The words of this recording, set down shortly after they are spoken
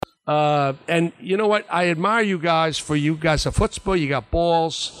And you know what? I admire you guys for you guys have chutzpah, you got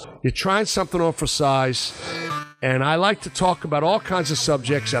balls, you're trying something on for size. And I like to talk about all kinds of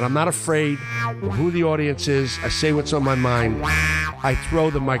subjects, and I'm not afraid of who the audience is. I say what's on my mind. I throw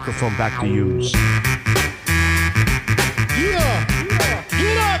the microphone back to yous.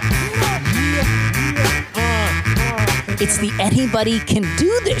 It's the Anybody Can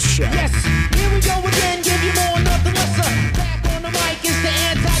Do This show. Yes, here we go again, give you more, nothing lesser. Back on the mic is the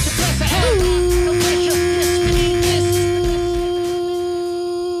antidepressant. No pressure,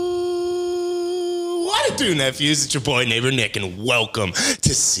 What it do, nephews? It's your boy, neighbor Nick, and welcome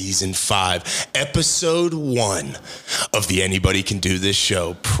to Season 5, Episode 1 of the Anybody Can Do This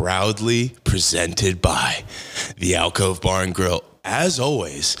show, proudly presented by the Alcove Bar and Grill. As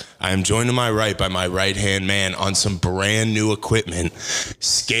always, I am joined to my right by my right-hand man on some brand new equipment,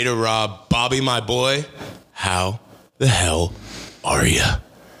 Skater Rob. Bobby, my boy, how the hell are you?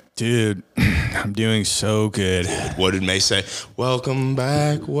 Dude, I'm doing so good. What did May say? Welcome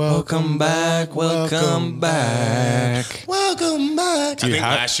back, welcome back, welcome back, welcome back. Dude, I think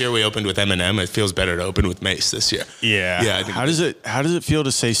last year we opened with Eminem. It feels better to open with Mace this year. Yeah. Yeah. I think how does it feel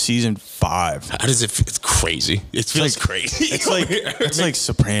to say Season 5? How does it feel? It's crazy. It feels crazy. It's like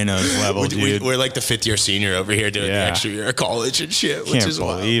Sopranos level, dude. We're like the fifth-year senior over here doing the extra year of college and shit, which is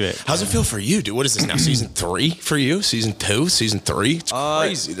wild. Can't believe it. How's it feel for you, dude? What is this now? Season 3 for you? Season 2? Season 3? It's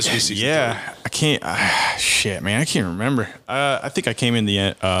crazy. This was season 3. I can't. Shit, man, I can't remember. I think I came in the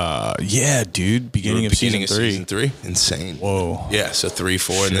end. Beginning of season 3. Season 3? Insane. Whoa. Yeah, so 3,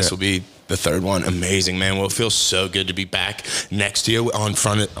 4, and this will be the third one. Amazing, man. Well, it feels so good to be back next to you in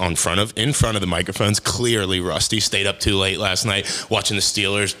front of the microphones. Clearly rusty. Stayed up too late last night watching the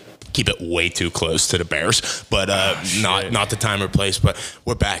Steelers. Keep it way too close to the Bears, but not the time or place. But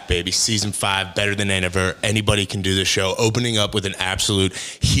we're back, baby. Season 5, better than ever. Anybody can do this show. Opening up with an absolute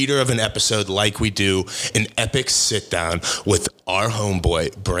heater of an episode, like we do, an epic sit down with our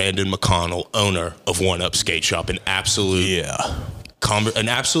homeboy Brandon McConnell, owner of OneUp Skateshop. An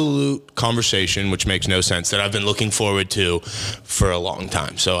absolute conversation, which makes no sense, that I've been looking forward to for a long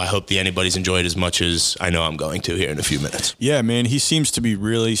time. So I hope anybody's enjoyed as much as I know I'm going to here in a few minutes. Yeah, man, he seems to be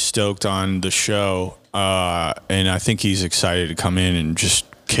really stoked on the show, and I think he's excited to come in and just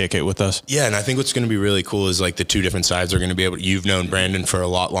kick it with us. Yeah, and I think what's going to be really cool is like the two different sides are going to be able to, you've known Brandon for a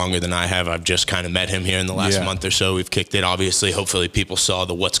lot longer than I have. I've just kind of met him here in the last month or so. We've kicked it. Obviously, hopefully people saw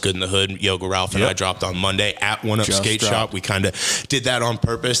the What's Good in the Hood Yoga Ralph and I dropped on Monday at OneUp Skate Shop. We kind of did that on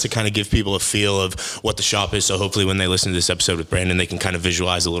purpose to kind of give people a feel of what the shop is. So hopefully when they listen to this episode with Brandon, they can kind of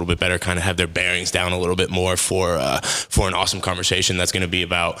visualize a little bit better, kind of have their bearings down a little bit more for an awesome conversation that's going to be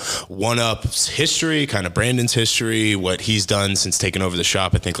about OneUp's history, kind of Brandon's history, what he's done since taking over the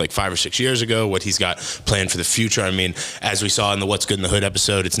shop, I think like 5 or 6 years ago, what he's got planned for the future. I mean, as we saw in the What's Good in the Hood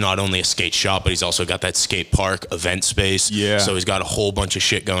episode, it's not only a skate shop, but he's also got that skate park event space. Yeah. So he's got a whole bunch of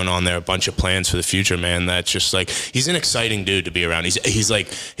shit going on there, a bunch of plans for the future, man. That's just like, he's an exciting dude to be around. He's like,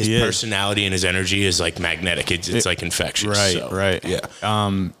 his personality and his energy is like magnetic. It's like infectious. Right, so, right. Yeah.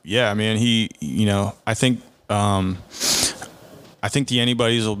 Yeah, man, I think the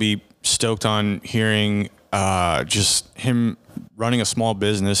Anybody's will be stoked on hearing just him running a small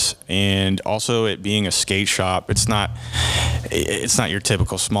business and also it being a skate shop. It's not your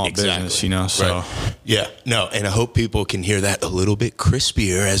typical small business, you know? So right. Yeah, no, and I hope people can hear that a little bit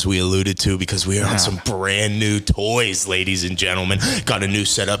crispier, as we alluded to, because we are on some brand new toys, ladies and gentlemen. Got a new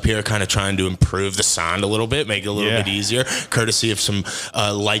setup here, kind of trying to improve the sound a little bit, make it a little bit easier, courtesy of some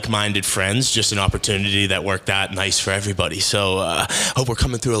like-minded friends. Just an opportunity that worked out nice for everybody. So hope we're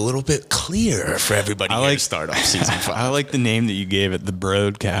coming through a little bit clearer for everybody to start off season 5. I like the name that you gave it, the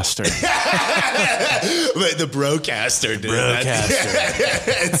Broadcaster. The Broadcaster, dude.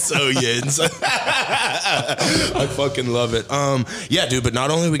 It's so yins. I fucking love it. Yeah, dude, but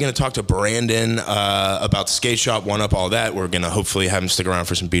not only are we going to talk to Brandon about the skate shop, OneUp, all that, we're going to hopefully have him stick around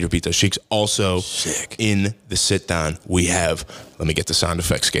for some Beat Those Cheeks. Also, in the sit down, we have, let me get the sound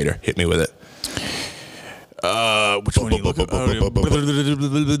effect, Skater. Hit me with it. Which one are you looking at?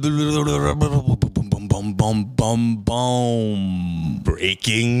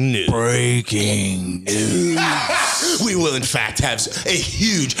 Breaking news. Breaking news. We will, in fact, have a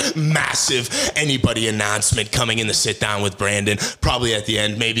huge, massive anybody announcement coming in the sit down with Brandon. Probably at the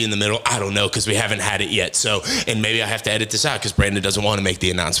end, maybe in the middle. I don't know, because we haven't had it yet. So, and maybe I have to edit this out because Brandon doesn't want to make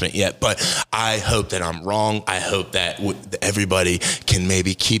the announcement yet. But I hope that I'm wrong. I hope that everybody can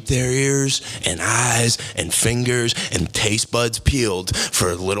maybe keep their ears and eyes and fingers and taste buds peeled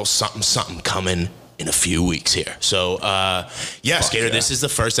for a little something coming in a few weeks here. So, Skater, this is the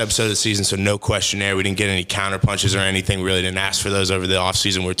first episode of the season, so no questionnaire. We didn't get any counter punches or anything. Really didn't ask for those over the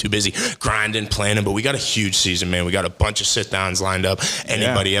offseason. We're too busy grinding, planning, but we got a huge season, man. We got a bunch of sit-downs lined up.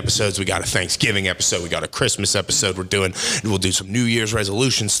 Anybody episodes. We got a Thanksgiving episode. We got a Christmas episode. We'll do some New Year's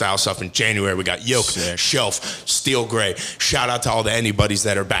resolution style stuff in January. We got Yoke, Shelf, Steel Gray. Shout out to all the anybody's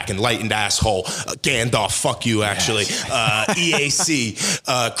that are back. Enlightened Asshole, Gandalf, fuck you, actually.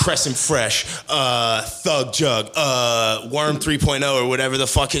 EAC, Crescent Fresh, Thug Jug, Worm 3.0 or whatever the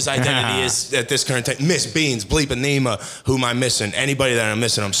fuck his identity is at this current time. Miss Beans, Bleep Anema, who am I missing? Anybody that I'm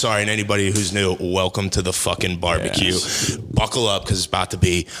missing, I'm sorry. And anybody who's new, welcome to the fucking barbecue. Yes. Buckle up, because it's about to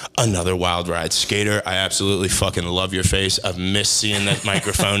be another wild ride. Skater, I absolutely fucking love your face. I've missed seeing that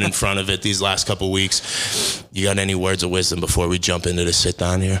microphone in front of it these last couple weeks. You got any words of wisdom before we jump into the sit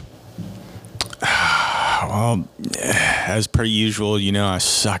down here? Well, as per usual, I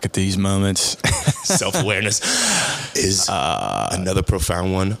suck at these moments. Self-awareness is another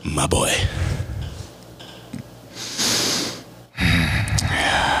profound one, my boy.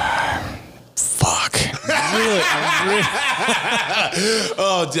 Fuck.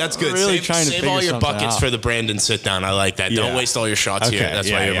 Oh, that's good. Really trying to save all your buckets out for the Brandon sit down. I like that. Don't waste all your shots here.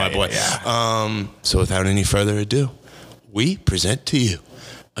 That's why you're my boy. Yeah. So without any further ado, we present to you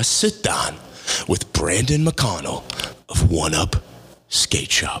a sit down with Brandon McConnell of OneUp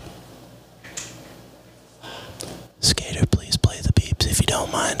Skateshop. Skater, please play the beeps if you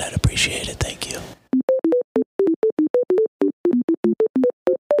don't mind. I'd appreciate it. Thank you.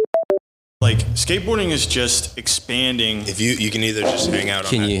 Like, skateboarding is just expanding. If you can either just hang out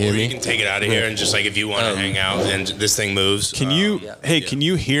on Can that, you hear or me? you can take it out of here and just like if you want to hang out and this thing moves. Can you can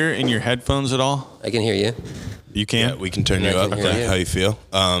you hear in your headphones at all? I can hear you. You can? Yeah, we can turn you I up. can hear you. How you feel?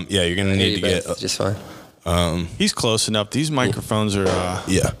 You're gonna need to get just fine. He's close enough. These microphones are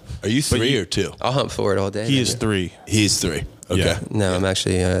yeah. Are you 3 or 2? I'll hump forward all day. he is 3. He's 3. Okay. Yeah. No, I'm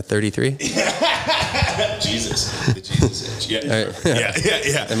actually 33. Jesus. Yeah. Right.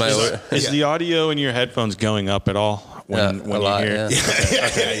 Yeah. Am I Is the audio in your headphones going up at all when a you lot, hear? yeah.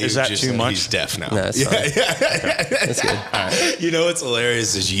 Is that too much? He's deaf now. No, it's fine. That's good. You know what's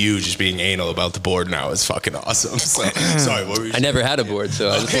hilarious is you just being anal about the board now is fucking awesome. So, sorry, what were you I never had a board, so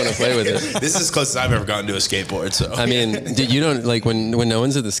I just want to play with it. This is as close as I've ever gotten to a skateboard. So I mean, dude, you don't like when no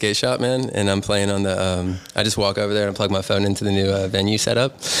one's at the skate shop, man, and I'm playing on the. I just walk over there and plug my phone into the new venue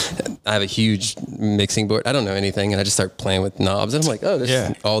setup. I have a huge mixing board. I don't know anything, and I just start playing with knobs. And I'm like, oh,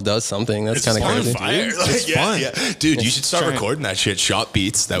 this all does something. That's kind of crazy. Fire. It's fun. Yeah. Dude, you should start recording that shit. Shot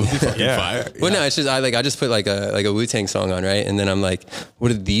beats. That would be fucking fire. Well, no, it's just I just put like a Wu-Tang song on, right, and then I'm like, what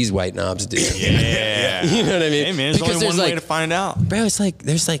do these white knobs do? Yeah. You know what I mean? Hey, man, there's only one way to find out. Bro, it's like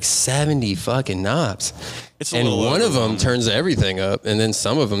there's like 70 fucking knobs. It's a and little one of them overwhelming. turns everything up, and then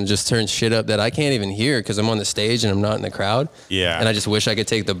some of them just turn shit up that I can't even hear because I'm on the stage and I'm not in the crowd. Yeah. And I just wish I could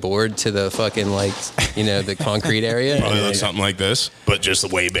take the board to the fucking the concrete area. Probably and like something like this, but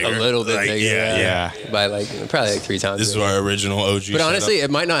just way bigger. a little bit Like, bigger. Yeah. By probably like 3 times. This is bigger. our original OG. But honestly, setup.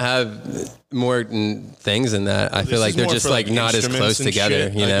 it might not have more things than that. I feel like is they're more just for, like not as instruments close and together,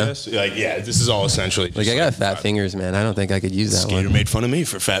 shit, you I know? guess. Like, this is all essentially just Like I got fat fingers, man. I don't think I could use that Skater one. made fun of me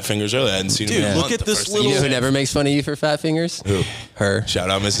for fat fingers earlier. I hadn't seen him in a Dude, month. look at The this first thing You he know who said. never makes fun of you for fat fingers? Who? Her. Shout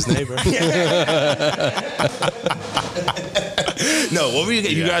out Mrs. Neighbor. No, what were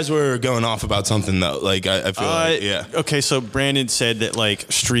you guys were going off about something though. Like I feel like Okay, so Brandon said that like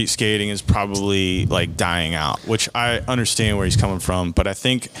street skating is probably like dying out, which I understand where he's coming from, but I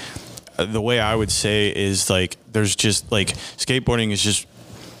think the way I would say is like there's just like skateboarding is just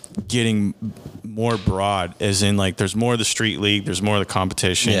getting more broad, as in like there's more of the street league, there's more of the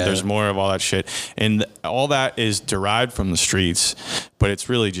competition, there's more of all that shit, and all that is derived from the streets, but it's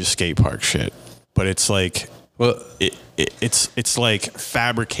really just skate park shit. But it's like it's like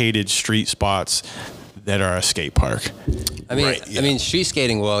fabricated street spots that are a skate park. I mean, street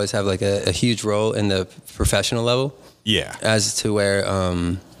skating will always have like a huge role in the professional level. Yeah. As to where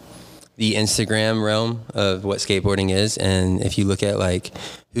the Instagram realm of what skateboarding is, and if you look at like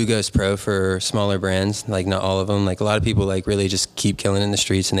who goes pro for smaller brands, like not all of them, like a lot of people like really just keep killing in the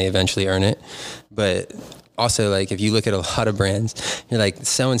streets and they eventually earn it. But also like if you look at a lot of brands, you're like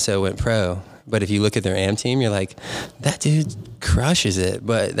so-and-so went pro. But if you look at their AM team, you're like, that dude crushes it.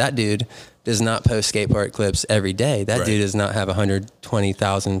 But that dude does not post skate park clips every day. That dude does not have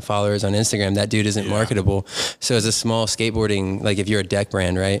 120,000 followers on Instagram. That dude isn't marketable. So as a small skateboarding, like if you're a deck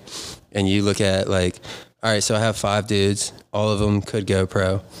brand, right? And you look at like, all right, so I have 5 dudes. All of them could go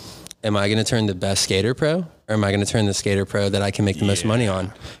pro. Am I going to turn the best skater pro? Or am I going to turn the skater pro that I can make the most money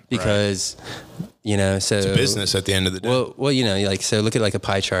on? Because, so... It's business at the end of the day. Well, like, so look at like a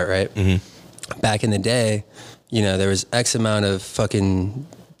pie chart, right? Mm-hmm. back in the day, you know, there was X amount of fucking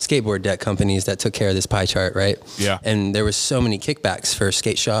skateboard deck companies that took care of this pie chart, right? Yeah. And there was so many kickbacks for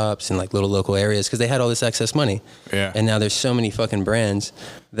skate shops and like little local areas because they had all this excess money. Yeah. And now there's so many fucking brands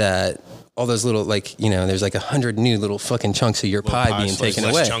that all those little, like, you know, there's like 100 new little fucking chunks of your pie being taken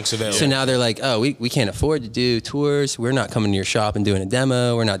away. Chunks available. So now they're like, oh, we can't afford to do tours. We're not coming to your shop and doing a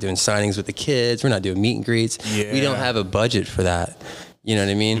demo. We're not doing signings with the kids. We're not doing meet and greets. Yeah. We don't have a budget for that. You know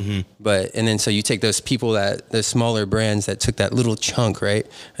what I mean? Mm-hmm. But, and then so you take those people those smaller brands that took that little chunk, right?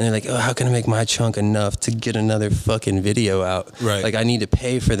 And they're like, oh, how can I make my chunk enough to get another fucking video out? Right. Like I need to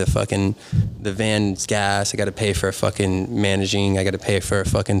pay for the van's gas. I got to pay for a fucking managing. I got to pay for a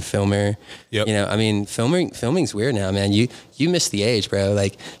fucking filmer. Yep. You know, I mean, filming's weird now, man. You missed the age, bro.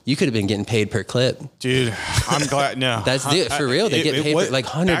 Like you could have been getting paid per clip. Dude, I'm glad. No, That's for real. They get paid for like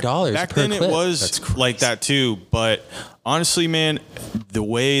 $100 back per then clip. It was like that too, but honestly, man, the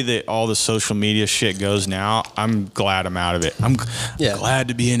way that all the social media shit goes now, I'm glad I'm out of it. I'm glad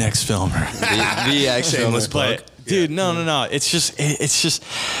to be an ex-filmer. The ex-filmer. But dude, no. It's just,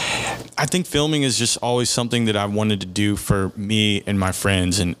 I think filming is just always something that I wanted to do for me and my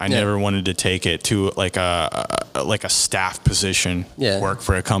friends, and I never wanted to take it to like a staff position, work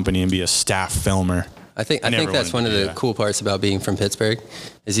for a company and be a staff filmer. I think that's one of the cool parts about being from Pittsburgh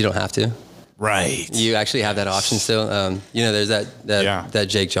is you don't have to. Right. You actually have that option still. You know, there's that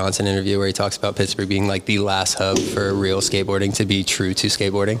Jake Johnson interview where he talks about Pittsburgh being like the last hub for real skateboarding to be true to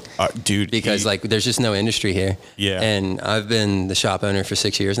skateboarding. Dude. Because like there's just no industry here. Yeah. And I've been the shop owner for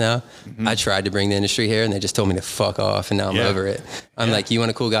 6 years now. Mm-hmm. I tried to bring the industry here and they just told me to fuck off and now I'm over it. I'm like, you want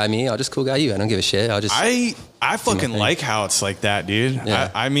to cool guy me? I'll just cool guy you. I don't give a shit. I fucking like how it's like that, dude.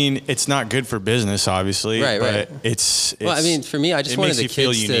 Yeah. I mean, it's not good for business, obviously. Right. It's well, I mean, for me, I just wanted the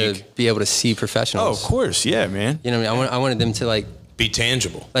kids to be able to see professionals. Oh, of course, yeah, man. You know what I mean? I wanted them to like be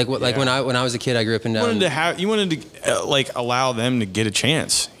tangible. Like when I was a kid, I grew up in. You wanted to like allow them to get a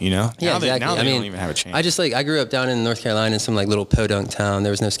chance, you know? Yeah, exactly. Now they don't even have a chance. I grew up down in North Carolina in some like little podunk town.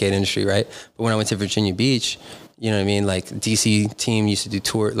 There was no skate industry, right? But when I went to Virginia Beach, you know what I mean? Like DC team used to do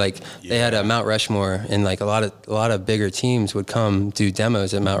tour, like they had a Mount Rushmore, and like a lot of bigger teams would come do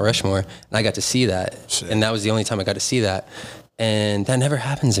demos at Mount Rushmore, and I got to see that, and that was the only time I got to see that, and that never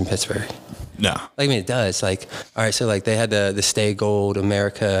happens in Pittsburgh. No, like I mean it does. Like all right, so like they had the Stay Gold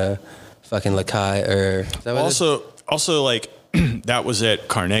America, fucking Lakai, or is that what also like. That was at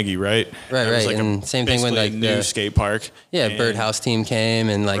Carnegie, right? Right. Like and same thing when like new skate park. Yeah, Birdhouse team came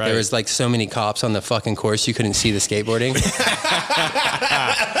and like there was like so many cops on the fucking course you couldn't see the skateboarding.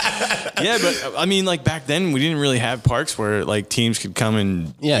 Yeah, but I mean, like back then we didn't really have parks where like teams could come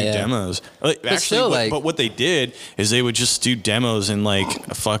and do demos. Like, but still, but what they did is they would just do demos in like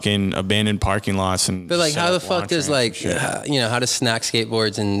fucking abandoned parking lots and. But like, how the fuck does like how does Snack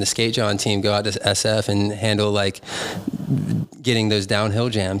Skateboards and the Skate John team go out to SF and handle like getting those downhill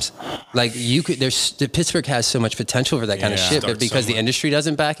jams? Like Pittsburgh has so much potential for that kind of shit, but because the industry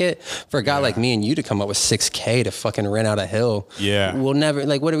doesn't back it, for a guy like me and you to come up with $6,000 to fucking rent out a hill, we'll never,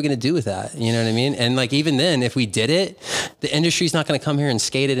 like, what are we gonna do with that? You know what I mean? And like even then, if we did it, the industry's not gonna come here and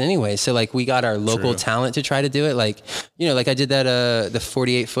skate it anyway. So like we got our local talent to try to do it. Like like I did that the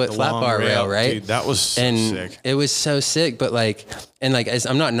 48-foot flat bar rail, right? Dude, that was so sick. It was so sick, but like. And like,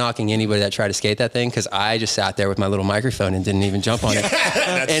 I'm not knocking anybody that tried to skate that thing because I just sat there with my little microphone and didn't even jump on it.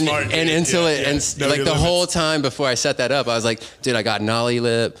 And until the whole time before I set that up, I was like, dude, I got nollie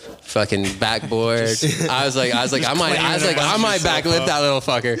lip, fucking backboard. I was like, I might backlip that little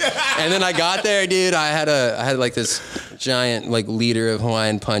fucker. And then I got there, dude. I had like this giant like liter of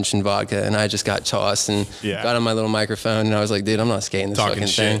Hawaiian punch and vodka, and I just got tossed and got on my little microphone, and I was like, dude, I'm not skating this fucking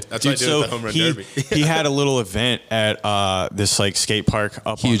thing. That's what I do with the home run derby. He had a little event at this like skate park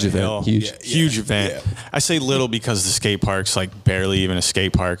up huge on the event, hill. Huge event. Yeah. I say little because the skate park's like barely even a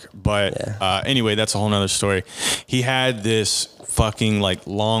skate park. But anyway, that's a whole nother story. He had this fucking like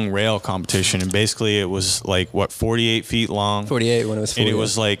long rail competition, and basically it was like 48 feet long. 48 when it was 40. And it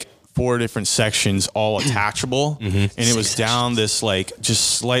was like 4 different sections, all attachable, and it was down this like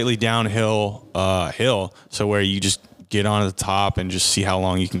just slightly downhill hill. So where you just get onto the top and just see how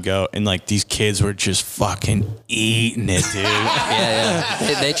long you can go. And like these kids were just fucking eating it,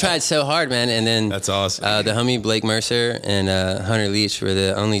 dude. They tried so hard, man. And then that's awesome. The homie Blake Mercer and Hunter Leach were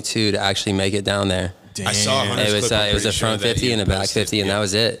the only two to actually make it down there. Damn. I saw Hunter's clip. It was a front 50 and a back 50, and that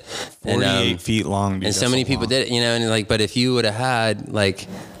was it. 48 feet long, dude. And so many people did it, and like, but if you would have had like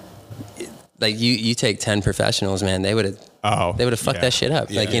you take 10 professionals, man, they would have. They would have fucked that shit up.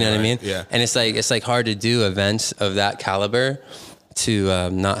 Like, you know what I mean? Yeah. And it's like hard to do events of that caliber to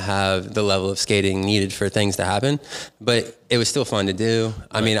not have the level of skating needed for things to happen, but it was still fun to do.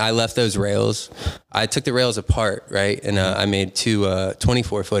 I mean, I left those rails. I took the rails apart, right? And I made two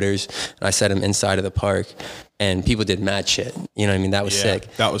 24-footers, and I set them inside of the park, and people did mad shit. You know what I mean? That was sick.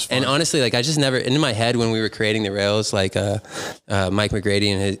 That was fun. And honestly, like, I just never, in my head when we were creating the rails, like Mike McGrady,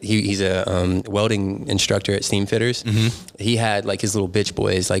 and he's a welding instructor at Steam Fitters. He had like his little bitch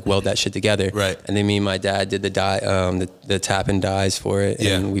boys like weld that shit together. Right. And then me and my dad did the die, the tap and dies for it,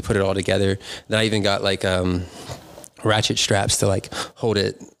 and we put it all together. Then I even got like ratchet straps to like hold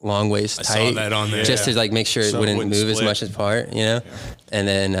it long ways tight. I saw that on there. Just to like make sure it wouldn't move as much apart, you know? And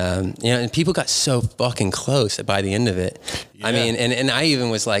then, and people got so fucking close by the end of it. I mean, and I even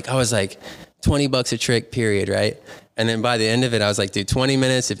was like $20 a trick, period, right? And then by the end of it, I was like, dude, 20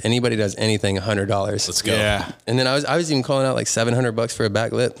 minutes. If anybody does anything, $100. Let's go. Yeah. And then I was even calling out like $700 for a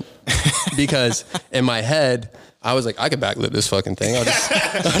back lip because in my head, I was like, I could backlit this fucking thing. I'll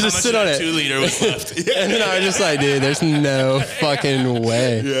just sit on it. 2 liter was left. And then I was just like, dude, there's no fucking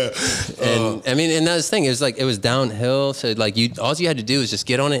way. And I mean, and that's the thing. It was like, it was downhill. So like all you had to do was just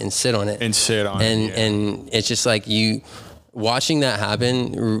get on it and sit on it. And it's just like watching that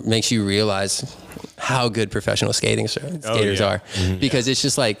happen makes you realize how good professional skaters are. Because it's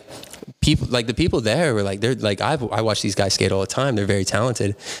just like, people like the people there were like, they're like, I watch these guys skate all the time. They're very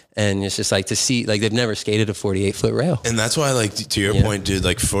talented. And it's just like to see, like, they've never skated a 48-foot rail. And that's why, like, to your point, dude,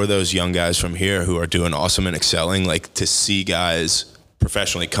 like for those young guys from here who are doing awesome and excelling, like to see guys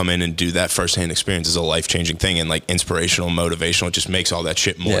professionally come in and do that firsthand experience is a life-changing thing, and like inspirational, motivational. It just makes all that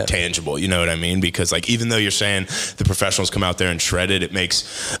shit more tangible. You know what I mean? Because like, even though you're saying the professionals come out there and shred it, it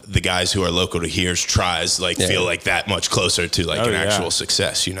makes the guys who are local to here's tries like feel like that much closer to like an actual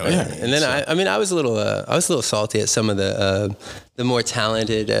success. You know what I mean? And then I mean, I was a little salty at some of the more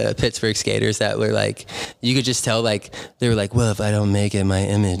talented Pittsburgh skaters that were like, you could just tell, like, they were like, well, if I don't make it, my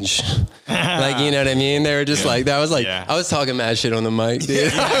image. Like, you know what I mean? They were just like, that was like, I was talking mad shit on the mic,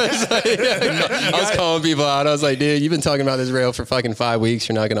 dude. I was calling people out. I was like, dude, you've been talking about this rail for fucking 5 weeks.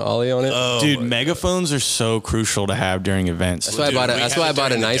 You're not going to ollie on it? Dude, megaphones are so crucial to have during events. That's why I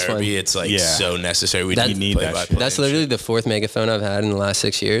bought a nice one. It's like so necessary. We need that. That's literally the 4th megaphone I've had in the last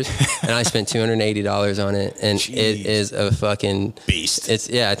 6 years. And I spent $280 on it. And it is a fucking beast.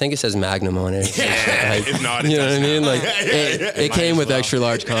 I think it says Magnum on it. Like, if not, you know what I mean? Like, it came with extra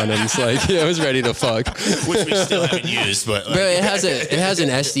large condoms. Like, I was ready to fuck. Which we still haven't used, but like. Bro, it has an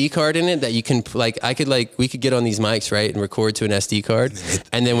SD card in it that you can we could get on these mics, right, and record to an SD card,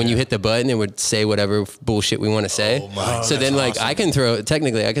 and then when you hit the button, it would say whatever bullshit we want to say. So then, like, awesome. I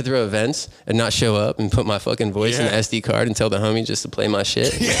could throw events and not show up and put my fucking voice in the SD card and tell the homie just to play my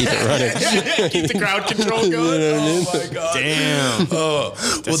shit and keep it running. Keep the crowd control going. Oh my god. Damn. Oh,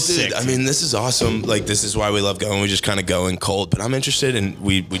 well, dude, sick, I mean, this is awesome. Like, this is why we love going. We just kind of go in cold. But I'm interested in,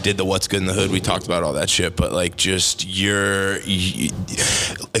 we did the What's Good in the Hood. We talked about all that shit. But, like, just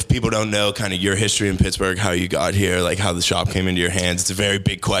if people don't know kind of your history in Pittsburgh, how you got here, like, how the shop came into your hands. It's a very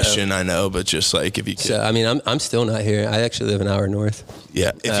big question, I know. But just, like, if you could. So, I mean, I'm still not here. I actually live an hour north.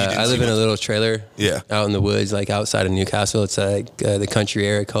 Yeah. I live in a little trailer out in the woods, like, outside of Newcastle. It's, like, the country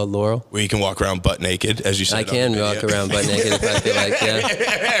area called Laurel. Where you can walk around butt naked, as you said. I can walk around butt naked if I feel like,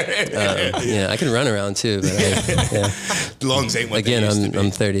 I can run around too, but lungs ain't what again, they used to be.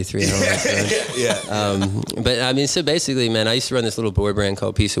 I'm 33. But I mean, so basically, man, I used to run this little board brand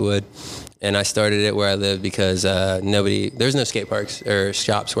called Piece of Wood, and I started it where I live because there's no skate parks or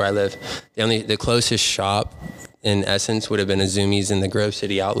shops where I live. The closest shop, in essence, would have been a Zoomies in the Grove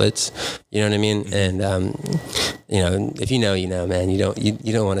City outlets. You know what I mean? And if you know, man. You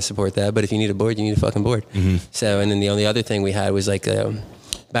don't want to support that, but if you need a board, you need a fucking board. So, and then the only other thing we had was like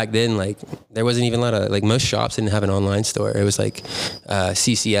back then, like, there wasn't even a lot of, like, most shops didn't have an online store. It was like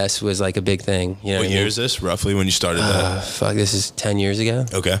CCS was like a big thing. You know what year is this roughly when you started that? This is 10 years ago.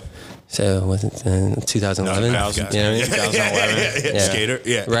 Okay. So was it 2011? You know what I mean? 2011. Skater.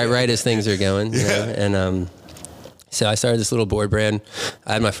 Yeah. Right as things are going. You know? And so I started this little board brand.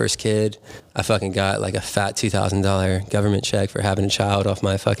 I had my first kid. I fucking got like a fat $2,000 government check for having a child off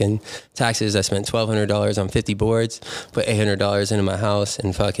my fucking taxes. I spent $1,200 on 50 boards, put $800 into my house,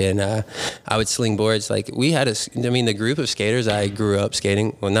 and fucking I would sling boards. Like, we had the group of skaters I grew up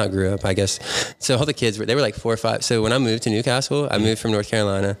skating. Well, not grew up, I guess. So all the kids they were like 4 or 5. So when I moved to Newcastle, I moved from North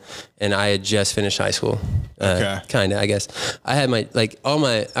Carolina, and I had just finished high school. Kind of, I guess. I had all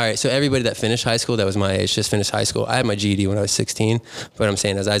right, so everybody that finished high school that was my age just finished high school. I had my GED when I was 16, but I'm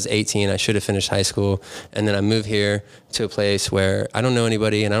saying as I was 18, I should have have finished high school. And then I moved here to a place where I don't know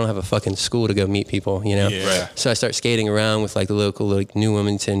anybody and I don't have a fucking school to go meet people, you know? Yeah. So I start skating around with like the local, like New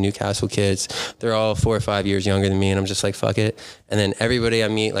Wilmington, Newcastle kids. They're all 4 or 5 years younger than me. And I'm just like, fuck it. And then everybody I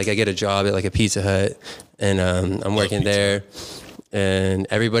meet, like I get a job at like a Pizza Hut and I'm working there. And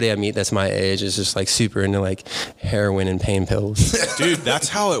everybody I meet that's my age is just like super into like heroin and pain pills. Dude, that's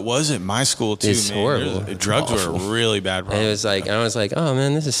how it was at my school too, It's man. horrible. Drugs were a really bad problem. And it was like, I was like, oh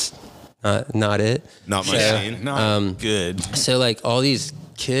man, this is not it. Not my scene. Not good. So like all these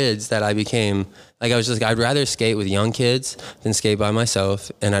kids that I became, like I was just like, I'd rather skate with young kids than skate by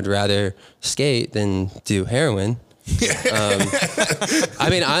myself. And I'd rather skate than do heroin. I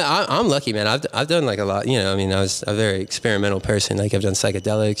mean, I'm lucky, man. I've done like a lot, you know. I mean, I was a very experimental person. Like I've done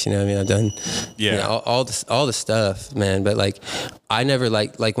psychedelics, you know. I mean, I've done, you know, all the stuff, man. But like, I never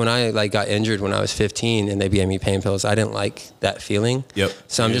like when I like got injured when I was 15 and they gave me pain pills. I didn't like that feeling. Yep.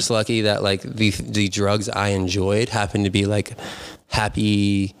 So I'm just lucky that like the drugs I enjoyed happened to be like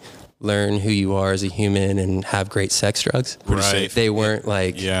happy, learn who you are as a human and have great sex drugs. Pretty safe. They weren't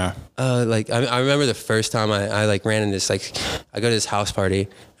like, like I remember the first time I like ran into this, like I go to this house party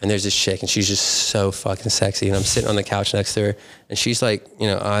and there's this chick and she's just so fucking sexy and I'm sitting on the couch next to her and she's like, you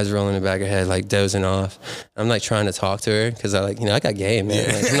know, eyes rolling in the back of her head, like dozing off. I'm like trying to talk to her because I like, you know, I got game, man.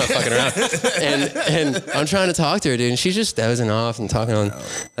 Like, I'm not fucking around. And I'm trying to talk to her, dude, and she's just dozing off and talking on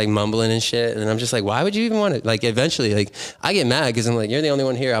like mumbling and shit. And I'm just like, why would you even want to, like eventually, like I get mad because I'm like, you're the only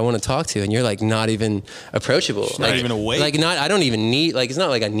one here I want to talk to and you're like not even approachable. Not even awake. Like I don't even need, like it's not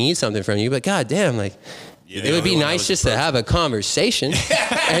like I need something from you, but god damn, like it would be nice just to have a conversation.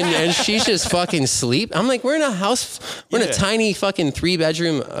 and she's just fucking sleep. I'm like, we're in a house, we're in a tiny fucking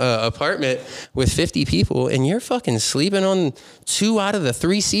 3-bedroom apartment with 50 people and you're fucking sleeping on 2 out of the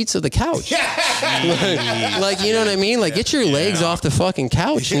 3 seats of the couch. Like, you know what I mean? Like get your legs off the fucking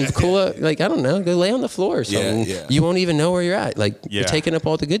couch and cool up, like, I don't know, go lay on the floor or something. You won't even know where you're at. Like you're taking up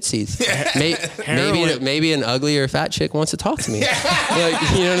all the good seats. Maybe an ugly or fat chick wants to talk to me. Like,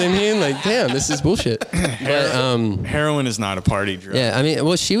 you know what I mean? Like, damn, this is bullshit. But heroin is not a party drug. Yeah, I mean,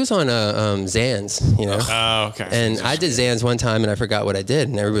 well, she was on Xans, you know. Oh, okay. And I did Xans one time, and I forgot what I did,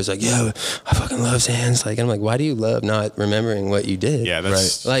 and everybody was like, "Yo, I fucking love Xans." Like, I'm like, why do you love not remembering what you did? Yeah,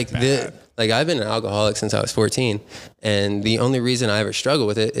 that's like bad. Like I've been an alcoholic since I was 14, and the only reason I ever struggle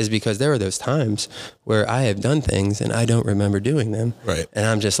with it is because there were those times where I have done things and I don't remember doing them. Right. And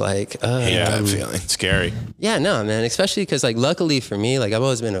I'm just like, that feeling. Scary. Yeah, no, man. Especially because, like, luckily for me, like, I've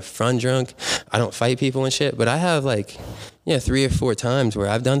always been a fun drunk. I don't fight people and shit. But I have, like, 3 or 4 times where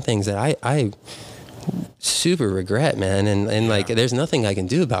I've done things that I super regret, man. And like, there's nothing I can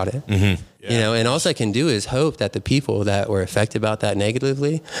do about it. Mm-hmm. You know, and all I can do is hope that the people that were affected about that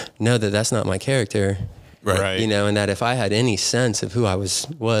negatively know that that's not my character. Right. You know, and that if I had any sense of who I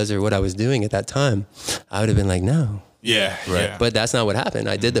was or what I was doing at that time, I would have been like, no. Yeah, right. Yeah. But that's not what happened.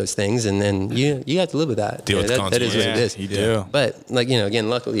 I did those things, and then you have to live with that. Deal with the that is what it is. You do. But like, you know, again,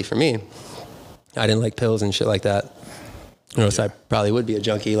 luckily for me, I didn't like pills and shit like that. Or else I probably would be a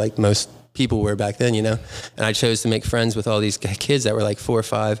junkie like most people were back then, you know. And I chose to make friends with all these kids that were like 4 or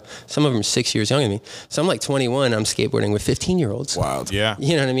 5. Some of them 6 years younger than me. So I'm like 21. I'm skateboarding with 15-year-olds. Wild. Yeah.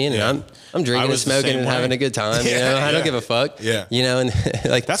 You know what I mean? And I'm drinking and smoking and having a good time. You know, I don't give a fuck. Yeah. You know, and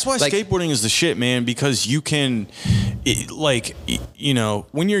like that's why skateboarding is the shit, man. Because you can, you know,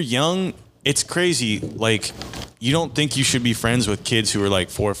 when you're young, it's crazy. Like, you don't think you should be friends with kids who are like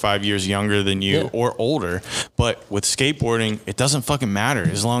 4 or 5 years younger than you or older. But with skateboarding, it doesn't fucking matter.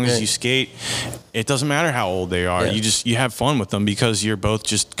 As long as you skate, it doesn't matter how old they are. Yeah. You have fun with them because you're both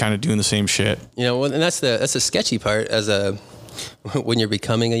just kind of doing the same shit. You know, well, and that's the sketchy part when you're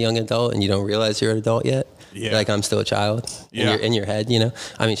becoming a young adult and you don't realize you're an adult yet. Yeah. Like I'm still a child in your head, you know?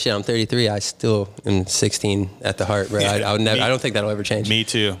 I mean, shit, I'm 33. I still am 16 at the heart, bro. I would never, I don't think that'll ever change. Me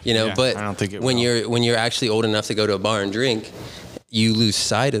too. You know, but I don't think it when will. when you're actually old enough to go to a bar and drink, you lose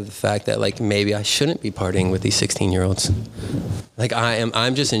sight of the fact that like maybe I shouldn't be partying with these 16-year-olds. Like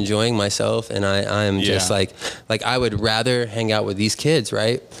I'm just enjoying myself, and I am just like I would rather hang out with these kids,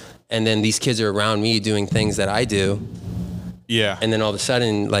 right? And then these kids are around me doing things that I do. Yeah. And then all of a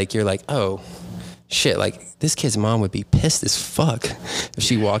sudden, like, you're like, oh, shit, like, this kid's mom would be pissed as fuck if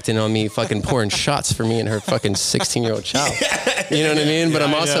she walked in on me fucking pouring shots for me and her fucking 16-year-old child. You know what I mean? But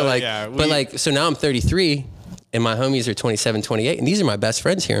I'm also so now I'm 33, and my homies are 27, 28, and these are my best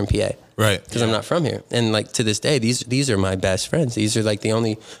friends here in PA. Right. Because I'm not from here. And, like, to this day, these are my best friends. These are, like, the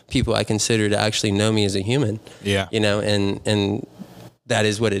only people I consider to actually know me as a human. Yeah. You know, and that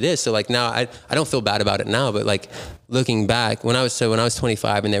is what it is. So like now I don't feel bad about it now, but like looking back when I was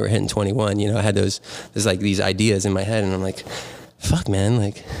 25 and they were hitting 21, you know, I had there's like these ideas in my head, and I'm like, fuck man,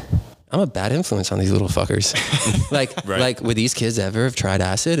 like I'm a bad influence on these little fuckers. Like, would these kids ever have tried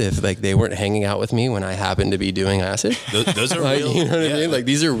acid if like they weren't hanging out with me when I happened to be doing acid? Those are like, real. You know what I mean? Like,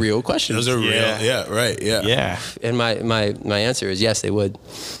 these are real questions. Those are real. Yeah. Right. Yeah. Yeah. And my answer is yes, they would.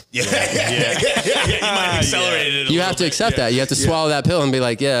 Yeah. You might have accelerated it. You have to accept that. You have to swallow that pill and be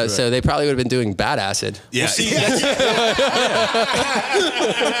like, yeah. So they probably would have been doing bad acid. Yeah.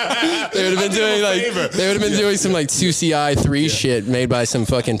 They would have been doing some like 2CI3 shit made by some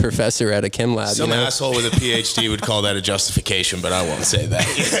fucking professor at a chem lab. Some asshole with a PhD would call that a justification, but I won't say that.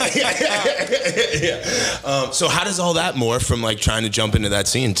 So how does all that morph from like trying to jump into that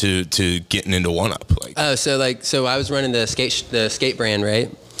scene to getting into OneUp? Like, so I was running the skate brand,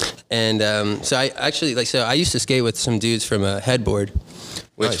 right? And so I actually I used to skate with some dudes from Headboard,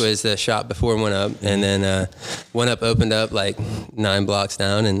 which was the shop before OneUp, and then OneUp opened up like 9 blocks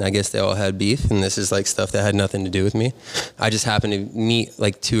down, and I guess they all had beef, and this is like stuff that had nothing to do with me. I just happened to meet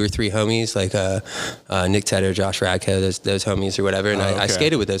like 2 or 3 homies, like Nick Tedder, Josh Radko, those homies or whatever, and I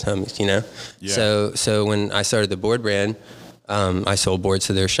skated with those homies, you know? Yeah. So when I started the board brand, I sold boards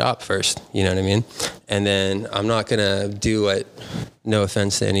to their shop first, you know what I mean? And then I'm not going to do what, no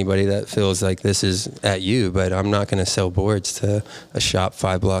offense to anybody that feels like this is at you, but I'm not going to sell boards to a shop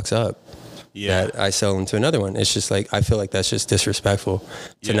 5 blocks up. Yeah. That I sell them to another one. It's just like, I feel like that's just disrespectful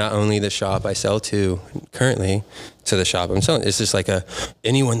to not only the shop I sell to currently, to the shop I'm selling. It's just like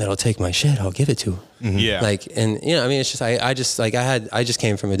anyone that'll take my shit, I'll give it to. Mm-hmm. Yeah. Like, and you know, I mean, it's just, I just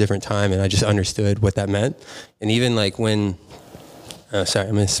came from a different time and I just understood what that meant. And even like when, oh, sorry,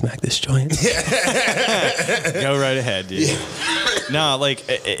 I'm going to smack this joint. Go right ahead, dude. Yeah. No, like...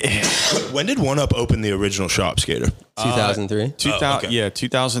 when did OneUp open the original shop, Skater? 2003.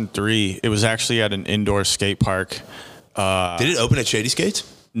 2003. It was actually at an indoor skate park. Did it open at Shady Skates?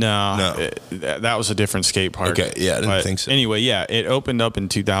 No. That was a different skate park. Okay, yeah, I didn't think so. Anyway, yeah, it opened up in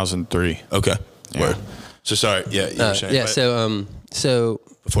 2003. Okay, word. So sorry, you were saying. Yeah, so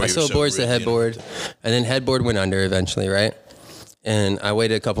I sold boards to Headboard, and then Headboard went under eventually, right? And I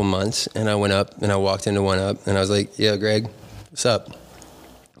waited a couple months, and I went up, and I walked into OneUp, and I was like, yo, Greg, what's up?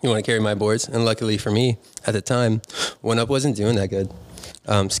 You want to carry my boards? And luckily for me, at the time, OneUp wasn't doing that good.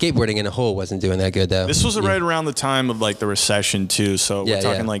 Skateboarding in a whole wasn't doing that good, though. This was right around the time of, like, the recession, too. So we're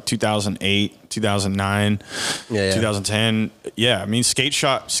talking, like, 2008, 2009, 2010. Yeah, I mean,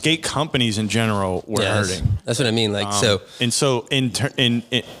 skate companies in general were hurting. That's what I mean. Like,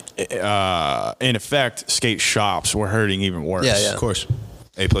 in effect, skate shops were hurting even worse. Yeah. Of course.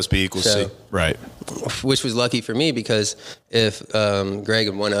 A plus B equals C. Right. Which was lucky for me because if Greg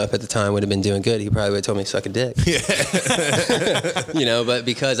and OneUp at the time would have been doing good, he probably would have told me to suck a dick. Yeah. You know, but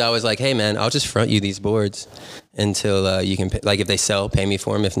because I was like, hey, man, I'll just front you these boards until you can, like, if they sell, pay me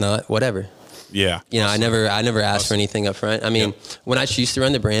for them. If not, whatever. Yeah. You know, I never asked for anything up front. I mean, when I used to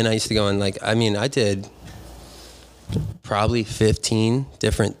run the brand, I used to go on, like, I mean, I did probably 15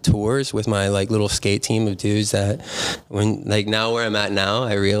 different tours with my like little skate team of dudes that when like now where I'm at now,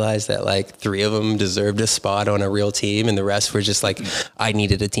 I realized that like 3 of them deserved a spot on a real team and the rest were just like, I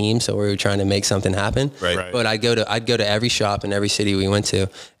needed a team. So we were trying to make something happen. Right. But I'd go to every shop in every city we went to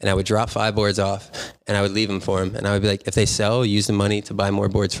and I would drop 5 boards off and I would leave them for them. And I would be like, if they sell, use the money to buy more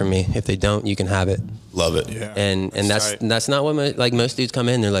boards from me. If they don't, you can have it. Love it. Yeah. And that's not what most dudes come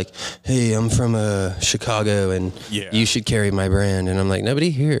in. They're like, hey, I'm from Chicago and you should carry my brand. And I'm like,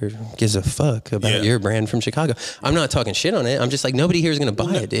 nobody here gives a fuck about your brand from Chicago. I'm not talking shit on it. I'm just like, nobody here is going to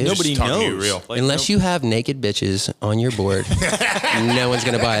buy it, dude. Nobody knows. Real. Like, unless you have naked bitches on your board, no one's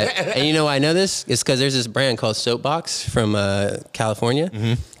going to buy it. And you know why I know this? It's because there's this brand called Soapbox from California.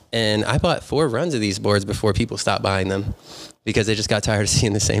 Mm-hmm. And I bought 4 runs of these boards before people stopped buying them. Because they just got tired of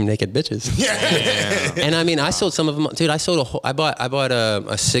seeing the same naked bitches. Yeah. And I mean, I sold some of them, dude. I bought a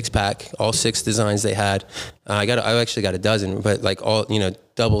 6-pack, all 6 designs they had. I actually got a dozen, but like all, you know,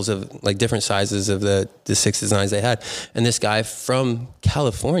 doubles of like different sizes of the 6 designs they had. And this guy from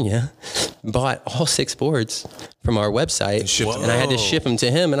California bought all 6 boards from our website, and I had to ship them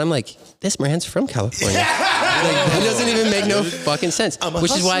to him. And I'm like, this brand's from California. Like, it doesn't even make no fucking sense.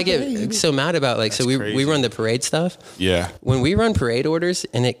 Which is why I get so mad about like, so we run the parade stuff. Yeah. When we run parade orders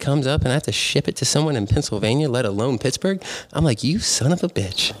and it comes up and I have to ship it to someone in Pennsylvania, let alone Pittsburgh, I'm like, you son of a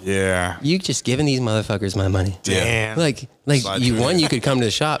bitch. Yeah. You just giving these motherfuckers my money. Damn. Like you could come to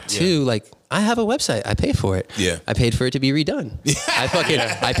the shop. 2, like, I have a website. I pay for it. Yeah. I paid for it to be redone. Yeah.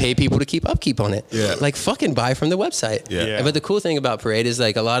 I pay people to keep upkeep on it. Yeah. Like, fucking buy from the website. Yeah. But the cool thing about Parade is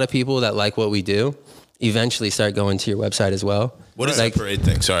like a lot of people that like what we do eventually start going to your website as well. What is like, that Parade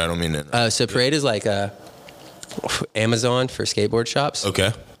thing? Sorry, I don't mean to. So Parade is like Amazon for skateboard shops.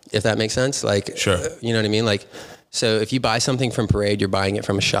 Okay. If that makes sense. Like, sure. You know what I mean? Like, So if you buy something from Parade, you're buying it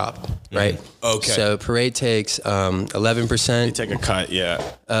from a shop, right? Okay. So Parade takes 11% You take a cut, yeah.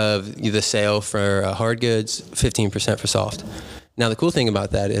 of the sale for hard goods, 15% for soft. Now the cool thing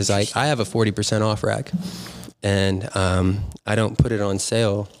about that is like I have a 40% off rack, and I don't put it on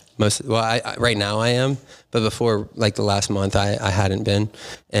sale. Right now I am, but before like the last month I hadn't been,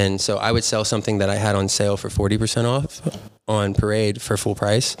 and so I would sell something that I had on sale for 40% off on Parade for full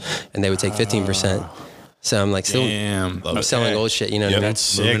price, and they would take 15%. So I'm like still I'm selling old shit, you know what I mean? That's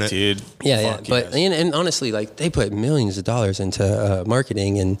sick, dude. Yeah. But and honestly, like they put millions of dollars into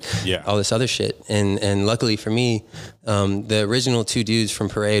marketing and all this other shit. And luckily for me, the original two dudes from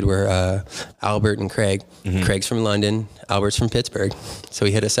Parade were Albert and Craig. Craig's from London, Albert's from Pittsburgh. So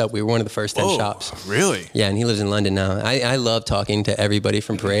he hit us up. We were one of the first 10 shops. Really? Yeah, and he lives in London now. I love talking to everybody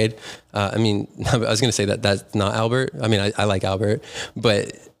from Parade. I mean, I was gonna say that's not Albert. I mean, I like Albert,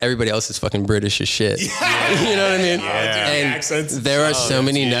 but everybody else is fucking British as shit. You know what I mean? And there are so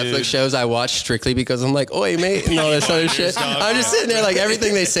many Netflix shows I watch strictly because I'm like, oi, mate, and all this other shit. I'm just sitting there like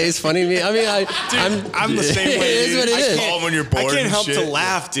everything they say is funny to me. I mean, I'm the same way. It is what it is. Call when you're bored. I can't help shit. to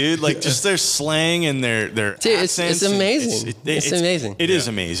laugh, dude. Like just their slang and their Dude, it's accents. amazing. It's amazing. It is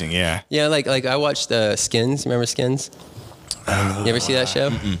amazing, yeah. Yeah, like I watched Skins. Remember Skins? You ever see that show?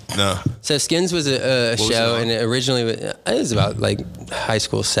 No. So Skins was a show, and it originally it was about like high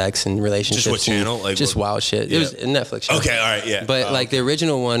school sex and relationships. Just what channel? Like just what? wild shit. Yeah. It was a Netflix show. Okay, all right, yeah. But like the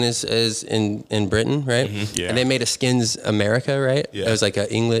original one is in Britain, right? Yeah. And they made a Skins America, right? Yeah. It was like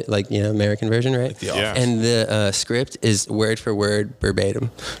a English, like American version, right? Yeah. And the script is word for word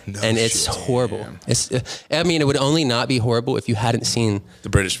verbatim, and it's horrible. It's I mean, it would only not be horrible if you hadn't seen The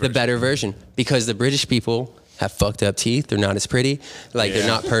British the version. better version, because the British people have fucked up teeth. They're not as pretty. Like they're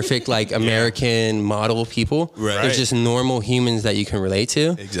not perfect like American model people. Right. They're just normal humans that you can relate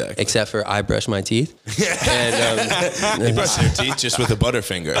to. Exactly. Except for I brush my teeth. And They brush their teeth just with a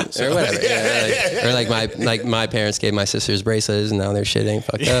butterfinger. So. or whatever. Yeah, like my parents gave my sisters braces and now their shit ain't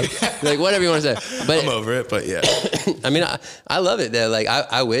fucked up. Like whatever you want to say. But I'm over it, but yeah. I mean, I love it though. Like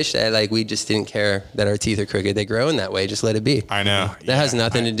I wish that like we just didn't care that our teeth are crooked. They grow in that way. Just let it be. I know. That has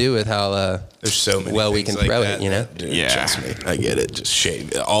nothing to do with how There's so many well we things can like throw that, it, you know? Dude, Yeah. trust me. I get it. Just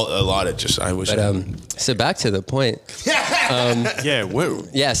shave. A lot of just, I wish. But so back to the point. Yeah, whoa.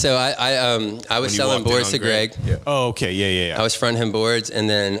 Yeah, so I was you selling walked in boards on to Greg. Yeah. Oh, okay, yeah. I was fronting him boards, and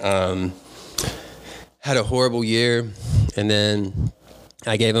then had a horrible year, and then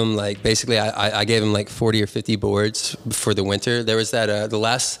I gave him like basically I gave him like 40 or 50 boards for the winter. There was that the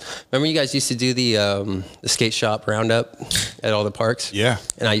last, remember you guys used to do the skate shop roundup at all the parks? Yeah.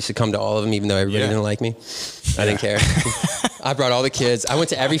 And I used to come to all of them even though everybody didn't like me. I didn't care. I brought all the kids. I went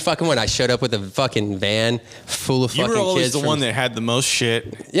to every fucking one. I showed up with a fucking van full of You fucking were always kids. the one that had the most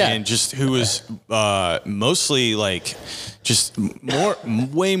shit, Yeah. and just who was mostly like just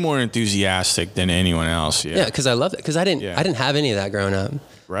way more enthusiastic than anyone else. Yeah, because I loved it. Because I didn't have any of that growing up.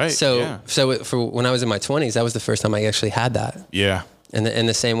 Right. So yeah. for when I was in my 20s, that was the first time I actually had that. Yeah. And in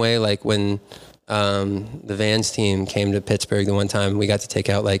the same way, like when the Vans team came to Pittsburgh the one time, we got to take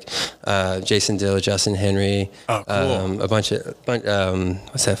out like Jason Dill, Justin Henry, a bunch of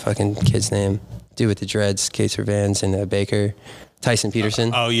what's that fucking kid's name? Dude with the dreads, skates for Vans, and Baker. Tyson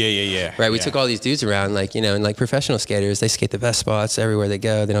Peterson. Oh yeah. Right, we took all these dudes around, like, you know, and like professional skaters, they skate the best spots everywhere they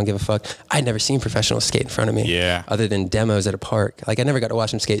go. They don't give a fuck. I'd never seen professionals skate in front of me. Yeah. Other than demos at a park. Like, I never got to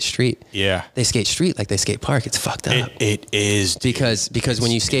watch them skate street. Yeah. They skate street like they skate park. It's fucked up. It is, dude. Because when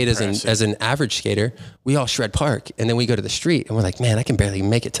you skate as an average skater, we all shred park, and then we go to the street, and we're like, man, I can barely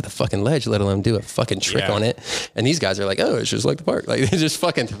make it to the fucking ledge, let alone do a fucking trick on it. And these guys are like, oh, it's just like the park. Like, they just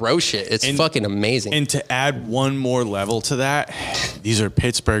fucking throw shit. It's fucking amazing. And to add one more level to that, these are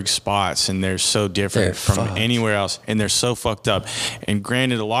Pittsburgh spots, and they're so different from anywhere else, and they're so fucked up. And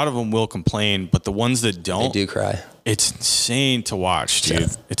granted, a lot of them will complain, but the ones that don't, they do cry. It's insane to watch, dude. Yeah.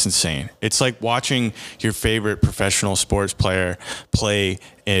 It's insane. It's like watching your favorite professional sports player play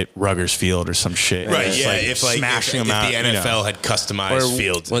at Rutgers Field or some shit. Right, It's yeah. like If smashing them out, the NFL had customized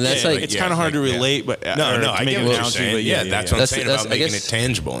fields. Well, that's like it's kind of hard to relate, but no, I get what you're saying. But yeah, that's what I'm saying about making guess, it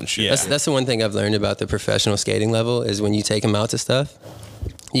tangible and shit. That's the one thing I've learned about the professional skating level is when you take them out to stuff,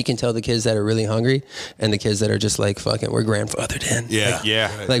 you can tell the kids that are really hungry and the kids that are just like, fucking, we're grandfathered in.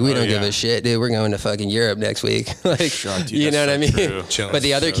 Yeah. Like, we don't give a shit, dude. We're going to fucking Europe next week. Like, dude, you know what I mean? True. But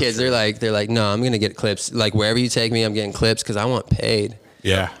the other kids, they're like, no, I'm going to get clips. Like, wherever you take me, I'm getting clips because I want paid.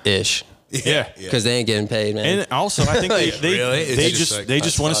 Yeah. Ish. Yeah. because they ain't getting paid, man. And also, I think they Really? It's they just just like, they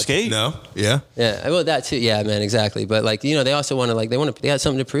just want to skate. No. Yeah. Yeah, well, that too. Yeah, man, exactly. But like, they also want to they got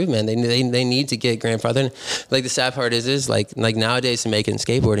something to prove, man. They need to get grandfathered. Like the sad part is like nowadays to make it in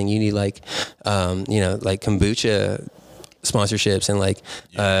skateboarding, you need like kombucha sponsorships and like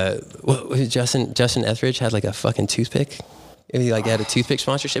Justin Etheridge had like a fucking toothpick. He had a toothpick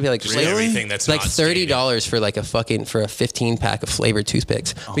sponsorship. He had Just everything that's like not $30 for like a 15 pack of flavored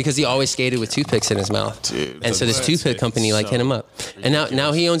toothpicks because he always skated with toothpicks in his mouth. Dude, and so this toothpick company like hit him up, and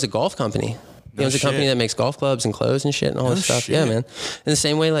now he owns a golf company. He owns a company that makes golf clubs and clothes and shit and all this stuff. shit. Yeah, man. In the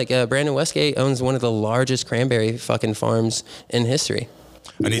same way, like Brandon Westgate owns one of the largest cranberry fucking farms in history.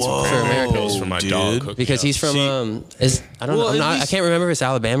 I need some America. pills for my dog. Hook Because me he's up. from I can't remember if it's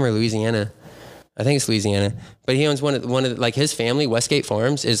Alabama or Louisiana. I think it's Louisiana, but he owns one of like his family, Westgate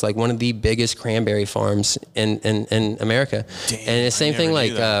Farms, is like one of the biggest cranberry farms in America. Damn, and it's the same I thing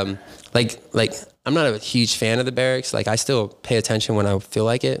never like I'm not a huge fan of the barracks. Like I still pay attention when I feel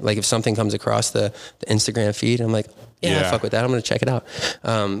like it. Like if something comes across the Instagram feed, I'm like, I fuck with that. I'm gonna check it out.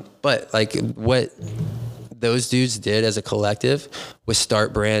 But like what those dudes did as a collective was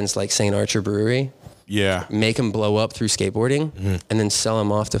start brands like St. Archer Brewery, make them blow up through skateboarding, and then sell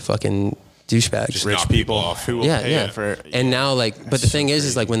them off to fucking douchebags. Just rich knock people off. who will pay for. And now, like, but the thing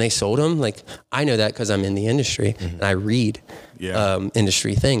is like when they sold them, like I know that because I'm in the industry and I read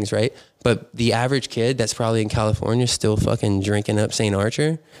industry things, right? But the average kid that's probably in California still fucking drinking up St.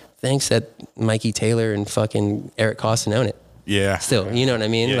 Archer thinks that Mikey Taylor and fucking Eric Costin own it. Yeah. Still, you know what I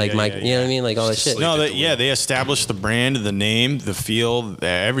mean? Yeah, like yeah, Mike, yeah, you know what I mean? Like all that shit. No, they established the brand, the name, the feel,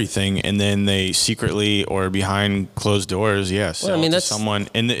 everything, and then they secretly or behind closed doors, sell it to someone,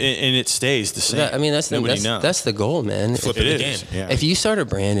 and it stays the same. I mean, that's the goal, man. Flipping the game. Yeah. If you start a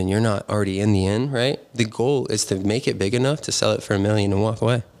brand and you're not already in the end, right? The goal is to make it big enough to sell it for $1 million and walk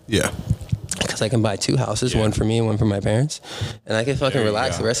away. Yeah. Because I can buy 2 houses, one for me and one for my parents, and I can fucking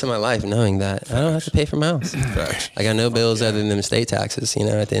relax the rest of my life knowing that I don't have to pay for my house. I got no bills other than state taxes,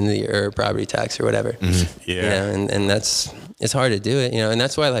 at the end of the year, or property tax or whatever. And it's hard to do it, and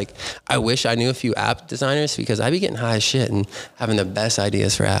that's why like I wish I knew a few app designers because I'd be getting high as shit and having the best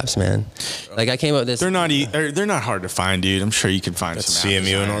ideas for apps, man. Like I came up with this. They're not hard to find, dude. I'm sure you can find some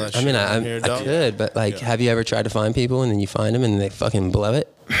CMU and all that. I mean, I could, but like, have you ever tried to find people and then you find them and they fucking blow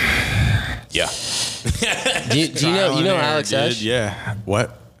it? Yeah. Do you know Alex Ash? Yeah.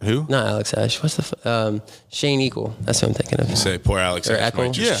 What? Who? Not Alex Ash. What's the Shane Equal? That's what I'm thinking of. Say poor Alex. Or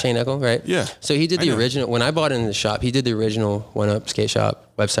Echo. Shane Echo, right? Yeah. So he did the original. When I bought into the shop, he did the original OneUp Skateshop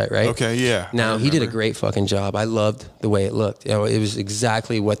website, right? Okay, yeah. Now he did a great fucking job. I loved the way it looked. It was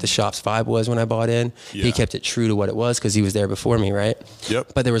exactly what the shop's vibe was when I bought in. Yeah. He kept it true to what it was because he was there before me, right?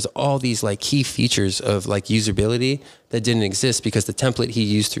 Yep. But there was all these like key features of like usability that didn't exist because the template he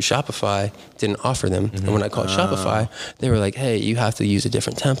used through Shopify didn't offer them. And when I called Shopify, they were like, hey, you have to use a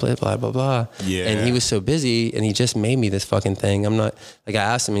different template, blah, blah, blah. Yeah. And he was so busy and he just made me this fucking thing. I'm not, like I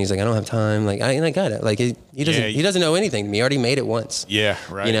asked him, he's like, I don't have time. Like, I got it. Like he doesn't know anything to me. He already made it once. Yeah,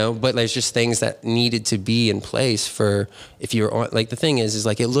 right. But there's just things that needed to be in place for if you're on, like the thing is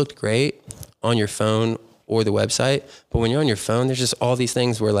like it looked great on your phone or the website, but when you're on your phone, there's just all these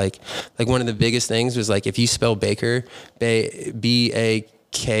things where like one of the biggest things was like if you spell Baker, Bakr,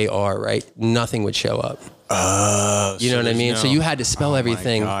 right? Nothing would show up. You know what I mean? So you had to spell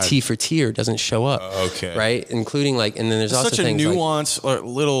everything T for T or doesn't show up. Okay. Right? Including like, and then there's also such a things nuance or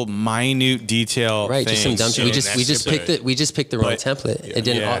little minute detail. Right, just some dumb shit. We just picked the wrong But- template. It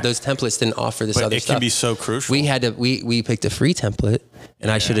didn't. Yeah. Those templates didn't offer this But other it stuff. can be so crucial. We picked a free template,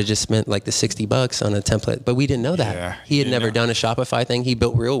 and I should have just spent like the $60 on a template, but we didn't know that. Yeah, He had you never know. done a Shopify thing. He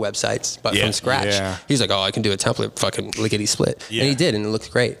built real websites, but from scratch. Yeah. He's like, oh, I can do a template, fucking lickety split, Yeah. and he did, and it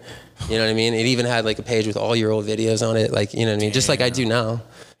looked great. You know what I mean? It even had like a page with all your old videos on it, like, you know what I mean? Just like I do now.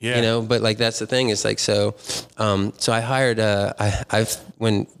 Yeah. But like that's the thing is like so I hired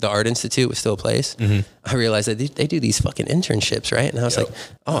when the Art Institute was still a place, I realized that they do these fucking internships, right? And I was like,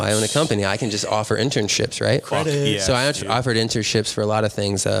 oh, I own a company, I can just offer internships, right? Yes, So I dude. offered internships for a lot of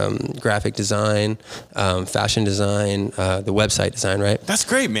things, graphic design, fashion design, the website design, right? That's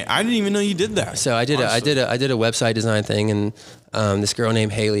great, man. I didn't even know you did that. So I did a website design thing, and this girl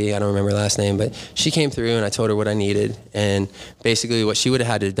named Haley, I don't remember her last name, but she came through and I told her what I needed, and basically what she would have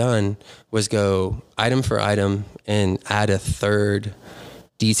had to done was go item for item and add a third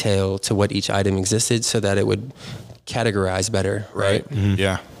detail to what each item existed so that it would categorize better, right?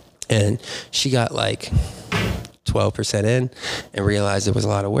 Yeah. And she got like 12% in and realized it was a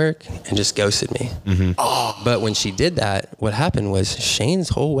lot of work and just ghosted me. But when she did that, what happened was Shane's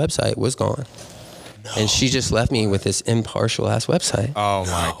whole website was gone. and she just left me with this impartial ass website. Oh my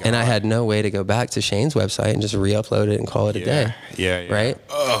God. And I had no way to go back to Shane's website and just re-upload it and call it a day. Yeah. Right?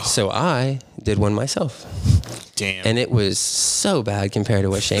 So I did one myself. Damn. And it was so bad compared to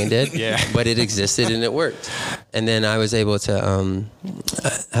what Shane did. Yeah. But it existed and it worked. And then I was able to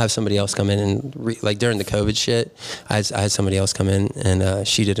have somebody else come in and like during the COVID shit, I had somebody else come in and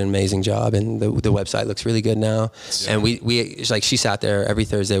she did an amazing job, and the website looks really good now. Yeah. And we like, she sat there every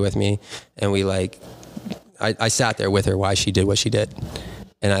Thursday with me, and we like, I sat there with her while she did what she did.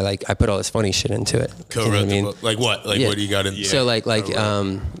 And I put all this funny shit into it. Co-wrote, you know what I mean? Like what? Like what do you got in? So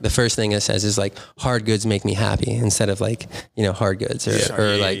the first thing it says is like, hard goods make me happy, instead of like, you know, hard goods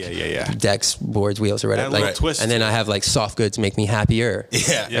or decks, boards, wheels, or whatever. Like, twist. And then I have like, soft goods make me happier.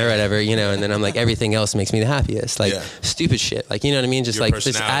 Or whatever, you know. And then I'm like, everything else makes me the happiest. Like stupid shit. Like, you know what I mean? Just like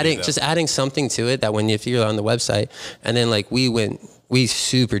just adding something to it that if you're on the website, and then like we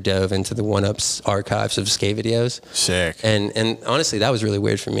super dove into the OneUp's archives of skate videos. Sick. And honestly, that was really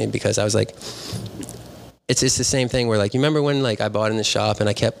weird for me, because I was like, it's the same thing where like, you remember when like I bought in the shop and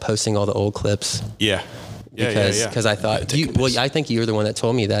I kept posting all the old clips? Yeah. Because I thought, I think you were the one that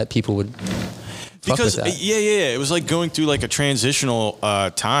told me that people would fuck with that. It was like going through like a transitional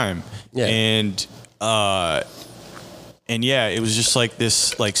time. Yeah. And it was just like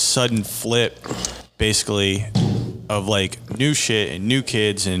this like sudden flip, basically, of like new shit and new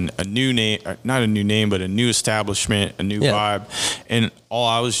kids and a new name, not a new name, but a new establishment, a new vibe. And all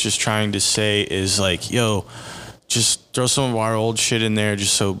I was just trying to say is like, yo, just throw some of our old shit in there,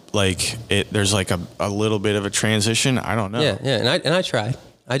 just so like there's like a little bit of a transition. I don't know. Yeah. And I tried.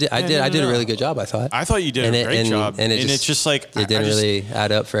 I did a really good job, I thought. I thought you did a great job. And it's just like, it didn't really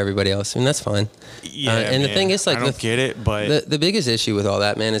add up for everybody else. And that's fine. Yeah. And the thing is, like, I don't get it, but the biggest issue with all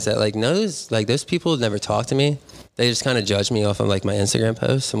that, man, is that like those people never talk to me. They just kind of judge me off of like my Instagram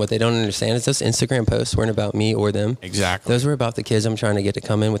posts, and what they don't understand is those Instagram posts weren't about me or them. Exactly. Those were about the kids I'm trying to get to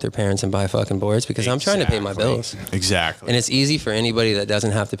come in with their parents and buy fucking boards, because I'm trying to pay my bills. Exactly. And it's easy for anybody that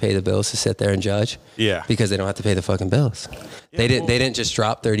doesn't have to pay the bills to sit there and judge. Yeah. Because they don't have to pay the fucking bills. Yeah, they didn't just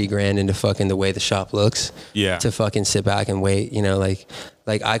drop 30 grand into fucking the way the shop looks. Yeah. To fucking sit back and wait, you know, like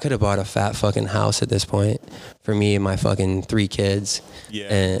I could have bought a fat fucking house at this point for me and my fucking 3 kids. Yeah.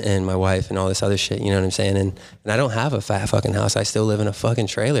 And my wife and all this other shit, you know what I'm saying? And I don't have a fat fucking house. I still live in a fucking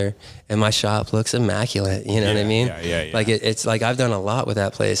trailer, and my shop looks immaculate. You know what I mean? Yeah. Like it's like I've done a lot with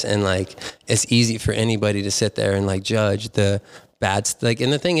that place, and like it's easy for anybody to sit there and like judge the bad. Like,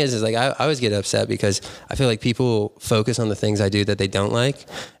 and the thing is like I always get upset because I feel like people focus on the things I do that they don't like,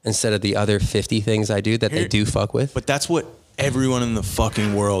 instead of the other 50 things I do that they do fuck with. But that's what everyone in the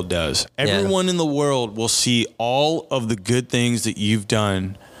fucking world does. Everyone in the world will see all of the good things that you've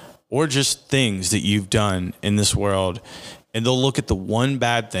done, or just things that you've done in this world, and they'll look at the one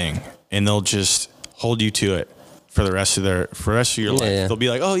bad thing and they'll just hold you to it for the rest of your life. Yeah. They'll be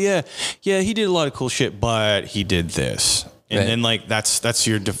like, oh yeah, he did a lot of cool shit, but he did this. And then like that's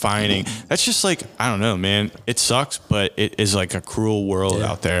your defining. That's just like, I don't know, man. It sucks, but it is like a cruel world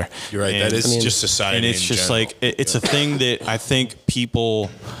out there. You're right. And that is just society. And it's just general. like it's a thing that I think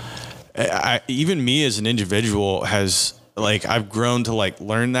people, even me as an individual, has like, I've grown to like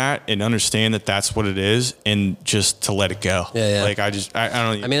learn that and understand that that's what it is, and just to let it go. Yeah. Like I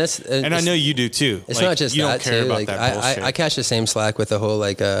don't. I mean, that's and I know you do too. It's like, not just you that don't care too. about Like that bullshit. I catch the same slack with the whole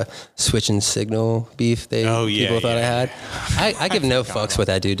like switch and signal beef. People thought I had. I give no fucks what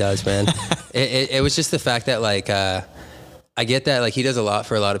that dude does, man. It was just the fact that like I get that like he does a lot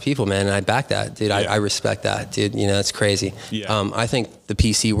for a lot of people, man, and I back that, dude. I respect that, dude. You know, it's crazy. Yeah. I think the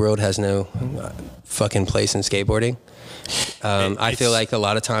PC world has no fucking place in skateboarding. I feel like a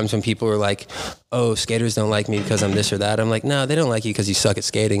lot of times when people are like, oh, skaters don't like me because I'm this or that, I'm like, no, they don't like you because you suck at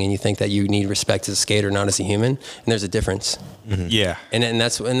skating and you think that you need respect as a skater, not as a human. And there's a difference. Mm-hmm. Yeah. And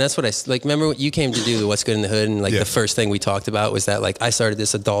that's what I like. Remember what you came to do, the What's Good in the Hood, and like the first thing we talked about was that like I started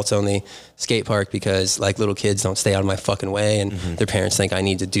this adults only skate park because like little kids don't stay out of my fucking way, and their parents think I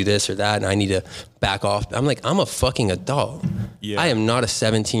need to do this or that, and I need to back off. I'm like, I'm a fucking adult. Yeah. I am not a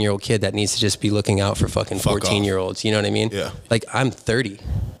 17-year-old kid that needs to just be looking out for fucking 14-year-olds. You know what I mean? Yeah. Like I'm 30.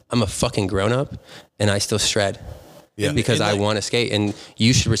 I'm a fucking grown up, and I still shred. Yeah. Because I want to skate, and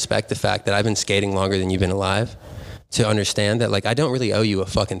you should respect the fact that I've been skating longer than you've been alive, to understand that like I don't really owe you a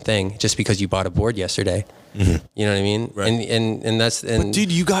fucking thing just because you bought a board yesterday. Mm-hmm. You know what I mean? Right. And that's But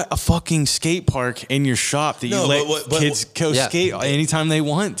dude, you got a fucking skate park in your shop that you let kids go skate anytime they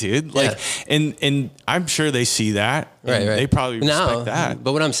want, dude. Like, and I'm sure they see that. Right. They probably respect that.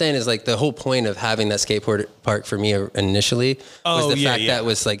 But what I'm saying is like the whole point of having that skateboard park for me initially was the fact that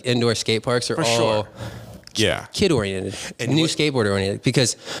was like indoor skate parks are all kid oriented, new skateboard oriented.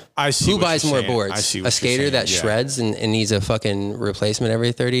 Because I see who what buys you're more saying. boards? I see what A you're skater saying, that shreds and needs a fucking replacement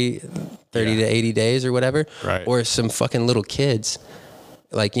every 30 to 80 days or whatever, Right. or some fucking little kids.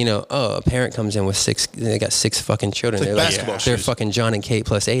 Like, you know, a parent comes in with they got 6 fucking children. It's like They're basketball they're shoes. fucking John and Kate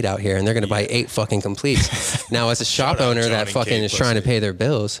plus 8 out here, and they're going to buy 8 fucking completes. Now, as a shop Shout out owner John that and fucking Kate is plus trying to 8. pay their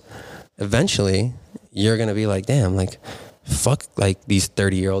bills, eventually you're going to be like, damn, like, fuck like these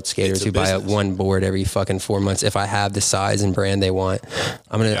 30-year-old skaters It's a who buy business. one board every fucking 4 months. If I have the size and brand they want,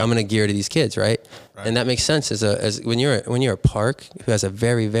 I'm gonna gear to these kids, right? And that makes sense as when you're a park who has a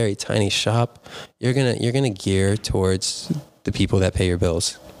very, very tiny shop, you're gonna gear towards the people that pay your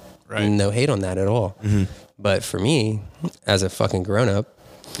bills. Right. No hate on that at all. But for me, as a fucking grown up,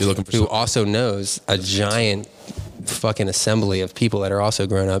 You're looking for who something. also knows a giant fucking assembly of people that are also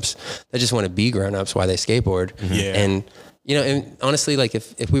grown ups that just want to be grown ups while they skateboard. Yeah. And you know, and honestly, like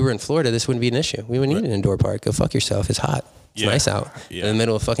if we were in Florida, this wouldn't be an issue. We wouldn't need an indoor park. Go fuck yourself. It's hot. It's nice out. Yeah. In the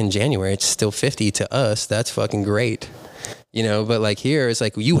middle of fucking January, it's still 50 to us. That's fucking great. You know, but like here, it's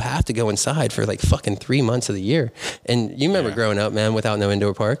like you have to go inside for like fucking 3 months of the year. And you remember growing up, man, without no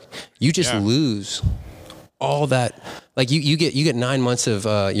indoor park, you just lose all that. Like you get 9 months of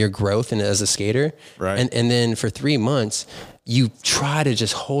your growth as a skater, Right. And then for 3 months, you try to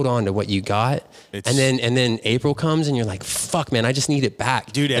just hold on to what you got, and then April comes and you're like, fuck, man, I just need it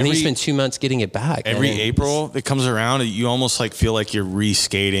back, Dude, And then you every- spend 2 months getting it back. Every man. April that comes around, you almost like feel like you're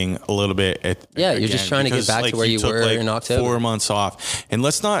re-skating a little bit. You're just trying to get because, back to where you took, were like, in October. 4 months off, and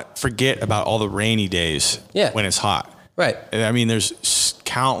let's not forget about all the rainy days. Yeah. When it's hot. Right. I mean, there's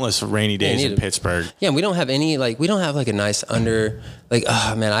countless rainy days you in need to- Pittsburgh. Yeah, we don't have any we don't have like a nice oh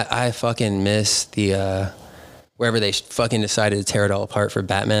man, I fucking miss the wherever they fucking decided to tear it all apart for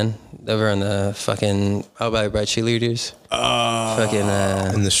Batman over on the fucking by cheerleaders.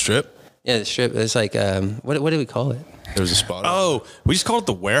 Fucking In the strip, yeah, the strip. It's like what do we call it? there was a spot. Oh, we just called it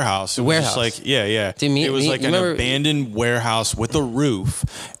the warehouse. It was Warehouse. just like, yeah. Dude, it was like you an remember- abandoned warehouse with a roof,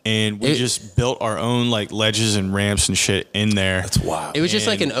 and we just built our own like ledges and ramps and shit in there. That's wild. It was just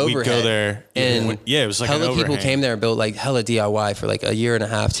like an And we'd overhead. go there, and it was like an hella people overhang. came there and built like hella DIY for like a year and a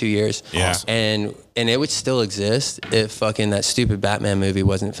half, 2 years. Yeah. Awesome. And it would still exist if fucking that stupid Batman movie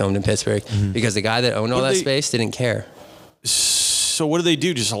wasn't filmed in Pittsburgh, because the guy that owned all What that they- space didn't care. So what do they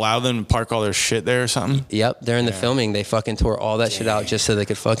do? Just allow them to park all their shit there or something? Yep, during the filming, they fucking tore all that shit out just so they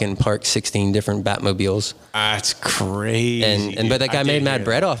could fucking park 16 different Batmobiles. That's crazy. And but that guy made mad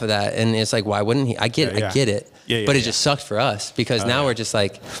bread off of that, and it's like, why wouldn't he? I get it. Yeah, but it yeah. just sucked for us because now we're just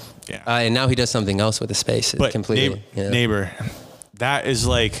like, Yeah. and now he does something else with the space But completely. neighbor, that is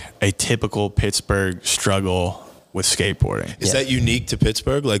like a typical Pittsburgh struggle with skateboarding. Is that unique to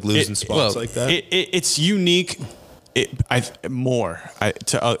Pittsburgh? Like losing spots like that? It's unique.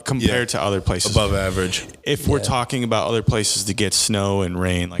 Compared to other places. Above average. If we're talking about other places to get snow and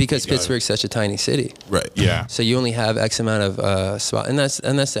rain, like Because we go- Pittsburgh's such a tiny city. Right. yeah, So you only have X amount of spot, and that's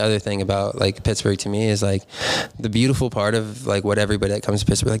the other thing about like Pittsburgh to me is like the beautiful part of like what everybody that comes to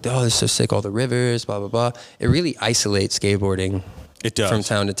Pittsburgh like, oh, this is so sick, all the rivers, blah blah blah. It really isolates skateboarding. it does. From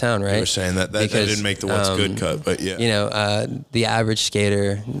town to town, right? You were saying that Because, didn't make the what's good cut, but yeah. You know, the average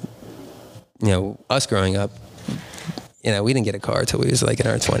skater, you know, us growing up, you know, we didn't get a car until we was like in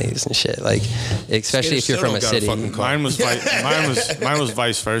our 20s and shit. Like, especially if you're from a city. Mine was mine was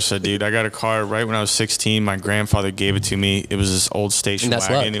vice versa, dude. I got a car right when I was 16. My grandfather gave it to me. It was this old station And that's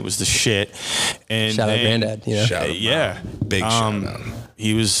wagon. luck. It was the shit. And Shout out then- granddad, you know? Shout out. Yeah, Big shout out.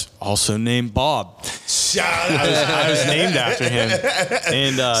 He was also named Bob. Shout I was named after him.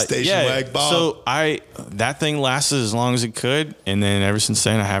 And Station Wag Bob. So that thing lasted as long as it could, and then ever since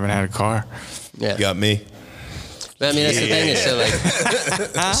then I haven't had a car. Yeah. You got me. But I mean, that's the thing is, so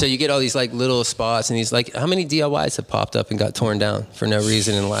like, so you get all these like little spots and these like, how many DIYs have popped up and got torn down for no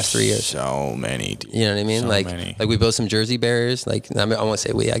reason in the last 3 years? So many, dude. You know what I mean? So like, many. like we built some Jersey barriers. Like, I won't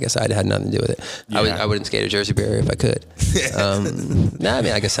say we. I guess I had nothing to do with it. Yeah. I wouldn't skate a Jersey barrier if I could. Nah, I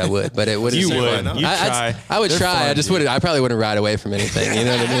mean, I guess I would, but it wouldn't. You say would. why not. You'd I try. would They're try. fun, I just dude. wouldn't. I probably wouldn't ride away from anything. You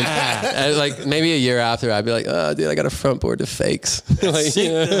know what I mean? Like maybe a year after, I'd be like, oh, dude, I got a front board to fakes. Like, Sick, you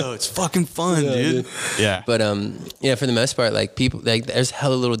know? though. It's fucking fun, dude. Yeah. But yeah, for the most part, like people, like there's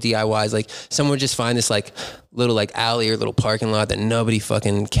hella little DIYs. Like someone would just find this like little like alley or little parking lot that nobody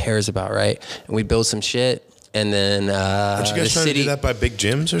fucking cares about, right? And we build some shit, and then Aren't you the guys trying to city. do that by big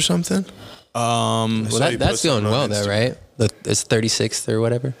gyms or something? Well, that's going well though, right? It's 36th or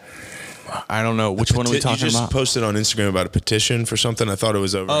whatever. I don't know. Which one are we You talking just about? posted on Instagram about a petition for something. I thought it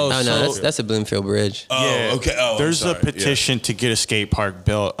was over. Oh, Oh So- no, that's a Bloomfield Bridge. Oh, okay. Oh, I'm There's a sorry. petition to get a skate park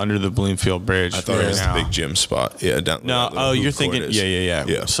built under the Bloomfield Bridge. I thought right it was now. the big gym spot. Yeah, down. No, where the hoop you're court thinking. is. Yeah.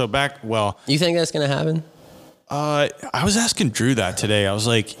 Yeah. So well, You think that's gonna happen? I was asking Drew that today. I was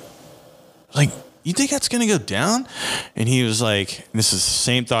like, you think that's going to go down? And he was like, this is the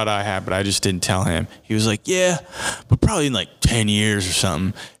same thought I had, but I just didn't tell him. He was like, yeah, but probably in like 10 years or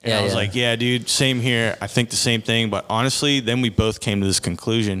something. And I was like, yeah, dude, same here. I think the same thing. But honestly, then we both came to this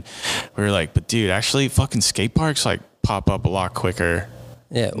conclusion. We were like, but dude, actually fucking skate parks like pop up a lot quicker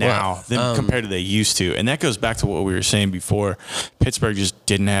now than compared to they used to. And that goes back to what we were saying before. Pittsburgh just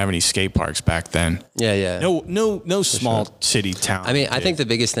didn't have any skate parks back then. Yeah. No small city town. I mean, I think the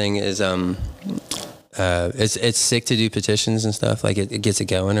biggest thing is it's sick to do petitions and stuff. Like it gets it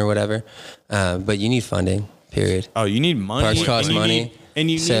going or whatever. But you need funding, period. Oh, you need money. Parks cost money. And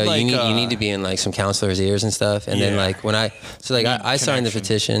you need to be in like some counselors' ears and stuff. And then like when I signed the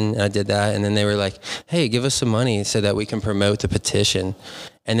petition, and I did that, and then they were like, "Hey, give us some money so that we can promote the petition."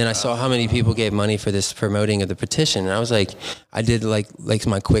 And then I saw how many people gave money for this promoting of the petition, and I was like, I did like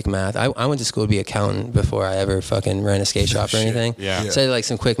my quick math. I went to school to be an accountant before I ever fucking ran a skate shop or anything. So I did like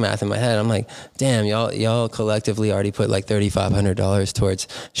some quick math in my head. I'm like, damn, y'all collectively already put like $3,500 towards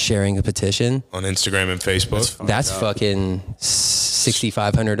sharing a petition on Instagram and Facebook. That's fucking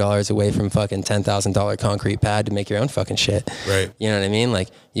 $6,500 away from fucking $10,000 concrete pad to make your own fucking shit. Right. You know what I mean? Like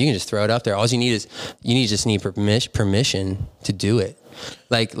you can just throw it up there. All you need is just need permission to do it.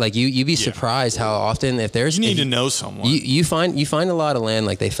 Like you'd be surprised how often if there's you need to know someone. You find a lot of land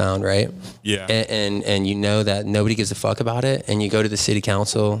like they found, right? Yeah. And you know that nobody gives a fuck about it, and you go to the city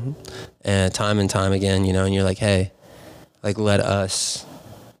council and time again, you know, and you're like, hey, like let us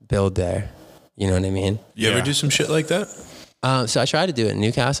build there. You know what I mean? You ever do some shit like that? So I tried to do it in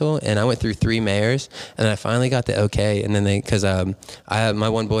Newcastle, and I went through 3 mayors, and then I finally got the okay. And then because my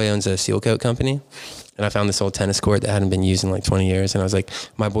one boy owns a seal coat company, and I found this old tennis court that hadn't been used in like 20 years, and I was like,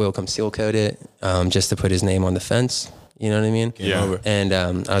 my boy will come seal coat it, just to put his name on the fence. You know what I mean? Yeah. And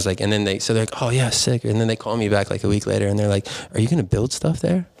I was like, and then they're like, oh yeah, sick. And then they called me back like a week later, and they're like, are you gonna build stuff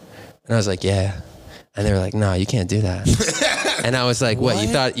there? And I was like, yeah. And they were like, no, you can't do that. And I was like, what?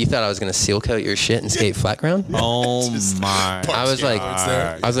 You thought I was gonna seal coat your shit and skate flat ground? Oh my! I was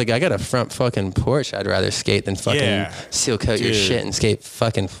like, I got a front fucking porch. I'd rather skate than fucking seal coat your shit and skate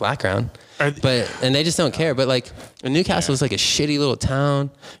fucking flat ground. And they just don't care. But like Newcastle is like a shitty little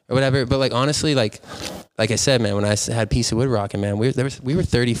town or whatever. But like honestly, like I said, man, when I had Piece of Wood rocking, man, we were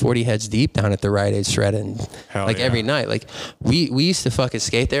 30, 40 heads deep down at the Rite Aid shredding every night. Like we used to fucking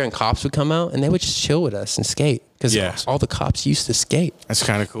skate there, and cops would come out and they would just chill with us and skate. Because all the cops used to skate. That's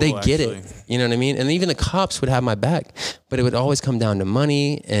kind of cool. They get it. You know what I mean? And even the cops would have my back. But it would always come down to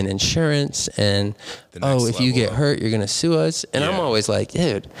money and insurance and, if you get hurt, you're going to sue us. And I'm always like,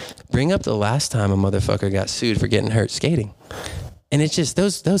 dude, bring up the last time a motherfucker got sued for getting hurt skating. And it's just,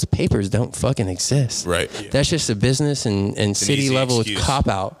 those papers don't fucking exist. Right. That's just a business and city level cop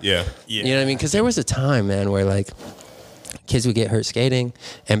out. Yeah. You know what I mean? Because there was a time, man, where like kids would get hurt skating,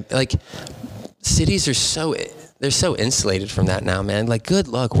 and like cities are they're so insulated from that now, man. Like, good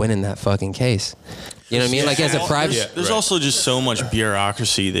luck winning that fucking case. You know what I mean? Like, as a private... There's also just so much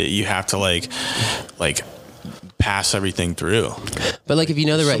bureaucracy that you have to, like pass everything through. But, like, if you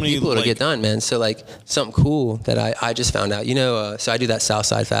know the right people, it'll get done, man. So, like, something cool that I just found out. You know, so I do that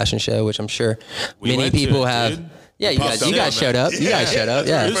Southside fashion show, which I'm sure many people have... Dude. Yeah, you guys showed up. You guys showed up.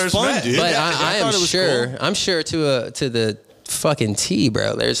 Yeah. It was fun, dude. But I am sure... I'm sure to the... fucking T,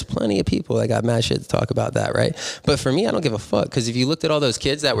 bro. There's plenty of people that got mad shit to talk about that, right? But for me, I don't give a fuck, because if you looked at all those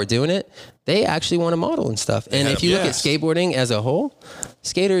kids that were doing it, they actually want to model and stuff. And if you look at skateboarding as a whole,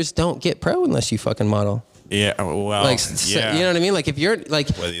 skaters don't get pro unless you fucking model. Yeah, well, like, so, you know what I mean? Like, if you're like,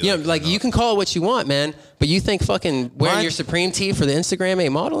 you can call it what you want, man, but you think fucking wearing your Supreme tee for the Instagram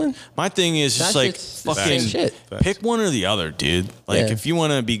ain't modeling? My thing is just like fucking pick one or the other, dude. Like, if you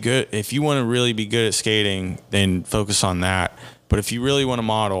want to be good, if you want to really be good at skating, then focus on that. But if you really want to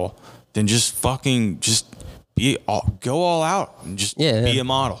model, then just go all out and just be a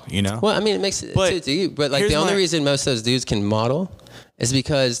model, you know? Well, I mean, it makes it to you, but like the only reason most of those dudes can model is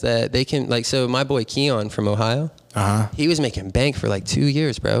because that they can, like, so my boy Keon from Ohio, he was making bank for like 2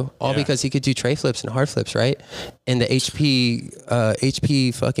 years, bro. All because he could do tray flips and hard flips, right? In the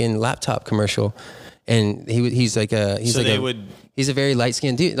HP fucking laptop commercial. And he's a very light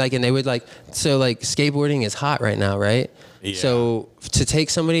skinned dude. Like, and they would like, so like skateboarding is hot right now, right? Yeah. So to take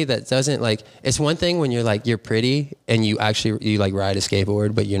somebody that doesn't like, it's one thing when you're like, you're pretty and you like ride a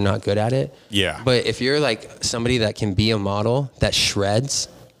skateboard, but you're not good at it. Yeah. But if you're like somebody that can be a model that shreds,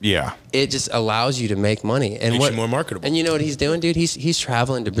 Yeah. It just allows you to make money and Makes you more marketable. And you know what he's doing, dude? He's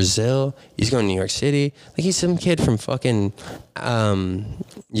traveling to Brazil. He's going to New York City. Like he's some kid from fucking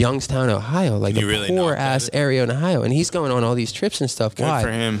Youngstown, Ohio, like You a really poor knocked ass at area in Ohio, and he's going on all these trips and stuff. Good Why?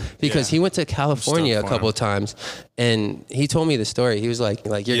 for him. Because Yeah. he went to California a Stoked for couple him. of times, and he told me the story. He was like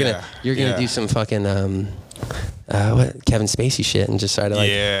you're Yeah. gonna do some fucking what Kevin Spacey shit and just started like,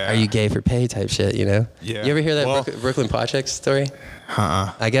 Yeah. are you gay for pay type shit, you know? Yeah. You ever hear that Well- Brooklyn Projects story?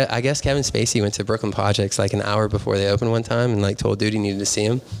 I guess Kevin Spacey went to Brooklyn Projects like an hour before they opened one time and like told dude he needed to see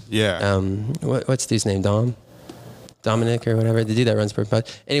him. Yeah. What's dude's name? Dominic or whatever, the dude that runs Brooklyn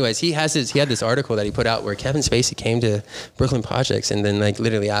Projects. Anyways, he had this article that he put out where Kevin Spacey came to Brooklyn Projects and then like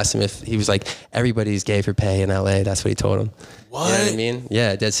literally asked him if he was like, everybody's gay for pay in LA. That's what he told him. What? You know what I mean?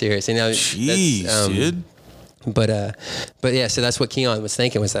 Yeah, dead serious. You know, Jeez, dude. But yeah, so that's what Keon was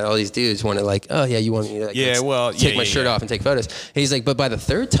thinking, was that all these dudes wanted like, oh yeah, you want me to like, Yeah, let's well, take yeah, my yeah, shirt yeah. off and take photos. And he's like, but by the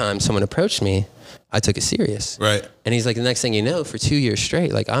third time someone approached me, I took it serious. Right. And he's like, the next thing you know, for 2 years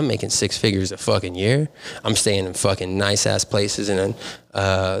straight, like I'm making 6 figures a fucking year. I'm staying in fucking nice ass places in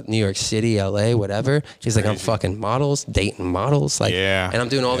New York City, LA, whatever. He's like, I'm fucking models, dating models, like, Yeah. and I'm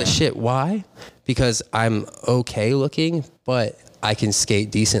doing all this shit. Why? Because I'm okay looking, but I can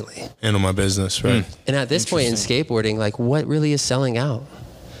skate decently. Handle my business, right? And at this point in skateboarding, like what really is selling out?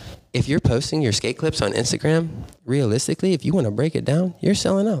 If you're posting your skate clips on Instagram, realistically, if you want to break it down, you're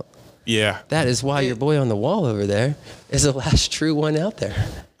selling out. Yeah. That is why your boy on the wall over there is the last true one out there.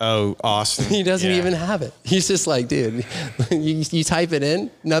 Oh, Austin. He doesn't Yeah. even have it. He's just like, dude, you type it in,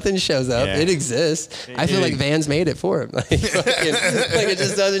 nothing shows up. Yeah. It exists. I feel like Vans made it for him. Like it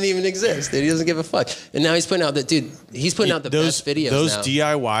just doesn't even exist, dude. He doesn't give a fuck. And now he's putting out he's putting out the best videos Those now.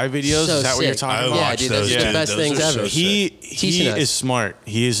 DIY videos, So is that what you're sick. talking I about? Yeah, watched dude, those those, are the dude. best Those things are ever. so He Teaching us. is smart.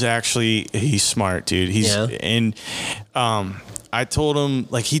 He's smart, dude. And I told him,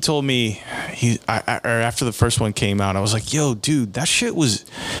 like he told me, or after the first one came out, I was like, yo, dude, that shit was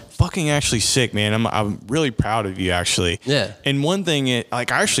fucking actually sick, man. I'm really proud of you, actually. Yeah. And one thing, I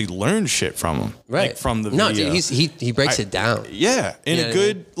actually learned shit from him, Right. Like from the no, video. dude, he breaks it down. Yeah, in You a know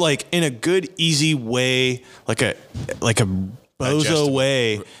good, like in a good, easy way, like a bozo Digestible.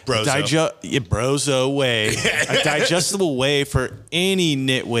 way, Brozo. brozo way, a digestible way for any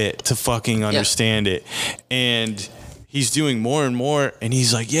nitwit to fucking understand it. And he's doing more and more, and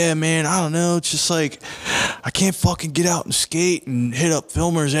he's like, yeah, man, I don't know. It's just like, I can't fucking get out and skate and hit up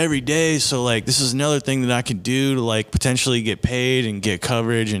filmers every day. So, like, this is another thing that I can do to, like, potentially get paid and get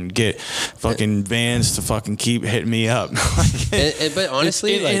coverage and get fucking Vans to fucking keep hitting me up. But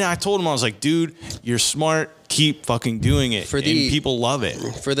honestly, and I told him, I was like, dude, you're smart. Keep fucking doing it. And people love it.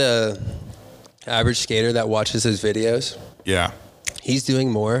 for the average skater that watches his videos, Yeah. he's doing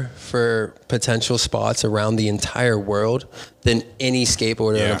more for potential spots around the entire world than any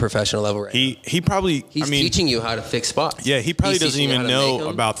skateboarder on Yeah. a professional level right now. He probably, He's teaching you how to fix spots. Yeah, he probably He's doesn't teaching you even how to make know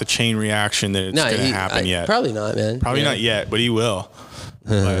 'em. about the chain reaction that it's going to happen yet. Probably not, man. Probably Yeah. not yet, but he will.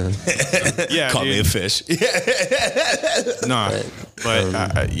 But, yeah, Call me a fish. no,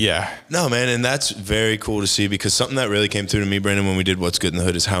 but yeah, No, man, and that's very cool to see, because something that really came through to me, Brandon, when we did What's Good in the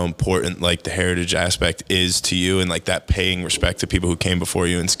Hood, is how important like the heritage aspect is to you, and like that paying respect to people who came before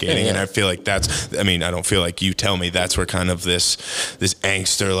you in skating. Yeah. And I feel like that's, I mean, I don't feel like, you tell me, that's where kind of this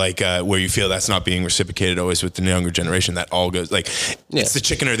angst, or like where you feel that's not being reciprocated always with the younger generation, that all goes like, Yeah. it's the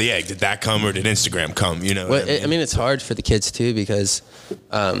chicken or the egg. Did that come, or did Instagram come? You know Well, what I mean? I mean, it's hard for the kids too, because You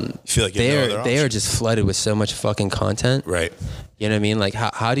feel like you have no other they are option. just flooded with so much fucking content. Right. You know what I mean? Like,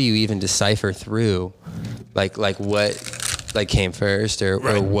 how do you even decipher through, like what, like came first, or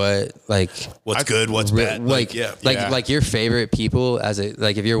Right. what, like What's good, what's bad. like Yeah. like your favorite people, as a,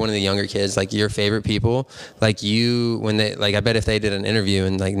 like if you're one of the younger kids, like your favorite people, like you, when they, like, I bet if they did an interview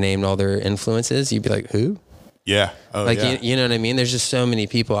and like named all their influences, you'd be like, who? yeah, oh, Like, yeah. you know what I mean? There's just so many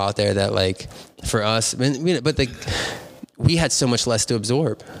people out there that, like, for us, but we had so much less to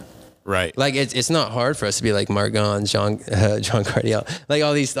absorb. right. Like, it's not hard for us to be like Mark Gons, John Cardiel, like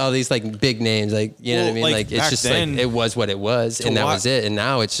all these like big names, like, you know what I mean? Well, Like, it's back just then, like, it was what it was, and that was it. And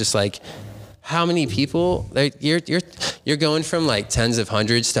now it's just like, how many people? Like, you're going from like tens of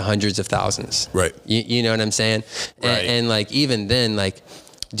hundreds to hundreds of thousands. Right. You know what I'm saying? Right. And like, even then, like,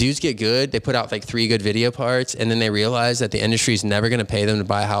 dudes get good, they put out like 3 good video parts, and then they realize that the industry's never going to pay them to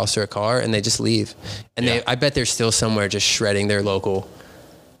buy a house or a car, and they just leave. And I bet they're still somewhere just shredding their local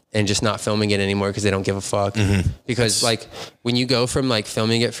and just not filming it anymore because they don't give a fuck. Because like when you go from like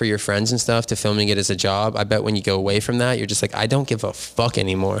filming it for your friends and stuff to filming it as a job, I bet when you go away from that, you're just like, I don't give a fuck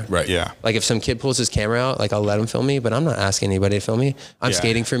anymore. Right. Yeah. Like if some kid pulls his camera out, like I'll let him film me, but I'm not asking anybody to film me. I'm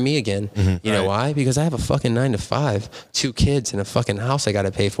skating for me again. You know why? Because I have a fucking 9 to 5, 2 kids and a fucking house I got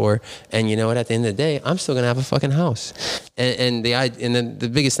to pay for. And you know what? At the end of the day, I'm still going to have a fucking house. And the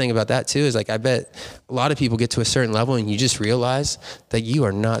biggest thing about that too is like, I bet a lot of people get to a certain level and you just realize that you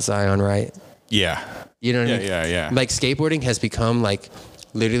are not Zion Wright. Yeah. You know what I mean? Yeah. Like skateboarding has become like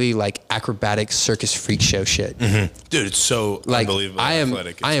literally like acrobatic circus freak show shit. Dude, it's so Like unbelievable. I am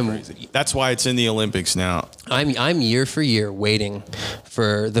Crazy. That's why it's in the Olympics now. I'm year for year waiting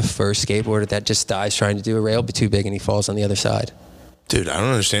for the first skateboarder that just dies trying to do a rail, but too big and he falls on the other side. Dude, I don't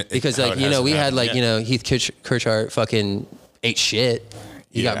understand. Because how like, it you know, hasn't we had happened like, yet. you know, Heath Kirchart fucking ate shit.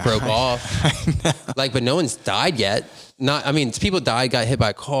 He got broke off. Like, but no one's died yet. People died, got hit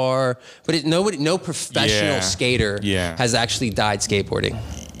by a car, but no professional skater has actually died skateboarding.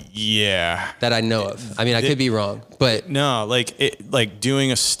 Yeah. That I know of. I mean, I could be wrong, but No, like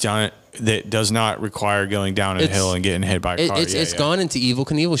doing a stunt that does not require going down a hill and getting hit by a car. it's gone into Evel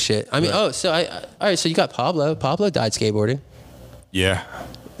Knievel shit. I mean, all right, so you got Pablo. Pablo died skateboarding. Yeah.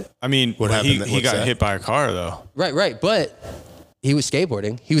 I mean, What happened? He What's got that? hit by a car though. Right, but he was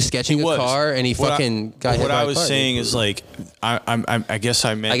skateboarding. He was sketching a car, and he got hit by a car. What I was saying is like, I guess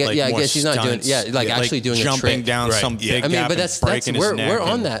I meant I more guess he's not doing. stunts. Yeah, like actually doing a jumping trick. down some big I mean, gap but and breaking his neck. we're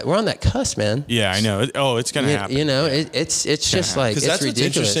on that. We're on that cusp, man. Yeah, I know. It's gonna happen. You know, it's just like it's that's what's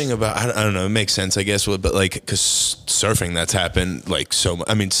ridiculous. interesting about. I don't know. It makes sense, I guess. But like, because surfing, that's happened like so much.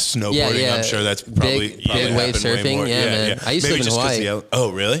 I mean, snowboarding. I'm sure that's probably big wave happened way surfing. more. Yeah, man. I used to Maybe live in just 'cause Hawaii.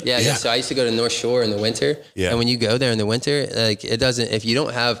 oh, really? Yeah. So I used to go to North Shore in the winter. Yeah. And when you go there in the winter, like it doesn't. If you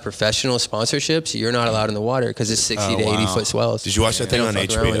don't have professional sponsorships, you're not allowed in the water because it's 60 to 80 foot swells. Did you watch that They thing don't on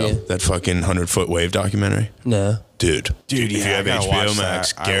fuck around with HBO? you. That fucking 100-foot wave documentary? No. Dude, if you yeah, have I gotta watch HBO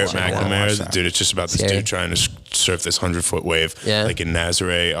Max, that. Garrett I wanna watch that. McNamara, dude, it's just about this Scary. dude trying to surf this 100-foot wave, Yeah. like in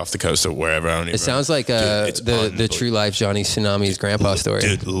Nazaré off the coast of wherever. I don't even It sounds remember. like Dude, it's the unbelievable. true life Johnny Tsunami's grandpa story.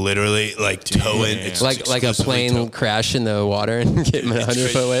 Dude, literally, like towing. yeah. It's like a exclusively plane tow. crash in the water and get in a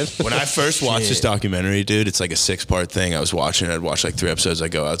 100-foot wave. When I first watched this documentary, dude, it's like a 6-part thing. I was watching it. I'd watch like 3 episodes. I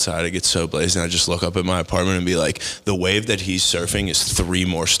go outside. I get so blazed, and I just look up at my apartment and be like, the wave that he's surfing is 3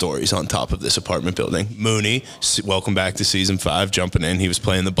 more stories on top of this apartment building. Mooney, welcome back to season 5, jumping in. He was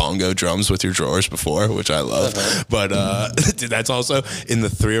playing the bongo drums with your drawers before, which I love. But dude, that's also in the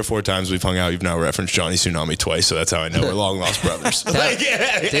 3 or 4 times we've hung out. You've now referenced Johnny Tsunami twice, so that's how I know we're long lost brothers. Dude,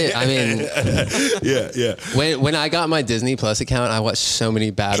 I mean, yeah. when I got my Disney Plus account, I watched so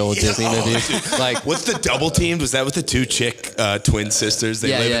many bad old Disney movies. Like, What's the double teamed? Was that with the 2 chick twin sisters?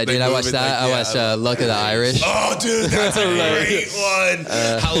 They dude, I watched that. I watched Luck of the Irish. Oh, dude, that's a great one.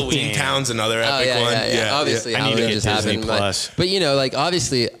 Halloween Town's another epic one. Yeah. Obviously, I need to Halloween get just Disney happened. Plus. But you know, like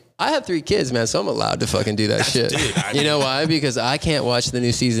obviously, I have 3 kids, man, so I'm allowed to fucking do that shit. You know why? Because I can't watch the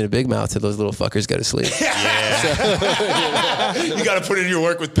new season of Big Mouth till those little fuckers go to sleep. You got to put in your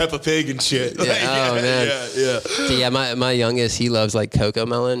work with Peppa Pig and shit. Man. So yeah, my youngest, he loves like Cocoa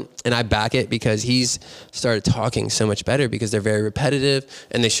Melon, and I back it because he's started talking so much better because they're very repetitive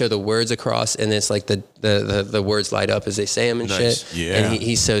and they show the words across, and it's like the words light up as they say them and Nice. shit. Yeah. And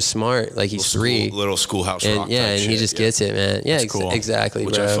he's so smart, like he's 3. Little schoolhouse And rock. yeah, type and he shit. just gets it, man. Yeah, cool. exactly,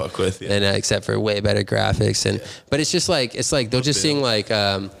 Which bro. I fuck with, yeah. And except for way better graphics, and but it's just like they'll just sing like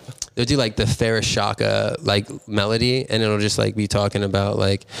they'll do like the Ferris Shaka like melody, and it'll just like be talking about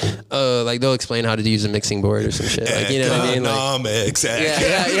like they'll explain how to use a mixing board or some shit, like, you know what I mean? Like, Economics.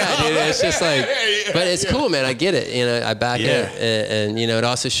 yeah, dude. It's just like, but it's cool, man. I get it. You know, I back Yeah. it, and you know, it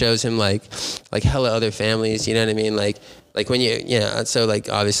also shows him like hella other families. You know what I mean? Like when so like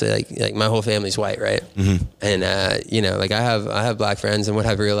obviously like my whole family's white, right? Mm-hmm. And you know, like I have black friends, and what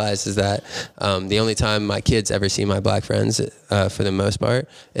I've realized is that the only time my kids ever see my black friends, for the most part,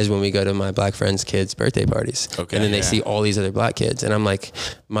 is when we go to my black friends' kids' birthday parties. Okay, and then they see all these other black kids, and I'm like,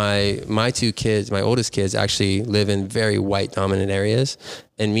 my 2 kids, my oldest kids, actually live in very white dominant areas,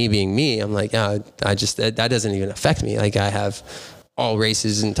 and me being me, I'm like, yeah, I just that doesn't even affect me. Like I have all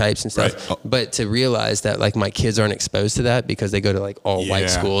races and types and stuff. Right. But to realize that like my kids aren't exposed to that because they go to like all white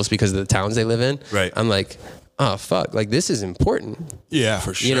schools because of the towns they live in. Right. I'm like, oh fuck, like this is important. Yeah,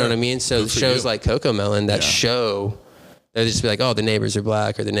 for sure. You know what I mean? So Good for shows you. like Cocoa Melon that show, they'll just be like, oh, the neighbors are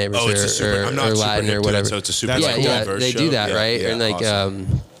black, or the neighbors I'm are not super Latin hip or to whatever. it, so it's a super That's like, cool. yeah, diverse they show. do that, Yeah, right? yeah, And like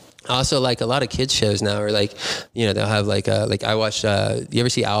awesome. Also, like a lot of kids shows now are like, you know, they'll have like I watched. You ever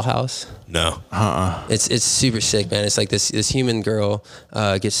see Owl House? No. It's super sick, man. It's like this human girl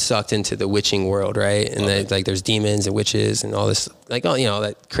gets sucked into the witching world, right? And then like there's demons and witches and all this, like all all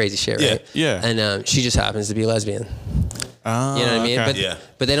that crazy shit, right? Yeah. And she just happens to be a lesbian. Oh, You know what I mean? okay.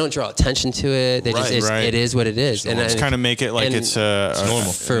 But they don't draw attention to it. They just it is what it is. And Just kind of make it like and it's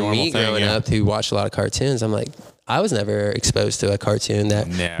normal. For normal me thing, growing up, who watched a lot of cartoons, I'm like, I was never exposed to a cartoon that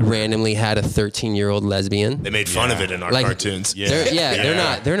randomly had a 13-year-old lesbian. They made fun of it in our cartoons.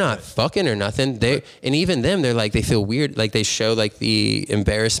 They're not fucking or nothing. And even them, they're like, they feel weird. Like they show like the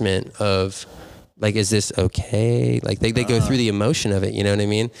embarrassment of like, is this okay? Like they go through the emotion of it, you know what I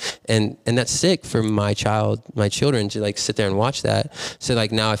mean? And that's sick for my children to like sit there and watch that. So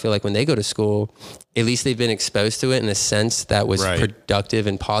like now I feel like when they go to school, at least they've been exposed to it in a sense that was productive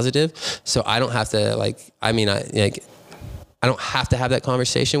and positive. So I don't have to I don't have to have that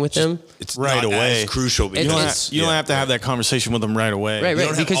conversation with them. It's right not away. as crucial because you don't have to have that conversation with them right away. Right. You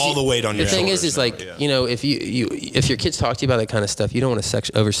don't have all the weight on your shoulders. The thing shoulders is now, like, you know, if if your kids talk to you about that kind of stuff, you don't want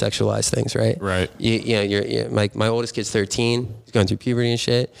to over sexualize things, right? Right. You know, you're like my oldest kid's 13. He's going through puberty and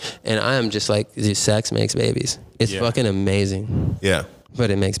shit, and I am just like, dude, sex makes babies. It's fucking amazing. Yeah. But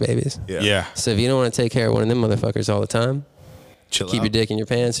it makes babies. Yeah. So if you don't want to take care of one of them motherfuckers all the time, Chill keep out. your dick in your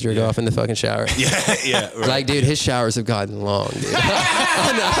pants, jerk off in the fucking shower. Yeah. Right. Like, dude, his showers have gotten long, dude.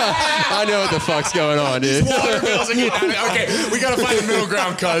 I know what the fuck's going on, dude. Water bills and okay, we gotta find the middle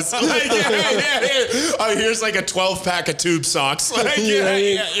ground, cuz. Like, oh, here's like a 12-pack of tube socks. Like,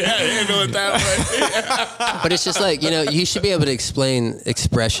 handle it that way. But it's just like, you know, you should be able to explain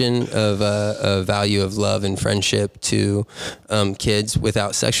expression of a value of love and friendship to kids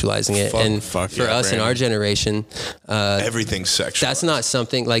without sexualizing it. For us in our generation, everything's sexual. that's not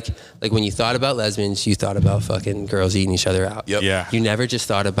something like when you thought about lesbians, you thought about fucking girls eating each other out. Yep. Yeah. You never just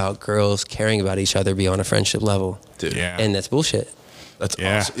thought about girls caring about each other beyond a friendship level. Dude. Yeah. And that's bullshit. That's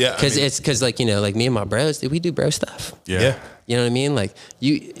awesome. Yeah. Because like, you know, like me and my bros, dude, we do bro stuff. Yeah. You know what I mean? Like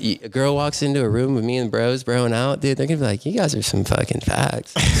a girl walks into a room with me and bros broing out, dude, they're gonna be like, you guys are some fucking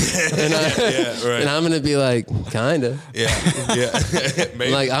fags. And I'm gonna be like, kinda. Yeah.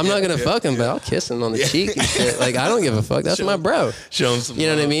 Maybe. Like, I'm not gonna fuck him, but I'll kiss him on the cheek and shit. Like, I don't give a fuck. That's my bro. Show him some You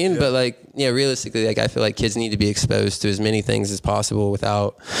know what I love. mean? Yeah. But like, yeah, realistically, like I feel like kids need to be exposed to as many things as possible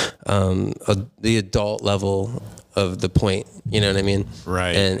without the adult level of the point, you know what I mean?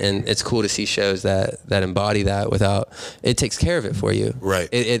 Right. And it's cool to see shows that embody that without, it takes care of it for you. Right.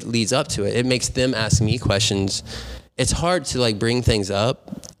 It leads up to it. It makes them ask me questions. It's hard to like bring things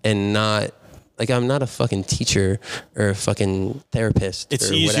up and not, like I'm not a fucking teacher or a fucking therapist. It's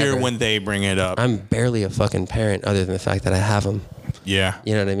or easier whatever. when they bring it up. I'm barely a fucking parent other than the fact that I have them. Yeah.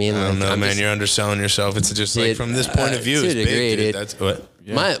 You know what I mean? I don't know, I'm man. just- You're underselling yourself. It's just like Dude, from this point of view, to a it's big, degree, dude. dude. That's what.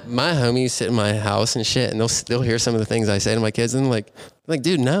 My homies sit in my house and shit, and they'll hear some of the things I say to my kids, and they're like,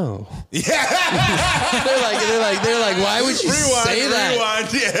 dude, no. Yeah. they're like, why would you say that?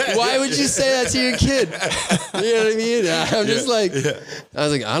 Rewind. Yeah. Why would you say that to your kid? You know what I mean? I'm just like, I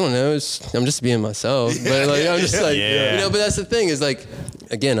was like, I don't know. I'm just being myself. But like, I'm just like, you know, but that's the thing is like,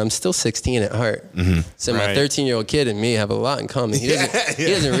 again, I'm still 16 at heart. Mm-hmm. So my 13-year-old kid and me have a lot in common. He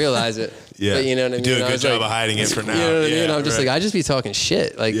doesn't realize it. Yeah. But you know what I mean? Do a I good was job like, of hiding it for now. You know what I mean? Yeah, I'm just like, I just be talking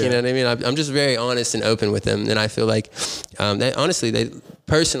shit. Like, you know what I mean? I'm just very honest and open with them. And I feel like, they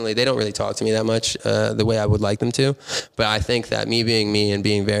don't really talk to me that much the way I would like them to. But I think that me being me and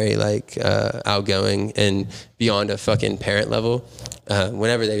being very like outgoing and beyond a fucking parent level,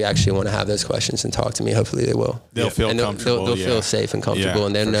 whenever they actually want to have those questions and talk to me, hopefully they will. They'll feel comfortable. They'll feel safe and comfortable,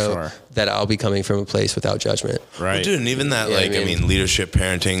 and they'll know that I'll be coming from a place without judgment. Right. Well, dude, and even that, Yeah, like, I mean, leadership,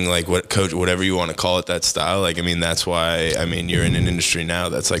 parenting, like, whatever you want to call it, that style. Like, I mean, that's why, I mean, you're in an industry now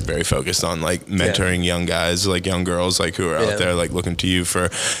that's like very focused on like mentoring young guys, like young girls, like who are out there, like looking to you for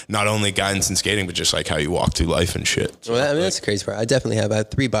not only guidance in skating, but just like how you walk through life and shit. So, Well, I mean, that's the crazy part. I definitely have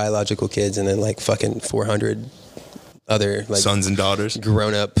 3 biological kids and then like fucking 400 other like sons and daughters,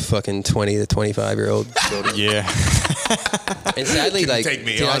 grown up fucking 20 to 25-year-old children. Yeah. And sadly, like, take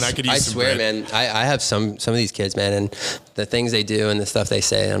me dude, on. I could use some swear, bread. man, I have some of these kids, man, and the things they do and the stuff they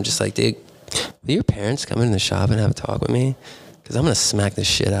say, I'm just like, dude, will your parents come in the shop and have a talk with me? Because I'm going to smack the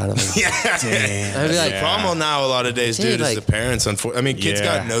shit out of them. I'd be like, the problem now a lot of days, dude, like, is the parents. I mean, kids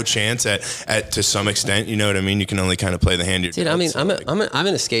got no chance at to some extent. You know what I mean? You can only kind of play the hand you're dude, dealt, I mean, so, I'm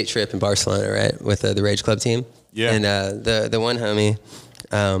in a skate trip in Barcelona, right, with the Rage Club team. Yeah. And the one homie,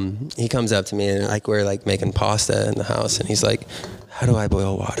 he comes up to me and like we're like making pasta in the house, and he's like, "How do I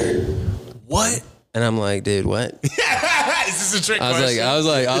boil water?" What? And I'm like, "Dude, what?" Is this a trick I was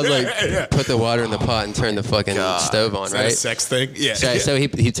question? like, put the water in the pot and turn the fucking stove on, Is that right? a sex thing? Yeah. So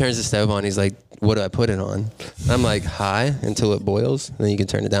he turns the stove on. He's like, what do I put it on? And I'm like, high until it boils. And then you can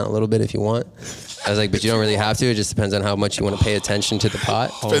turn it down a little bit if you want. I was like, but you don't really have to. It just depends on how much you want to pay attention to the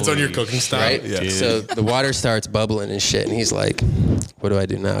pot. Depends on your cooking style. Right? Yeah. So the water starts bubbling and shit. And he's like, what do I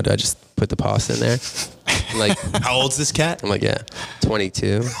do now? Do I just put the pasta in there? I'm like, how old's this cat? I'm like, yeah,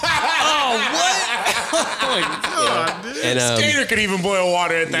 22. And Skater could even boil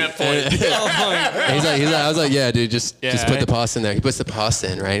water at that point. he's like, I was like, yeah, dude, just put the pasta in there. He puts the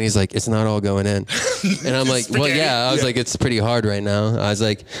pasta in, right? And he's like, it's not all going in. And I'm like, well, yeah. I was like, it's pretty hard right now. I was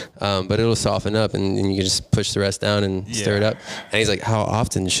like, but it'll soften up, and you can just push the rest down and stir it up. And he's like, how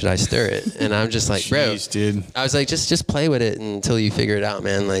often should I stir it? And I'm just like, bro, dude. I was like, just play with it until you figure it out,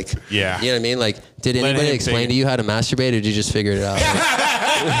 man. Like, yeah, you know what I mean? Like, did anybody explain to you how to masturbate, or did you just figure it out?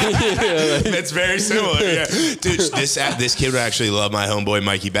 That's very similar. Yeah. Dude, this kid would actually love my homeboy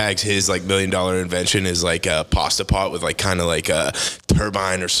Mikey Bags. His like $1 million invention is like a pasta pot with like kind of like a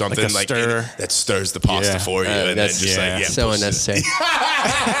turbine or something like stir. That stirs the pasta for you. And that's then just so unnecessary.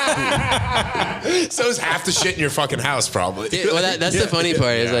 So is half the shit in your fucking house probably. Dude, well, that's the funny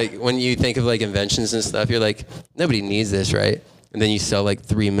part is like when you think of like inventions and stuff, you're like, nobody needs this, right? And then you sell like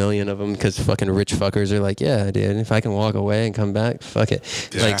 3 million of them because fucking rich fuckers are like, yeah, dude, if I can walk away and come back, fuck it.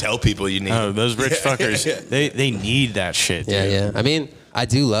 Like, tell people you need. Oh, those rich fuckers, they need that shit. Dude. Yeah. I mean, I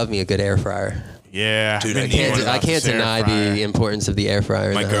do love me a good air fryer. Yeah, dude, I can't deny the importance of the air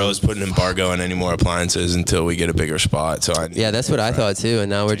fryer. My girl is putting embargo on any more appliances until we get a bigger spot. So that's what I thought too. And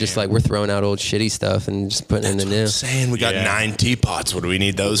now we're just like we're throwing out old shitty stuff and just putting in the new. I'm saying we got 9 teapots. What do we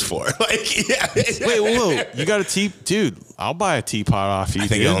need those for? Like, Wait, whoa! You got a dude? I'll buy a teapot off you. I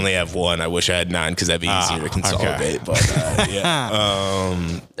think I only have one. I wish I had 9 because that'd be easier to consolidate. Okay. But yeah. All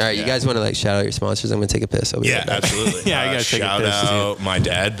right, you guys want to like shout out your sponsors? I'm gonna take a piss. Absolutely. I gotta take a piss. Shout out my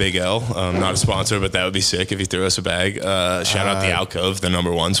dad, Big L. Not a sponsor, but that would be sick if he threw us a bag. Shout out the Alcove, the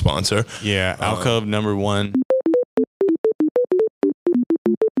 #1 sponsor. Yeah, Alcove #1.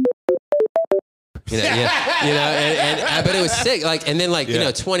 But it was sick. Like, and then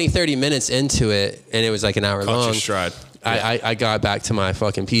 20, 30 minutes into it, and it was like an hour long. Your stride. I got back to my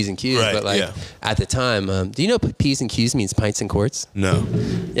fucking P's and Q's, right, but at the time, do you know P's and Q's means pints and quarts? No.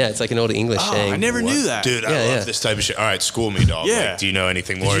 Yeah, it's like an old English saying. I never knew that. Dude, I love this type of shit. All right, school me, dog. Yeah. Like, do you know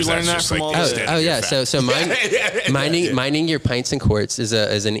anything more? Did you learn that from all this? So minding your pints and quarts is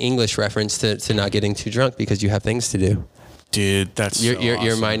an English reference to not getting too drunk because you have things to do. Dude, that's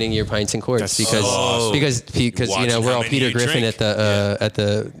you're minding your pints and quarts because we're all Peter Griffin at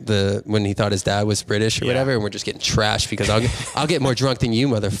the when he thought his dad was British or whatever, and we're just getting trashed because I'll get more drunk than you,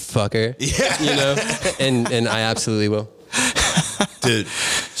 motherfucker. And I absolutely will. Dude,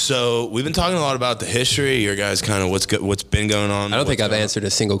 so we've been talking a lot about the history. Your guys, kind of what's been going on. I don't think I've answered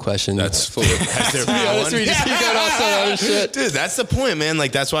a single question. That's full. Has there been one? Dude, that's the point, man.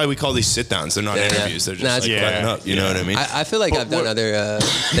 Like that's why we call these sit downs. They're not interviews. They're just cutting up. You know what I mean? I feel like I've done other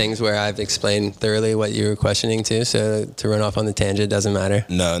things where I've explained thoroughly what you were questioning too. So to run off on the tangent doesn't matter.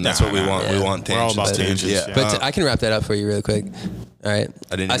 No, and that's what we want. Yeah. We want tangents. We're all about tangents. Yeah. But I can wrap that up for you really quick. All right.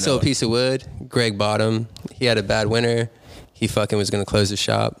 I sold a piece of wood. Greg bought him. He had a bad winter. He fucking was going to close the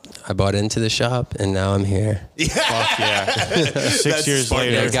shop. I bought into the shop, and now I'm here. Yeah. Fuck yeah. 6 years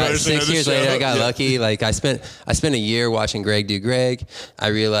later. 6 years later, I got lucky. Like I spent a year watching Greg do Greg. I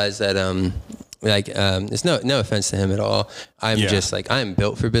realized that it's no offense to him at all. I'm just like, I am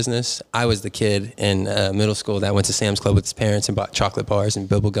built for business. I was the kid in middle school that went to Sam's Club with his parents and bought chocolate bars and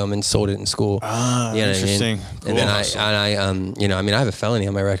bubble gum and sold it in school. Interesting. Cool. And then I have a felony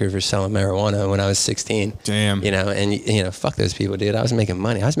on my record for selling marijuana when I was 16. Damn. And fuck those people, dude. I was making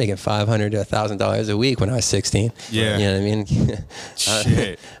money. I was making $500 to $1,000 a week when I was 16. Yeah. You know what I mean?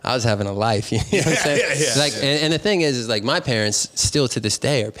 Shit. I was having a life. You know what I'm saying? Yeah. Like, and the thing is like my parents still to this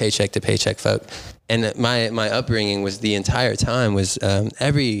day are paycheck to paycheck folk. And my upbringing was the entire time was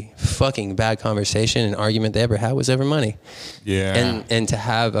every fucking bad conversation and argument they ever had was over money. Yeah. And to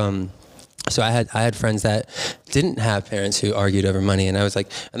have so I had friends that didn't have parents who argued over money, and I was like,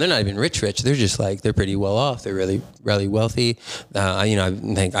 and they're not even rich. They're just like they're pretty well off. They're really wealthy. I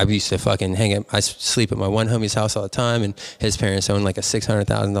used to fucking hang out. I sleep at my one homie's house all the time, and his parents owned like a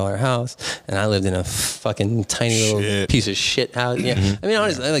 $600,000 house, and I lived in a fucking tiny little piece of shit house. Yeah, I mean,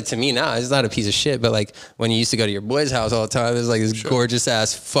 honestly, like to me now, it's not a piece of shit, but like when you used to go to your boy's house all the time, there's like this gorgeous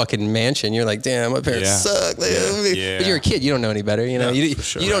ass fucking mansion. You're like, damn, my parents suck. Like, but you're a kid, you don't know any better. You know, you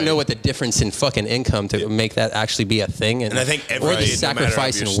don't know what the difference difference in fucking income to make that actually be a thing. And I think or every the kid,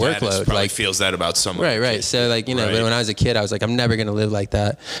 sacrifice no and matter of your status, workload, probably like feels that about someone. Right. So like, you know, but when I was a kid, I was like, I'm never gonna live like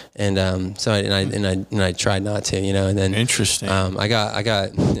that, and so I tried not to, you know. And then Interesting. I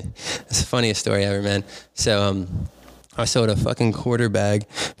got it's the funniest story ever, man. So I sold a fucking quarter bag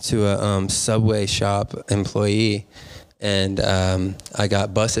to a Subway shop employee, and I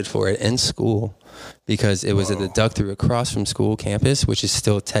got busted for it in school because it was at the duck-through across from school campus, which is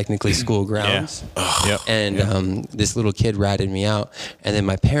still technically school grounds. Yep. And this little kid ratted me out, and then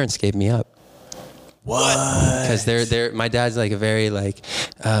my parents gave me up. What? Because my dad's like a very like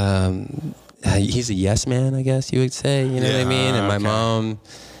he's a yes man, I guess you would say, you know what I mean? And my mom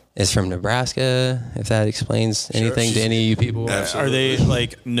is from Nebraska, if that explains anything to any of you people. Are they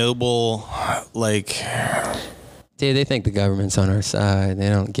like noble, like? Dude, they think the government's on our side. They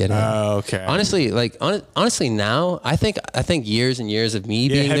don't get it. Oh, okay. Honestly, like honestly, now I think years and years of me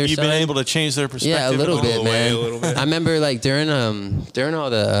being have their you son. been able to change their perspective? Yeah, a little bit, way, man. a little bit. I remember like during all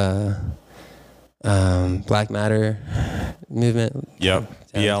the Black Matter movement. Yep.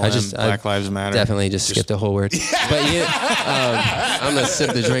 BLM, Black Lives Matter. Definitely just skipped the whole word. But yeah, I'm gonna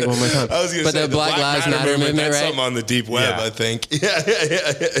sip the drink one more time. I was gonna but say the Black Lives Matter movement, that's right? something on the deep web, Yeah. I think.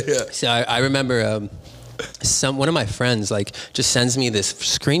 Yeah. So I remember one of my friends like just sends me this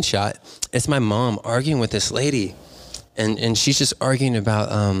screenshot. It's my mom arguing with this lady, and she's just arguing about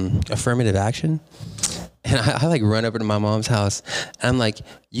affirmative action. And I like run over to my mom's house, and I'm like,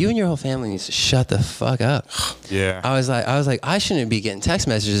 you and your whole family needs to shut the fuck up. Yeah. I was like, I shouldn't be getting text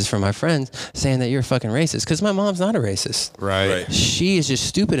messages from my friends saying that you're fucking racist, because my mom's not a racist. Right. She is just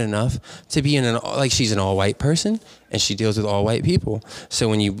stupid enough to be she's an all-white person, and she deals with all-white people. So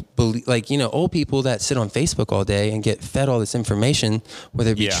when you believe, like, you know, old people that sit on Facebook all day and get fed all this information,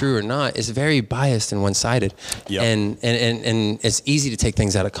 whether it be true or not, is very biased and one-sided. Yep. And it's easy to take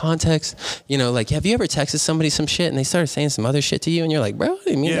things out of context. You know, like, have you ever texted somebody some shit and they started saying some other shit to you, and you're like, bro, I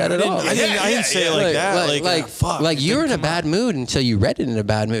didn't mean that at all. I didn't say it like that. Fuck. Like you were in a bad mood until you read it in a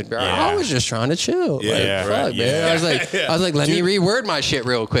bad mood, bro. Yeah. I was just trying to chill. Yeah, like, yeah, fuck, right. man. Yeah. I was like, let me reword my shit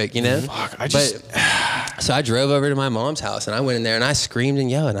real quick, you know? Fuck. So I drove over to my mom's house, and I went in there and I screamed and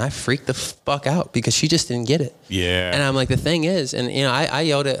yelled, and I freaked the fuck out because she just didn't get it. Yeah. And I'm like, the thing is, and you know, I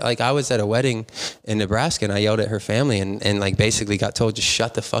yelled at, like, I was at a wedding in Nebraska, and I yelled at her family, and like basically got told to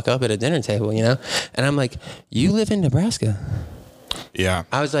shut the fuck up at a dinner table, you know? And I'm like, you live in Nebraska. Yeah.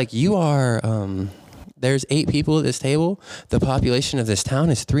 I was like, you are, there's 8 people at this table. The population of this town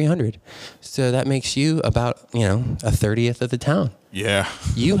is 300. So that makes you about, you know, a 30th of the town. Yeah.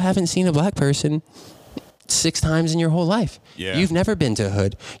 You haven't seen a black person 6 times in your whole life. Yeah. You've never been to a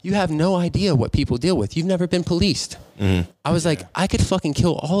hood. You have no idea what people deal with. You've never been policed. I was like, I could fucking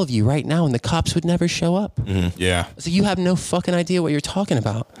kill all of you right now and the cops would never show up. Yeah. So you have no fucking idea what you're talking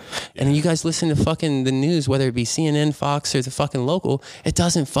about. And you guys listen to fucking the news, whether it be CNN, Fox, or the fucking local, it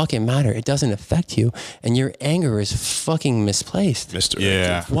doesn't fucking matter. It doesn't affect you. And your anger is fucking misplaced.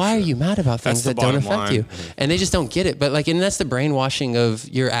 Yeah. Why are you mad about things the that don't bottom affect line. you? And they just don't get it. But like, and that's the brainwashing of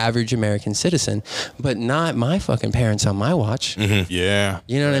your average American citizen, but not my fucking parents on my watch. Yeah.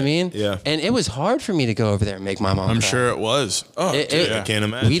 You know what I mean? Yeah. And it was hard for me to go over there and make my mom I'm cry. sure it was. Oh, I can't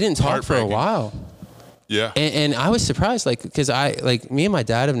imagine. We didn't talk for a Heartbreaking. while. Yeah. And I was surprised, like, because me and my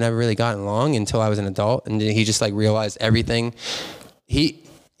dad have never really gotten along until I was an adult, and he just like realized everything. He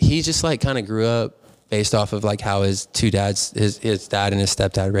just like kind of grew up based off of like how his two dads, his dad and his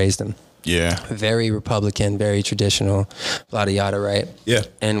stepdad raised him. Yeah. Very Republican, very traditional, yada yada, right? Yeah.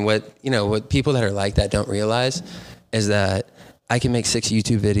 And what people that are like that don't realize is that I can make 6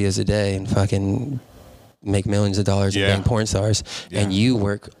 YouTube videos a day and fucking make millions of dollars and bang porn stars, and you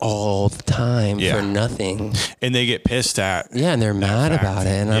work all the time for nothing. And they get pissed at. Yeah, and they're mad about it.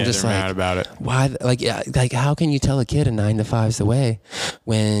 And I'm just they're like, mad about it. why? Like how can you tell a kid a 9 to 5's the way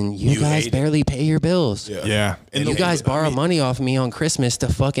when you guys hate it. barely pay your bills? Yeah. And you guys borrow money off me on Christmas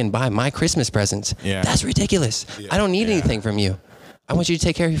to fucking buy my Christmas presents. Yeah. That's ridiculous. I don't need anything from you. I want you to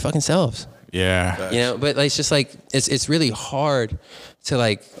take care of your fucking selves. Yeah. You know, but like, it's just like, it's really hard to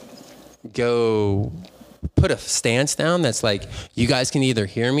like go put a stance down that's like, you guys can either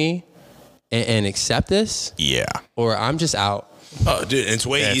hear me and accept this, Yeah. or I'm just out. Oh, dude, it's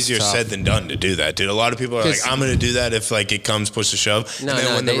way It's easier tough. said than done to do that, dude. A lot of people are like, 'Cause- I'm going to do that if like it comes push to shove. No, and then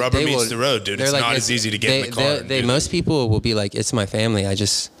no, when the rubber meets will- the road, dude, they're it's like, not as easy to get in the car. Most people will be like, it's my family. I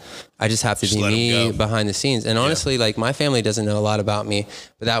just have to Just be let 'em me go. behind the scenes. And honestly, like, my family doesn't know a lot about me,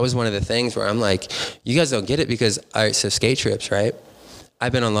 but that was one of the things where I'm like, you guys don't get it because, all right, so skate trips, right?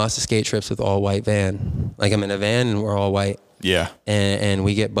 I've been on lots of skate trips with all white van. Like, I'm in a van and we're all white. Yeah. And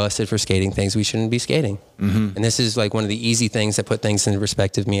we get busted for skating things we shouldn't be skating. And this is like one of the easy things that put things into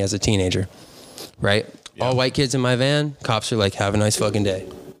perspective me as a teenager, right? All white kids in my van, cops are like, have a nice fucking day.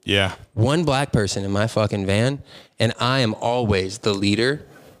 Yeah. One black person in my fucking van, and I am always the leader,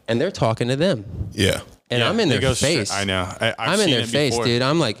 and they're talking to them. Yeah. And I'm in their face. I know. I'm in their face, dude.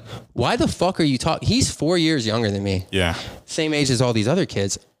 I'm like, why the fuck are you talking? He's 4 years younger than me. Yeah. Same age as all these other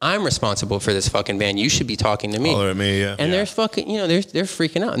kids. I'm responsible for this fucking van. You should be talking to me. Holler at me, yeah. And they're fucking, you know, they're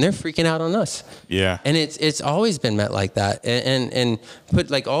freaking out, and they're freaking out on us. Yeah. And it's always been met like that, and put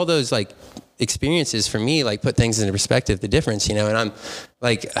like all those like experiences for me, like put things into perspective, the difference, you know. And I'm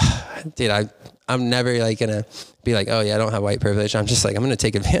like, dude, I'm never like gonna be like, oh yeah, I don't have white privilege. I'm just like, I'm gonna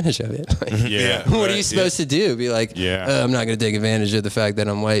take advantage of it. Like, Yeah. what are you supposed to do? Be like, I'm not gonna take advantage of the fact that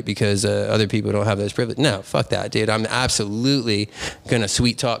I'm white because other people don't have those privilege. No, fuck that, dude. I'm absolutely gonna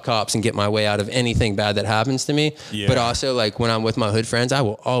sweet talk cops and get my way out of anything bad that happens to me. Yeah. But also, like when I'm with my hood friends, I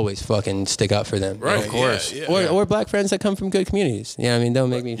will always fucking stick up for them. Right. Of course. Yeah. Or black friends that come from good communities. Yeah, I mean, don't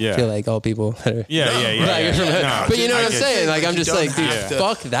make me feel like all people that are Yeah. No, but you know I what I'm get saying? you. Like I'm You just don't like, dude, have to-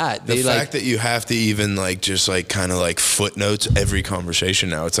 fuck that. The dude. fact Like, that you have to even like just like kind of like footnotes every conversation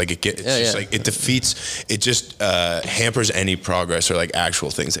now. It's like it's just like it defeats. It just hampers any progress or like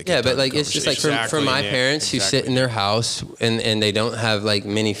actual things that. yeah, get but done like in it's just like conversation. for my parents who sit in their house and they don't have like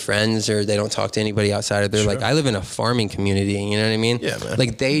many friends or they don't talk to anybody outside of their like I live in a farming community, you know what I mean? Yeah, man.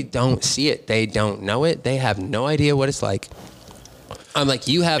 Like they don't see it, they don't know it, they have no idea what it's like. I'm like,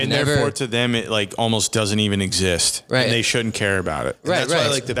 you have And never. therefore, to them, it like almost doesn't even exist. Right. And they shouldn't care about it. Right, That's right.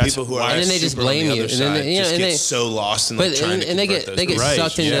 why like the That's people who are why- And then they just super on the blame you. other And then side they- yeah, just and get they- so lost in like But trying to and they convert get those Right,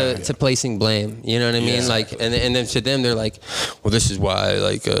 sucked into yeah. to placing blame. You know what I mean? Yeah. Like, and then to them they're like, well, this is why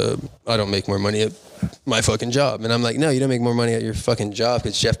like I don't make more money at my fucking job. And I'm like, no, you don't make more money at your fucking job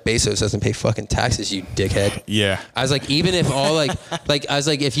because Jeff Bezos doesn't pay fucking taxes, you dickhead. Yeah. I was like, even if all like I was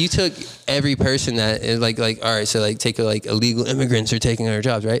like, if you took every person that is like all right, so like take like illegal immigrants are taking our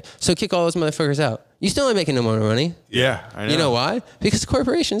jobs, right? So kick all those motherfuckers out. You still ain't making no more money. Yeah. I know. You know why? Because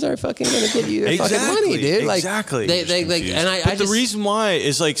corporations aren't fucking gonna give you their fucking Exactly, money, dude. Like, exactly. They like, and I But the just, reason why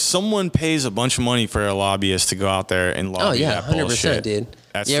is like someone pays a bunch of money for a lobbyist to go out there and lobby oh yeah, that 100%, bullshit. dude.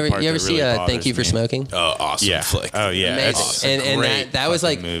 That's you the ever part you ever that see really Thank bothers You for me. Smoking? Oh, awesome Yeah. flick. Oh yeah. Amazing. It's a And great that was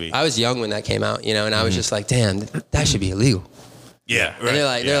like fucking movie. I was young when that came out, you know, and I was just like, damn, that should be illegal. Yeah, And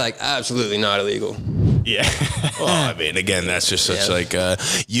they're like absolutely not illegal. Yeah. Well, I mean, again, that's just such Yeah. like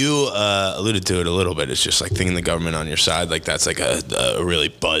you alluded to it a little bit. It's just like thinking the government on your side, like that's like a really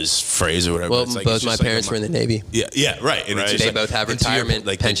buzz phrase or whatever. Well, It's like, both it's my just like parents were in the Navy. Yeah, right. And it's Right. just They like- both have and to your retirement point,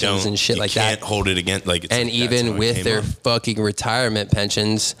 like, they pensions don't- and shit you like that. can't hold it against like it's And like, that's even how it with came their up. fucking retirement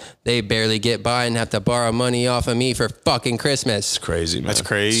pensions, they barely get by and have to borrow money off of me for fucking Christmas. Crazy, man. That's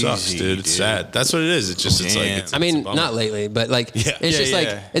crazy, Sucks, dude. It's dude. sad. That's what it is. It's just, it's like, Damn. it's, I mean, it's a bummer. not lately, but like, Yeah. it's Yeah, just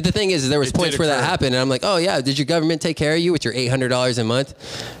yeah. like, the thing is, there was It points did where that occur. happened, and I'm like, oh yeah, did your government take care of you with your $800 a month?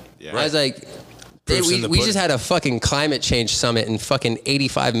 Yeah. I was like, Proof's in we the just pudding. had a fucking climate change summit, and fucking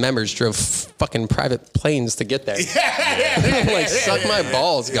 85 members drove fucking private planes to get there. I'm like, suck my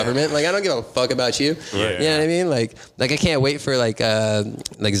balls, government. Like, I don't give a fuck about you. Right. You know what I mean? Like I can't wait for like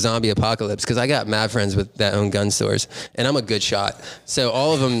zombie apocalypse, because I got mad friends that own gun stores, and I'm a good shot. So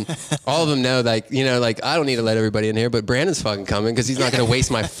all of them know, like, you know, like, I don't need to let everybody in here, but Brandon's fucking coming because he's not gonna waste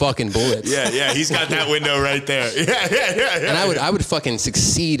my fucking bullets. Yeah, he's got that window right there. Yeah. And I would fucking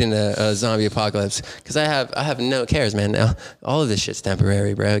succeed in a zombie apocalypse, because I have no cares, man. Now all of this shit's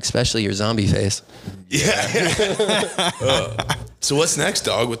temporary, bro. Especially your zombie face. So what's next,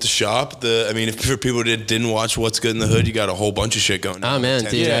 dog? With the shop? I mean, if for people that didn't watch What's Good in the Hood, you got a whole bunch of shit going on. Oh man,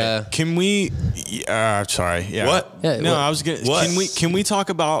 dude. Yeah. Can we? Sorry. Yeah. What? Yeah, No, what? I was gonna. What? Can we talk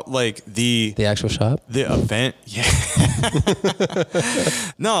about like the The actual shop. event? Yeah.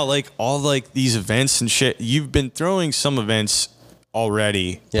 No, like all like these events and shit. You've been throwing some events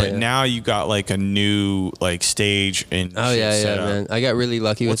already, Yeah, but yeah. now you got like a new like stage and Oh shit yeah, set up. man. I got really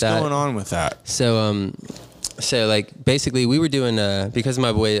lucky What's with that. going on with that? So like basically we were doing because of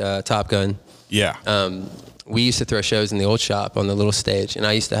my boy Top Gun. Yeah. We used to throw shows in the old shop on the little stage, and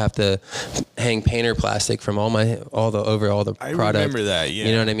I used to have to hang painter plastic from all the I product. remember that, yeah.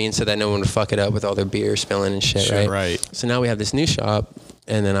 You know what I mean? So that no one would fuck it up with all their beer spilling and shit, Shit, right? right. So now we have this new shop,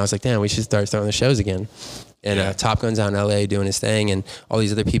 and then I was like, damn, we should start throwing the shows again. And Top Gun's out in LA doing his thing, and all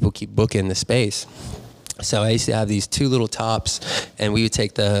these other people keep booking the space. So I used to have these two little tops, and we would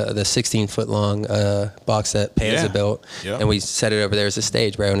take the 16-foot long box that Panza Yeah. built, Yeah. and we set it over there as a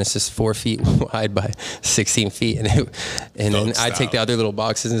stage, bro. And it's just 4 feet wide by 16 feet, and and then I take the other little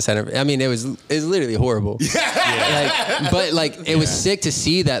boxes and send them. I mean, it was literally horrible. But like it was sick to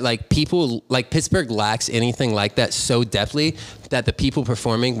see that like people like Pittsburgh lacks anything like that so deftly that the people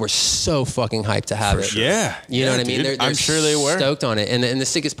performing were so fucking hyped to have it. Sure. Yeah, you know what I mean. They're I'm sure they were stoked on it. And the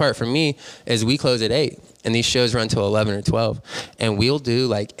sickest part for me is we close at 8, and these shows run till 11 or 12, and we'll do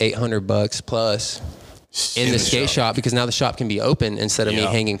like $800 plus. In the skate shop because now the shop can be open instead of me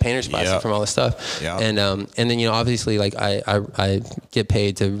hanging painter's plastic from all the stuff. And then you know obviously like I get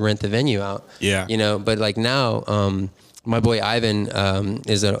paid to rent the venue out. You know, but like now my boy Ivan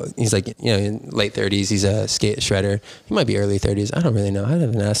he's like, you know, in late 30s. He's a skate shredder. He might be early 30s. I don't really know. I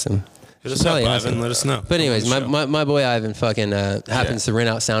haven't asked him. Hit us up, Ivan. Let us know. But anyways, my boy Ivan fucking happens to rent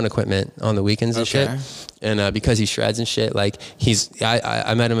out sound equipment on the weekends and shit. And because he shreds and shit, like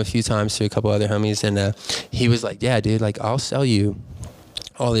I met him a few times through a couple other homies, and he was like, yeah, dude, like I'll sell you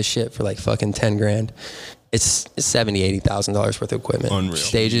all this shit for like fucking 10 grand. It's $70,000-$80,000 worth of equipment. Unreal.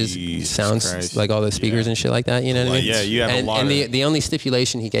 Stages, Jesus sounds, Christ. like all those speakers and shit like that. You know what I mean? Yeah, you have a lot. And the only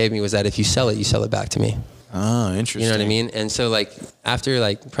stipulation he gave me was that if you sell it back to me. Oh, interesting. You know what I mean? And so like after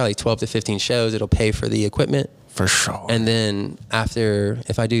like probably 12 to 15 shows, it'll pay for the equipment. For sure. And then after,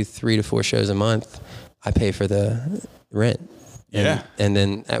 if I do 3 to 4 shows a month, I pay for the rent. And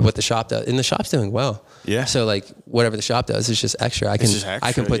then what the shop does, and the shop's doing well. So like whatever the shop does is just extra. I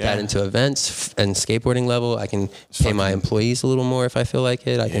can put that into events and skateboarding level. I can pay my employees a little more if I feel like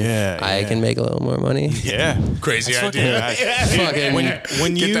it. I can make a little more money. Crazy idea. Fucking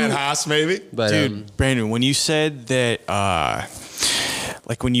when you get that house maybe. But dude, Brandon, when you said that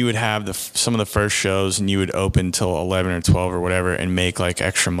like when you would have some of the first shows and you would open till 11 or 12 or whatever and make like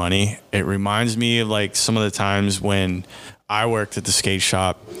extra money, it reminds me of like some of the times when I worked at the skate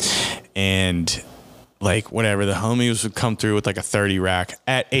shop and like whatever, the homies would come through with like a 30 rack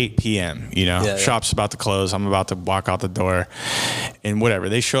at 8 p.m. You know, shop's about to close. I'm about to walk out the door and whatever.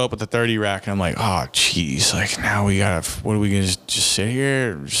 They show up with the 30 rack and I'm like, oh, geez, like now we gotta, what are we gonna just sit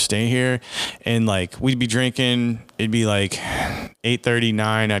here or stay here? And like we'd be drinking. It'd be like 8:30,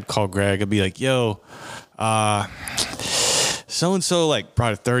 9. I'd call Greg. I'd be like, yo, so-and-so like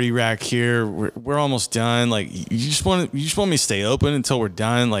brought a 30 rack here. We're almost done. Like you just want me to stay open until we're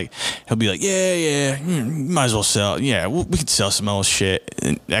done. Like he'll be like, yeah, you might as well sell. Yeah, we could sell some else shit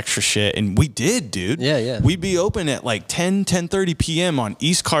and extra shit. And we did, dude. Yeah. We'd be open at like 10:30 p.m. on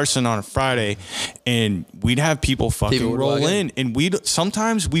East Carson on a Friday, and we'd have people fucking roll in. And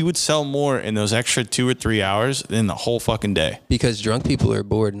sometimes we would sell more in those extra 2 or 3 hours than the whole fucking day. Because drunk people are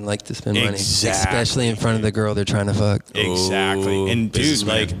bored and like to spend money. Especially in front of the girl they're trying to fuck. Exactly. And dude,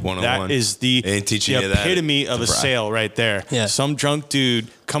 like that is the epitome of a sale right there. Some drunk dude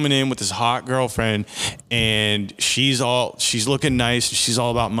coming in with his hot girlfriend and she's looking nice, she's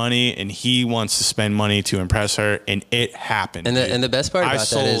all about money, and he wants to spend money to impress her, and it happened. And the best part about that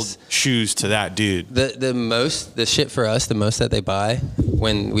is I sold shoes to that dude. The shit for us, the most that they buy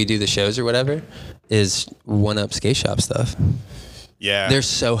when we do the shows or whatever is OneUp skate shop stuff. Yeah, they're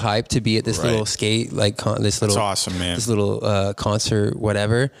so hyped to be at this little skate, like this little, that's awesome, man. This little concert,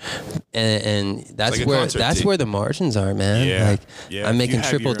 whatever, and that's like where the margins are, man. I'm making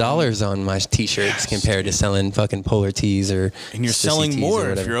triple dollars on my t-shirts compared to selling fucking polar tees or. And you're selling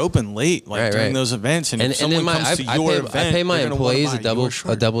more if you're open late, like during those events. And if someone comes to your event, I pay my employees a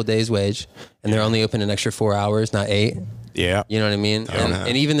double day's wage, and they're only open an extra 4 hours, not 8. Yeah, you know what I mean.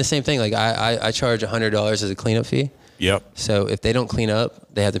 And even the same thing, like I charge $100 as a cleanup fee. Yep. So if they don't clean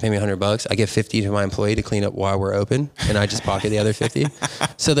up, they have to pay me $100. I give $50 to my employee to clean up while we're open, and I just pocket the other $50.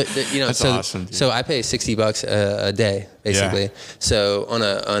 So that's awesome, dude. So I pay $60 a day basically. Yeah. So on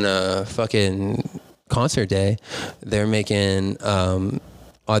a fucking concert day, they're making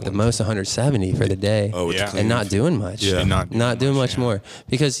at the most 170 for the day, and not doing much. Yeah, not doing much more,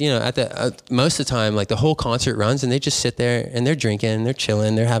 because at the most of the time, like the whole concert runs, and they just sit there and they're drinking, they're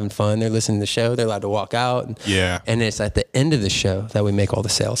chilling, they're having fun, they're listening to the show, they're allowed to walk out. And it's at the end of the show that we make all the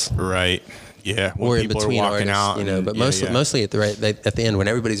sales. Right. Yeah, or in between artists, but mostly at the end when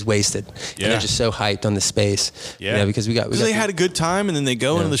everybody's wasted and they're just so hyped on the space. Because they had a good time, and then they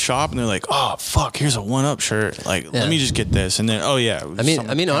go into the shop and they're like, oh fuck, here's a OneUp shirt. Like, let me just get this, and then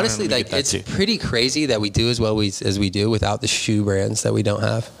I mean, honestly, like it's pretty crazy that we do as well as we do without the shoe brands that we don't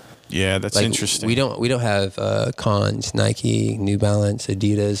have. Yeah, that's like, interesting. We don't have Cons, Nike, New Balance,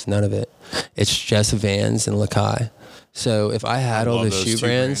 Adidas, none of it. It's just Vans and Lakai. So if I had all the shoe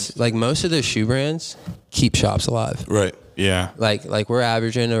brands, like most of the shoe brands keep shops alive. Right. Yeah. Like we're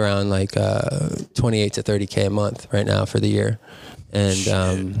averaging around like 28 to 30K a month right now for the year.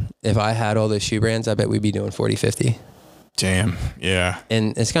 And if I had all those shoe brands, I bet we'd be doing 40, 50. Damn. Yeah.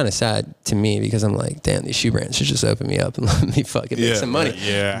 And it's kind of sad to me because I'm like, damn, these shoe brands should just open me up and let me fucking make some money.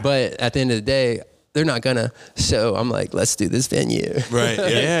 Yeah. But at the end of the day, they're not gonna. So I'm like, let's do this venue. Right.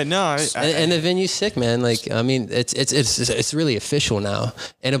 Yeah. No. And the venue's sick, man. Like, I mean, it's really official now,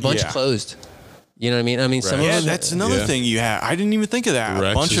 and a bunch closed. You know what I mean? I mean, some of them. That's another thing you have. I didn't even think of that.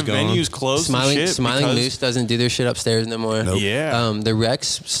 Rex A bunch of gone. venues closed. Smiling Moose doesn't do their shit upstairs no more. Nope. Yeah. The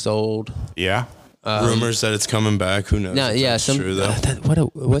Rex sold. Yeah. Rumors that it's coming back. Who knows? No, if yeah, that's some. true, though.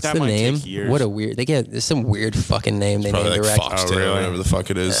 What's That the might name? take years. What a weird. There's some weird fucking name they Probably named like the Rex. Foxtail, or whatever the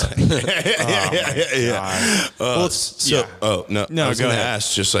fuck it is. Yeah. Well, So, no, I was go going to ahead.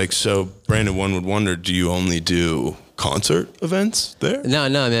 ask, just like, so Brandon, one would wonder, do you only do concert events there? No,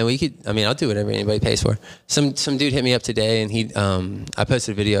 man. We could. I mean, I'll do whatever anybody pays for. Some dude hit me up today, and he. I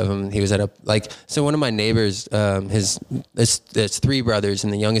posted a video of him. He was at a So one of my neighbors, there's three brothers,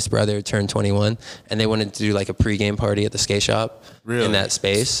 and the youngest brother turned 21, and they wanted to do like a pregame party at the skate shop in that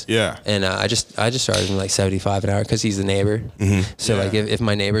space. Yeah. And I just charged him like $75 an hour because he's the neighbor. So like if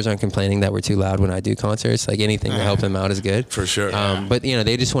my neighbors aren't complaining that we're too loud when I do concerts, like anything to help him out is good. For sure. But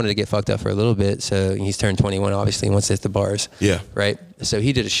they just wanted to get fucked up for a little bit. So he's turned 21. Obviously, he wants to hit the bars. Yeah. Right. So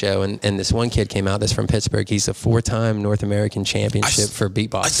he did a show, and this one kid came out that's from Pittsburgh. He's a 4-time North American championship for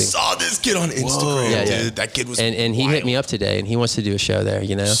beatboxing. I saw this kid on Instagram, Yeah, dude. yeah. That kid was and he hit me up today, and he wants to do a show there,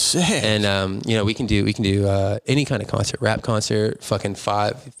 Sick. And we can do any kind of concert, rap concert, fucking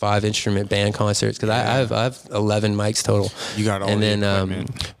five instrument band concerts, because I have 11 mics total. You got all and the then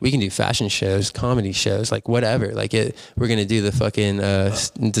equipment. we can do fashion shows, comedy shows, like whatever. Like we're gonna do the fucking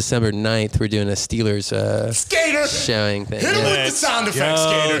December 9th. We're doing a Steelers Skater showing thing. Hit him Yeah. with the sound effect, Go,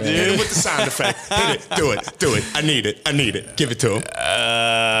 Skater. dude. Hit him with the sound effect. Hit it. Do it. I need it. Give it to him.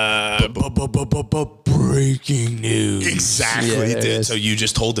 Breaking news. Exactly, Yeah, there it dude. is. So you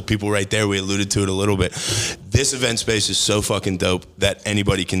just told the people right there. We alluded to it a little bit. This event space is so fucking dope that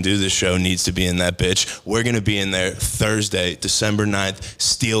anybody can do this show needs to be in that bitch. We're going to be in there Thursday, December 9th,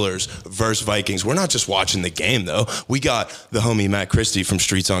 Steelers versus Vikings. We're not just watching the game, though. We got the homie Matt Christie from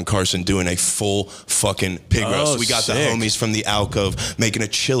Streets on Carson doing a full fucking pig roast. We got the sick. homies from the Alcove making a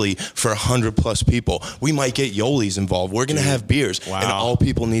chili for 100+ people. We might get Yoli's involved. We're going to have beers. Wow. And all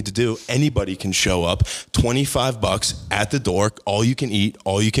people need to do, anybody can show up. $25 at the door. All you can eat,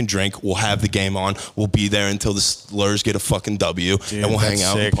 all you can drink. We'll have the game on. We'll be there until the Slurs get a fucking W. Dude, and we'll hang that's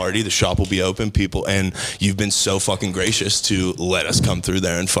out sick. and party. The shop will be open, people. And you've been so fucking gracious to let us come through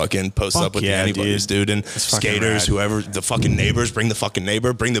there and fucking post Fuck up with yeah, the anybody's, dude. And fucking skaters, rad. whoever, the fucking neighbors, bring the fucking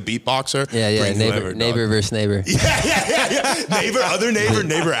neighbor, bring the beatboxer. Yeah, bring whoever, neighbor dog. versus neighbor. Yeah. Other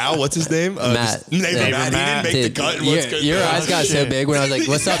neighbor Al. What's his name? Matt. Neighbor Yeah. Matt. He didn't make the cut. And what's good? Your eyes got so big when I was like,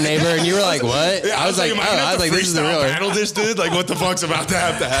 "What's up, neighbor?" And you were like, "What?" Yeah, I was like, am gonna have to "This is the real freestyle one." battle this dude. Like, what the fuck's about to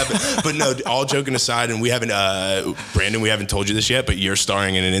have to happen? But no, all joking aside, and we haven't, Brandon, we haven't told you this yet, but you're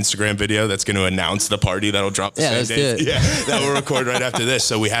starring in an Instagram video that's going to announce the party that'll drop the Yeah, same let's day. do it. Yeah, that we'll record right after this.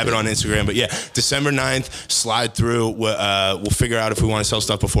 So we have it on Instagram. But yeah, December 9th, slide through. We'll figure out if we want to sell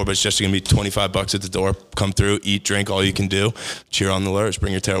stuff before, but it's just going to be $25 at the door. Come through, eat, drink, all you can do. Cheer on the Lurs.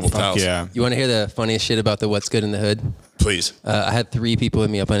 Bring your terrible towels. Yeah. You want to hear the funniest shit about the what's good in the hood? Please. I had 3 people hit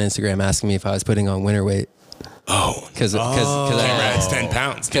me up on Instagram asking me if I was putting on winter weight. Oh. Because It's 10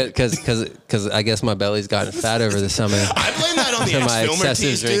 pounds. because I guess my belly's gotten fat over the summer. I blame that on the For my ex-filmer excessive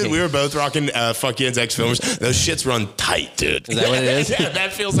tees, dude. drinking. We were both rocking Fuck Yin's ex-filmers. Those shits run tight, dude. Is that what it is? Yeah,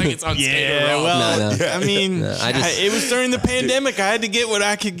 that feels like it's on skater Yeah, raw. well, No. I mean, it was during the pandemic. I had to get what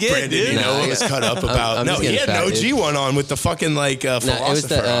I could get, Brandon, dude. you know what I was got- cut up about? I'm no, just he getting had fat, an dude. OG one on with the fucking like No, philosopher it was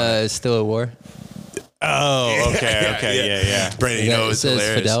the still a war. Oh, okay, yeah. Brandon, you know it It was says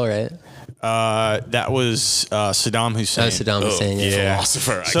hilarious. Fidel, right? That was Saddam Hussein. Oh, Saddam Hussein. Oh, Yeah.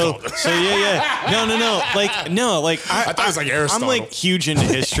 philosopher. I So called him. yeah. No. Like I thought it was like Aristotle. I'm like huge into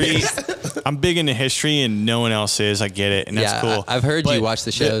history. I'm big into history, and no one else is. I get it, and that's Yeah, cool. I've heard you But watch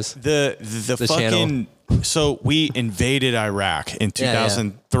the shows. The fucking. channel. So we invaded Iraq in Yeah, yeah.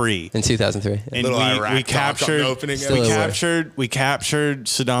 2003. In 2003. And Little Iraq we talk on the captured opening Still we a war. captured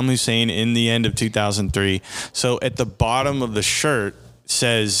Saddam Hussein in the end of 2003. So at the bottom of the shirt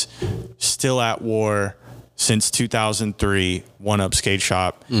says "Still at War since 2003." OneUp Skate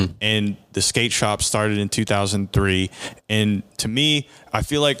Shop, and the skate shop started in 2003. And to me, I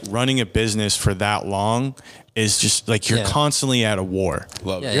feel like running a business for that long is just like you're Yeah. constantly at a war.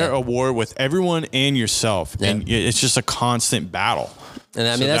 Love it. You're Yeah. at a war with everyone and yourself, Yeah. and it's just a constant battle. And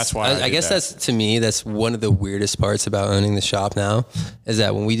I So mean, that's why I I did guess that. that's, to me, that's one of the weirdest parts about owning the shop now, is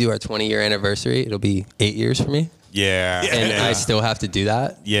that when we do our 20-year anniversary, it'll be 8 years for me. Yeah. And I still have to do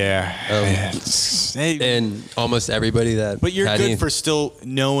that. Yeah. And almost everybody that. But you're good for still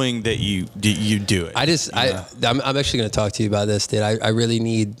knowing that you do it. I'm actually going to talk to you about this, dude. I really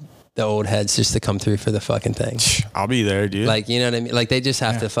need the old heads just to come through for the fucking thing. I'll be there, dude. Like, you know what I mean? Like, they just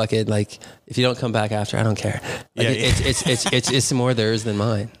have to fucking, like, if you don't come back after, I don't care. Like, it's more theirs than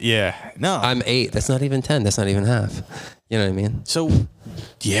mine. Yeah. No. I'm 8. That's not even 10. That's not even half. You know what I mean? So,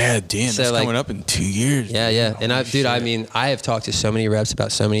 yeah, damn, So, that's like, coming up in 2 years. Yeah. And I mean, I have talked to so many reps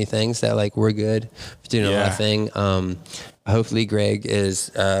about so many things that, like, we're good for doing a lot of thing. Hopefully Greg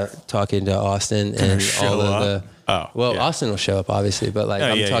is talking to Austin and all of the. Austin will show up obviously, but like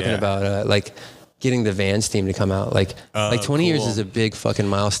I'm talking about like getting the Vans team to come out. Like 20 years is a big fucking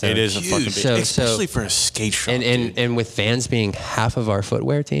milestone. It is a fucking big, especially for a skate shop. And with Vans being half of our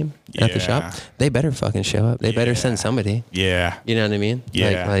footwear team at the shop, they better fucking show up. They better send somebody. Yeah. You know what I mean?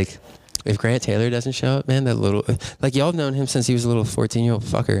 Yeah. Like if Grant Taylor doesn't show up, man, that little, like y'all have known him since he was a little 14-year-old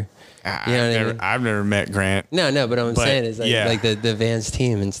fucker. You know what I mean? I've never met Grant. No, but what I'm saying is like the Vans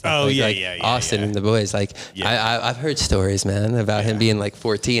team and stuff. Austin and the boys. Like I've heard stories, man, about him being like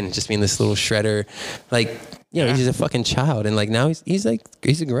 14 and just being this little shredder, like he's just a fucking child, and like now he's a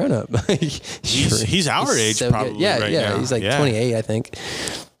grown up. he's our age, so probably. Right now. He's like 28, I think.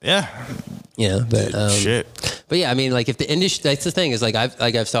 Yeah. Yeah, but shit. But yeah, I mean, like if the industry, that's the thing is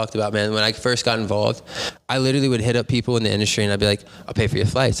I've talked about, man, when I first got involved, I literally would hit up people in the industry and I'd be like, I'll pay for your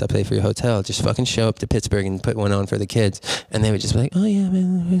flights, I'll pay for your hotel, just fucking show up to Pittsburgh and put one on for the kids. And they would just be like, oh yeah,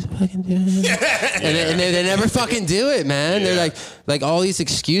 man, let's fucking do it. And they never fucking do it, man. They're like all these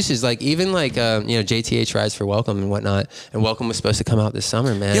excuses, like even like JTH rides for Welcome and whatnot, and Welcome was supposed to come out this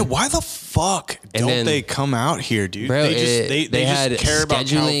summer, man. Yeah, why the fuck don't they come out here, dude? Bro, they had just care about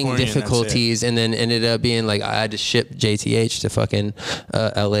scheduling difficulties, and then ended up being like I had to ship JTH to fucking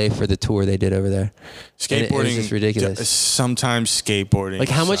LA for the tour they did over there. Skateboarding is just ridiculous. Sometimes skateboarding. Like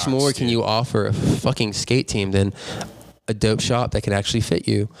how much more can you offer a fucking skate team than a dope shop that can actually fit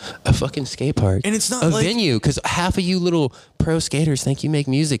you, a fucking skate park, and it's not a like, venue? Because half of you little pro skaters think you make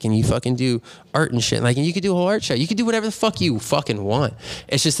music and you fucking do art and shit. Like, and you could do a whole art show. You could do whatever the fuck you fucking want.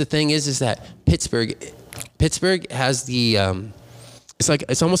 It's just the thing is that Pittsburgh has the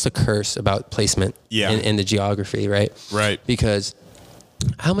it's almost a curse about placement in the geography, right? Right. Because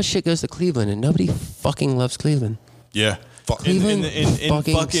how much shit goes to Cleveland and nobody fucking loves Cleveland. Yeah. Cleveland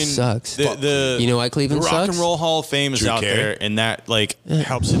fucking sucks. You know why Cleveland sucks? The Rock and Roll Hall of Fame is out there, and that like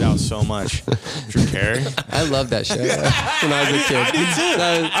helps it out so much. Drew Carey. I love that show when I was a kid. I do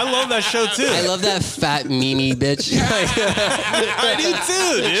too. I love that show too. I love that fat Mimi bitch. I do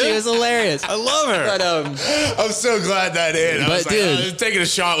too, dude. She was hilarious. I love her. But I'm so glad that in. I was taking a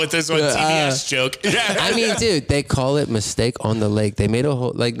shot with this one TBS joke. I mean, dude, they call it Mistake on the Lake. They made a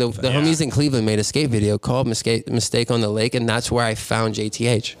whole the homies in Cleveland made a skate video called Mistake on the Lake. And that's where I found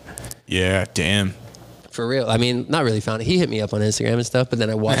JTH. Yeah, damn. For real. I mean, not really found it. He hit me up on Instagram and stuff, but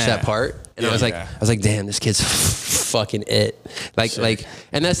then I watched that part and I was like, damn, this kid's fucking it. Like,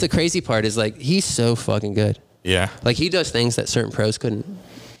 and that's the crazy part is like, he's so fucking good. Yeah. Like he does things that certain pros couldn't.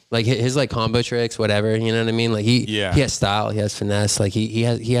 Like his like combo tricks, whatever, you know what I mean? Like he has style, he has finesse, like he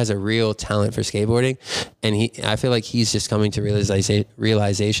has a real talent for skateboarding, and I feel like he's just coming to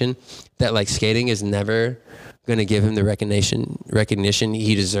realization that like skating is never going to give him the recognition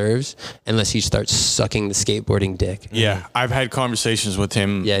he deserves unless he starts sucking the skateboarding dick. Yeah, I've had conversations with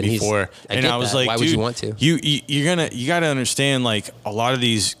him before, and I was like, why would you want to? You got to understand, like a lot of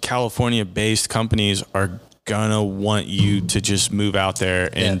these California-based companies are gonna want you to just move out there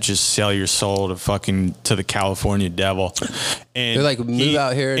and just sell your soul to the California devil. And they're like, move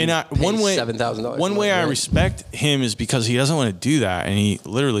out here and one way $7,000. One way I respect him is because he doesn't want to do that, and he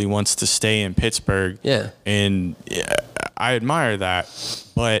literally wants to stay in Pittsburgh. Yeah, and I admire that,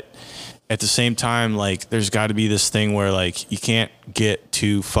 but at the same time, like, there's got to be this thing where like you can't get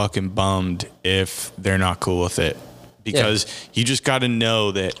too fucking bummed if they're not cool with it. Because you just got to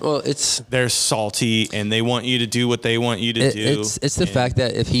know that they're salty and they want you to do what they want you to do. It's the fact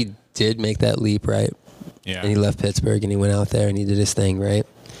that if he did make that leap, right? Yeah. And he left Pittsburgh and he went out there and he did his thing, right?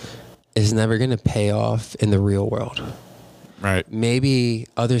 It's never going to pay off in the real world. Right. Maybe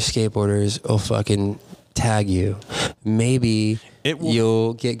other skateboarders will fucking tag you. Maybe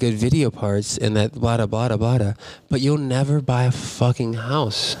you'll get good video parts and that blah, blah, blah, blah, but you'll never buy a fucking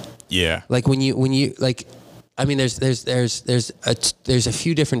house. Yeah. Like when you like, I mean, there's a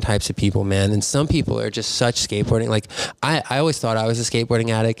few different types of people, man, and some people are just such skateboarding. Like I always thought I was a skateboarding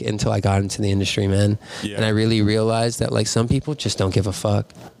addict until I got into the industry, man, and I really realized that like some people just don't give a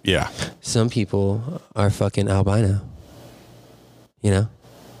fuck. Yeah. Some people are fucking albino. You know.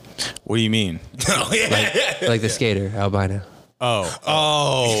 What do you mean? Like the skater albino. Oh.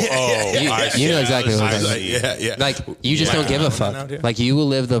 You know exactly what I'm saying. Yeah. Like, you just don't give a fuck. Like, you will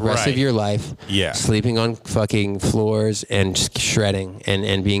live the rest of your life sleeping on fucking floors and just shredding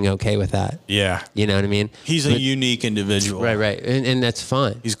and being okay with that. Yeah. You know what I mean? He's a unique individual. Right. And that's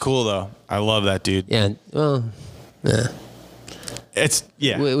fine. He's cool, though. I love that dude. Yeah. Well, yeah. It's,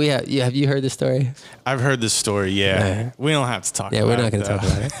 yeah. Have you heard this story? I've heard this story, yeah. Right. We don't have to talk about it. Yeah, we're not going to talk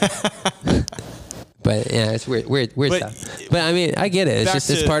about it. But yeah, it's weird stuff. But I mean, I get it. It's just,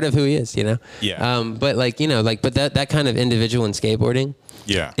 it's part of who he is, you know? Yeah. But like, you know, like, but that kind of individual in skateboarding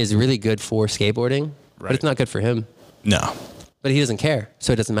is really good for skateboarding, but it's not good for him. No. But he doesn't care,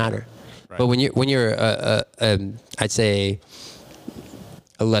 so it doesn't matter. Right. But when you're I'd say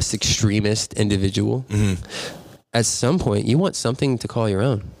a less extremist individual, at some point you want something to call your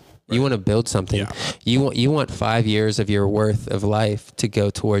own. You want to build something. Yeah. You want 5 years of your worth of life to go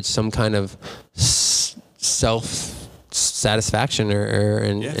towards some kind of self satisfaction or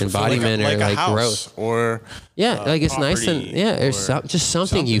embodiment or like growth or like it's nice and it's just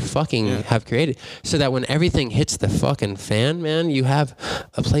something you fucking have created, so that when everything hits the fucking fan, man, you have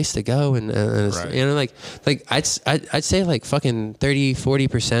a place to go and you know, like I'd say like fucking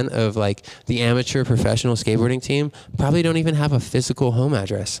 30-40% of like the amateur professional skateboarding team probably don't even have a physical home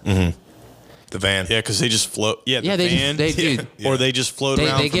address. The van. Yeah, because they just float. Yeah, they van. Or they just float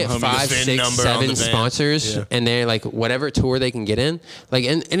around. They get 5, 6, 7 sponsors, and they're like whatever tour they can get in. Like,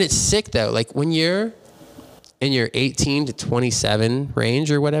 and it's sick though. Like when you're in your 18 to 27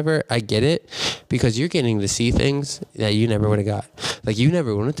 range or whatever, I get it, because you're getting to see things that you never would have got. Like, you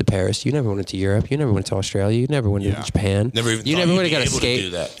never went to Paris, you never went to Europe, you never went to Australia, you never went to Japan. You never would have got to skate. do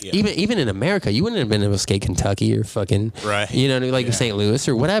that. Yeah. Even in America, you wouldn't have been able to skate Kentucky or fucking, you know, like St. Louis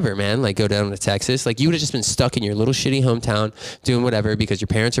or whatever, man. Like, go down to Texas. Like, you would have just been stuck in your little shitty hometown doing whatever because your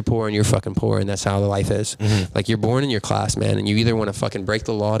parents are poor and you're fucking poor, and that's how the life is. Like, you're born in your class, man, and you either want to fucking break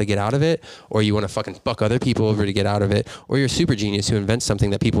the law to get out of it, or you want to fucking fuck other people over to get out of it, or you're a super genius who invents something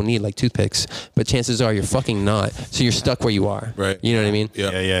that people need, like toothpicks. But chances are you're fucking not. So you're stuck where you are. Right. You know what I mean?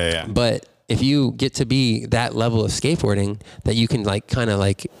 Yeah. But if you get to be that level of skateboarding, that you can like kind of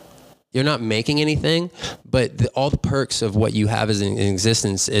like, you're not making anything, but all the perks of what you have as in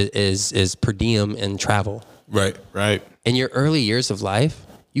existence is per diem and travel. Right. In your early years of life,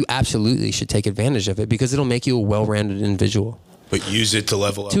 you absolutely should take advantage of it, because it'll make you a well-rounded individual. But use it to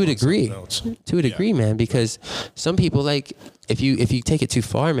level up to a degree. To a degree, man. Because some people, like, if you take it too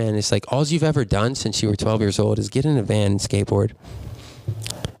far, man, it's like all you've ever done since you were 12 years old is get in a van and skateboard.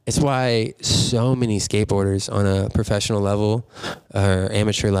 It's why so many skateboarders on a professional level or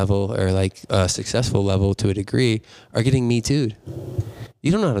amateur level or like a successful level to a degree are getting Me Too'd.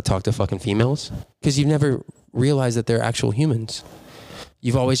 You don't know how to talk to fucking females because you've never realized that they're actual humans.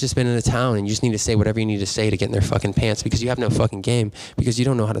 You've always just been in a town and you just need to say whatever you need to say to get in their fucking pants, because you have no fucking game, because you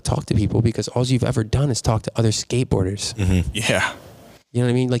don't know how to talk to people, because all you've ever done is talk to other skateboarders. Yeah. You know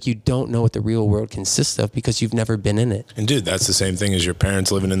what I mean? Like, you don't know what the real world consists of because you've never been in it. And dude, that's the same thing as your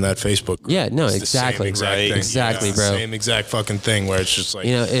parents living in that Facebook group. Yeah, no, it's exactly. Exactly, bro. Same exact fucking thing, where it's just like,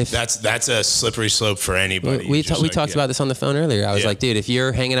 you know, if that's a slippery slope for anybody. We talked about this on the phone earlier. I was like, dude, if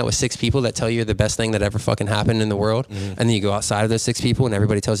you're hanging out with 6 people that tell you you're the best thing that ever fucking happened in the world, and then you go outside of those 6 people and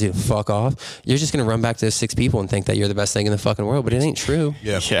everybody tells you to fuck off, you're just going to run back to those 6 people and think that you're the best thing in the fucking world, but it ain't true.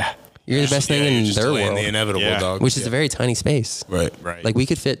 Yeah. You're the best thing in their world. The inevitable, dog. Which is a very tiny space. Right. Like, we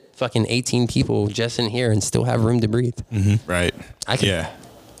could fit fucking 18 people just in here and still have room to breathe. Right.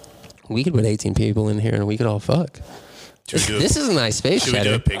 We could put 18 people in here and we could all fuck. This is a nice space. Should we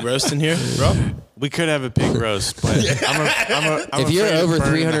do a pig roast in here, bro? We could have a pig roast, but I'm if you're over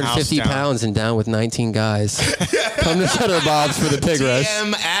 350 pounds and down with 19 guys, come to Cheddar Bob's for the pig roast.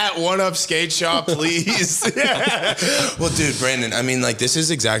 DM at OneUp Skateshop, please. Well, dude, Brandon, I mean, like, this is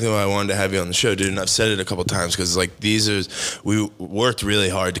exactly why I wanted to have you on the show, dude. And I've said it a couple times because, like, we worked really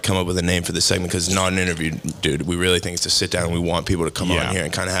hard to come up with a name for this segment, because it's not an interview, dude. We really think it's to sit down and we want people to come on here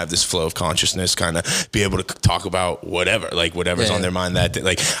and kind of have this flow of consciousness, kind of be able to talk about whatever's on their mind that day.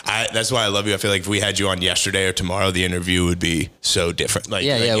 Like, that's why I love you. I feel like if we had you on yesterday or tomorrow, the interview would be so different. Like,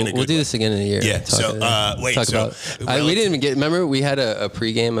 we'll do this again in a year. Yeah. We didn't even get. Remember, we had a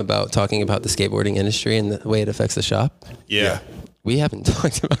pregame about talking about the skateboarding industry and the way it affects the shop. Yeah. We haven't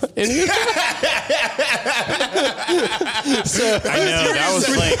talked about any of that. I know that was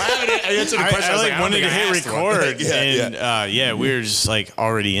like I answered the question. I wanted to hit record, we were just like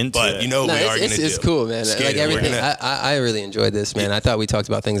already into it. But you know what we are going to do? It's cool, man. Skater, like everything, I really enjoyed this, man. I thought we talked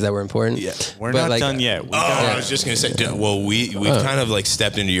about things that were important. Yeah, we're not done yet. I was just going to say, well, we've kind of like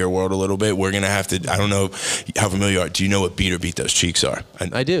stepped into your world a little bit. We're going to have to, I don't know how familiar you are. Do you know what beat or beat those cheeks are?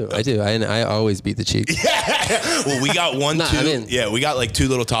 I do. I always beat the cheeks. Well, we got we got like 2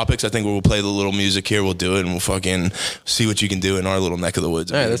 little topics. I think we'll play the little music here. We'll do it and we'll fucking see what you can do in our little neck of the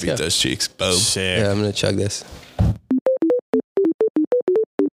woods. All right, let's beat go. Those cheeks. Boom. Sick. Yeah, I'm going to chug this.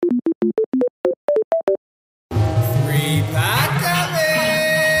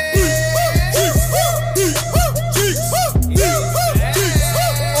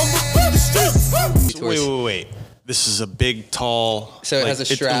 Wait. This is a big, tall. So it has a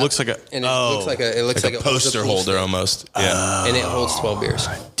strap. It looks like a. And it looks like a poster holder almost. Yeah. And it holds 12 beers.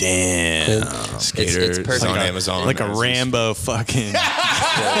 Damn. Skater. It's perfect. on Amazon. Like a Rambo fucking.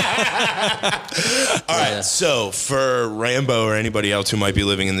 All right. So for Rambo or anybody else who might be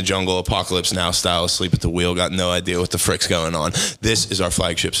living in the jungle, apocalypse now style, asleep at the wheel, got no idea what the frick's going on, this is our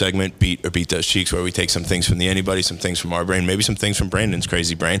flagship segment, Beat or Beat Those Cheeks, where we take some things from the anybody, some things from our brain, maybe some things from Brandon's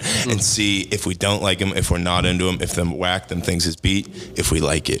crazy brain, and see if we don't like them, if we're not into them, if them whack, them things is beat, if we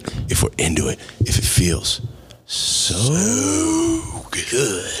like it, if we're into it, if it feels so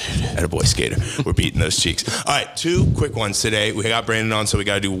good. Attaboy, Skater. We're beating those cheeks. All right, 2 quick ones today. We got Brandon on, so we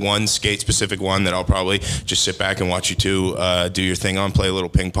got to do one skate-specific one that I'll probably just sit back and watch you 2 do your thing on, play a little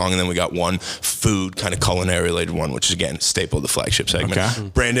ping pong, and then we got one food, kind of culinary-related one, which is, again, staple of the flagship segment. Okay.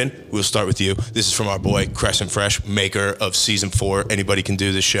 Brandon, we'll start with you. This is from our boy, Crescent Fresh, maker of Season 4. Anybody can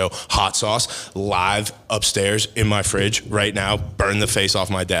do this show. Hot sauce, live upstairs in my fridge right now. Burn the face off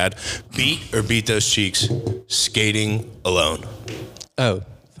my dad. Beat or beat those cheeks? Skating alone. Oh,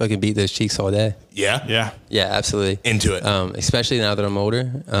 fucking beat those cheeks all day. Yeah? Yeah. Yeah, absolutely. Into it. Especially now that I'm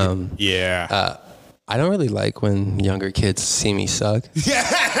older. Yeah. I don't really like when younger kids see me suck. Yeah.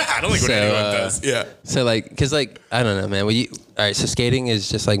 I don't think what anyone does. Yeah. So like, cause like, I don't know, man. All right. So skating is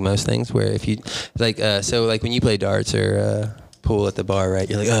just like most things where if you like, so like when you play darts or, pool at the bar, right?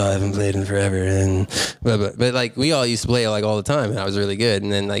 You're like, oh, I haven't played in forever, and blah, blah. But like we all used to play like all the time, and I was really good.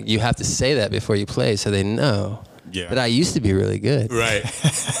 And then like you have to say that before you play, so they know. Yeah. But I used to be really good. Right.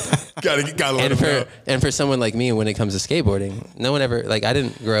 gotta let And them know. for someone like me, when it comes to skateboarding, no one ever like I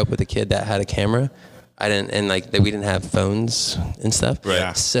didn't grow up with a kid that had a camera. I didn't, and like that we didn't have phones and stuff. Right.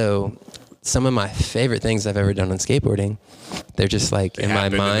 Yeah. So some of my favorite things I've ever done on skateboarding, they're just like in my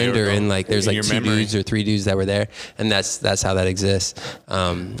mind or in like there's like 2 dudes or 3 dudes that were there, and that's how that exists.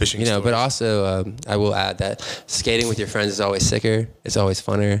 Fishing but stories. also I will add that skating with your friends is always sicker. It's always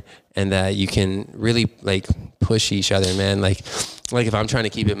funner, and that you can really like push each other, man. Like if I'm trying to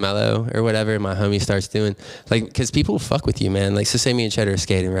keep it mellow or whatever, my homie starts doing like, because people fuck with you, man. Like, so say me and Cheddar are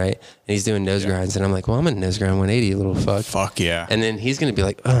skating, right? And he's doing nose grinds, and I'm like, well, I'm gonna nose grind 180, you little fuck. Fuck yeah. And then he's gonna be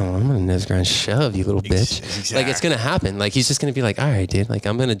like, oh, I'm gonna nose grind shove, you little bitch. Exactly. Like it's gonna happen. Like he's just gonna be like, all right, dude. Like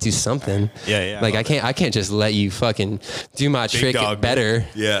I'm gonna do something. Yeah. Like I can't just let you fucking do my trick dog, better.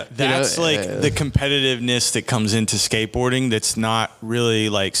 Yeah. That's the competitiveness that comes into skateboarding that's not really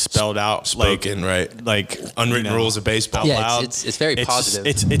like spelled out, Spoken, right? Like Unwritten rules of baseball. Yeah, it's very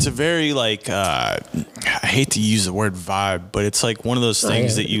positive. It's a very like I hate to use the word vibe, but it's like one of those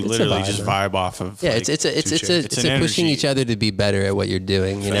things that you It's a literally vibe, just man. vibe off of. Yeah, like, it's a an pushing energy. each other to be better at what you're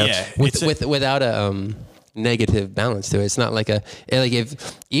doing, you know, Yeah, without a negative balance to it. It's not like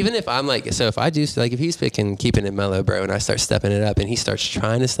if I'm like, so if I do like if he's picking keeping it mellow, bro, and I start stepping it up, and he starts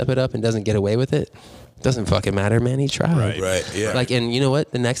trying to step it up and doesn't get away with it. Doesn't fucking matter, man. He tried. Right, yeah. Like, and you know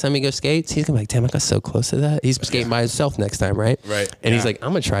what? The next time he goes skates, he's gonna be like, damn, I got so close to that. He's skating by himself next time, right? Right. And he's like, I'm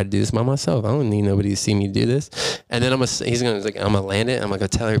gonna try to do this by myself. I don't need nobody to see me do this. And then he's gonna land it. I'm gonna go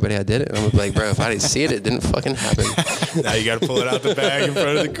tell everybody I did it. And I'm gonna be like, bro, if I didn't see it, it didn't fucking happen. Now you got to pull it out the bag in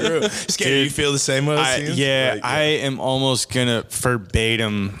front of the crew. Skater, you feel the same way? I am almost gonna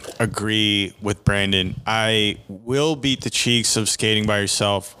verbatim agree with Brandon. I will beat the cheeks of skating by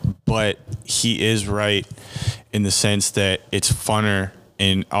yourself, but he is right in the sense that it's funner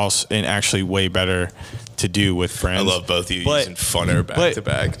and actually way better to do with friends. I love both of you using funner back to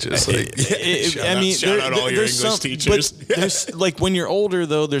back. Just like, shout out all your English teachers. But there's like when you're older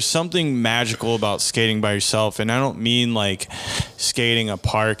though, there's something magical about skating by yourself, and I don't mean like skating a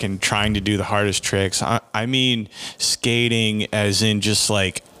park and trying to do the hardest tricks. I mean skating as in just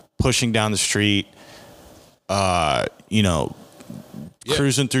like pushing down the street,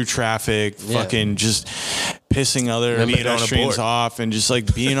 cruising through traffic, fucking just pissing other pedestrians off, and just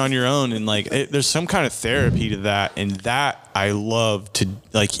like being on your own, and like there's some kind of therapy to that, and that I love to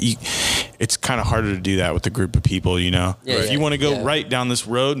like. it's kind of harder to do that with a group of people, you know. Yeah, if yeah, you want to go yeah. right down this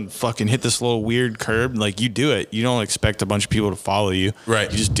road and fucking hit this little weird curb, like you do it. You don't expect a bunch of people to follow you.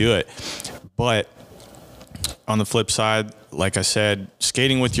 Right. You just do it. But on the flip side, like I said,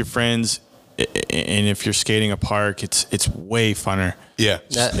 skating with your friends, and if you're skating a park, it's way funner. Yeah.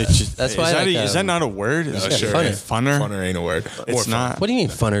 It's just, That's why is that not a word? No, Is sure funner. ain't. Funner? Funner ain't a word. It's not. What do you mean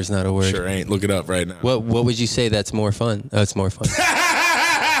funner's not a word? Sure ain't. Look it up right now. What would you say that's more fun? Oh, it's more fun.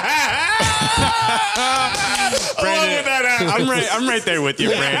 Brandon, I'm right there with you,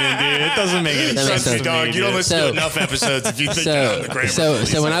 Brandon, dude. It doesn't make any That makes sense sense. to me, You don't dude. listen to enough episodes if you think you're on the grammar.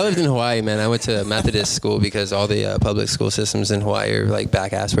 So when I lived in Hawaii, man, I went to Methodist school because all the public school systems in Hawaii are like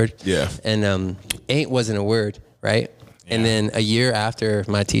back-assward. Yeah. And ain't wasn't a word, right? And then a year after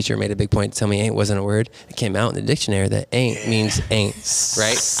my teacher made a big point to tell me ain't wasn't a word, it came out in the dictionary that ain't means ain't,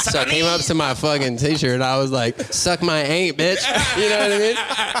 right? So I came up to my fucking teacher and I was like, suck my ain't, bitch. You know what I mean?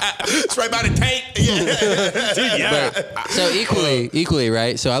 It's right by the tank. Yeah. Dude, yeah. But, so equally,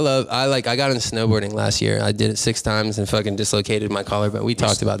 right? So I got into snowboarding last year. I did it 6 times and fucking dislocated my collarbone. We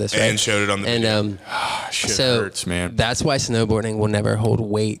talked about this, right? And showed it on the video. Shit So hurts, man. that's why snowboarding will never hold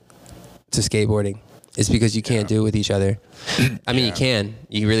weight to skateboarding. It's because you can't do it with each other. I mean,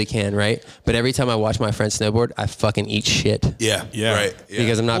 you really can, right? But every time I watch my friend snowboard, I fucking eat shit. Yeah. Yeah. Right. Yeah.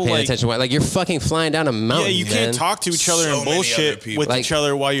 Because I'm not Well, paying like- attention. Like you're fucking flying down a mountain. Yeah, you man. can't talk to each other So and many bullshit other people. with Like, each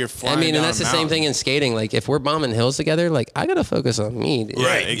other while you're flying. I mean, and down that's a the same mountain. thing in skating. Like if we're bombing hills together, like I gotta focus on me. Dude.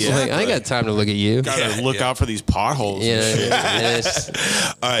 Right, Like, exactly. I ain't got time to look at you. Gotta Yeah, look yeah. out for these potholes. You and know, shit. and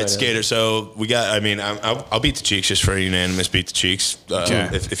it's- All right, Skater. So we got. I mean, I'll beat the cheeks just for a unanimous beat the cheeks. Okay.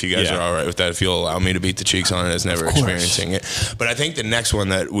 If you guys Yeah. are all right with that, if you'll allow me to beat the cheeks on it as never experiencing it. But I think the next one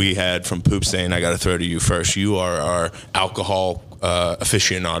that we had from Poop Stain, I got to throw to you first. You are our alcohol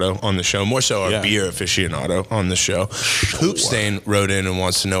aficionado on the show, more so our Yeah. beer aficionado on the show. Poop Stain wrote in and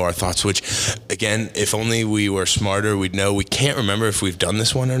wants to know our thoughts, which, again, if only we were smarter, we'd know. We can't remember if we've done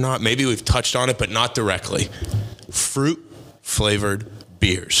this one or not. Maybe we've touched on it, but not directly. Fruit-flavored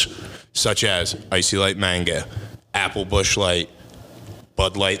beers, such as Icy Light Mango, Apple Busch Light,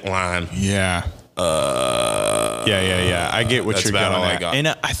 Bud Light Lime. Yeah. Yeah. I get what That's you're about going all I at. got. And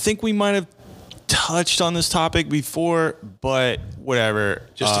I think we might have touched on this topic before, but whatever.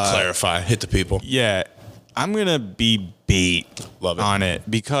 Just to clarify, hit the people. Yeah, I'm gonna be beat Love it. on it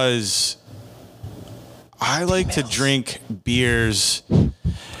because I like to drink beers.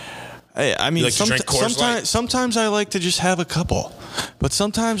 I mean, You like to drink Coors Light? sometimes I like to just have a couple, but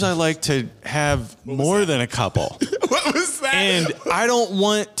sometimes I like to have more than a couple. What was that? And I don't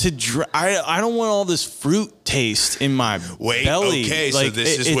want to. I don't want all this fruit taste in my Wait, belly. okay, so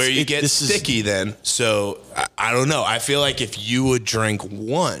this is where you get sticky then. So I don't know. I feel like if you would drink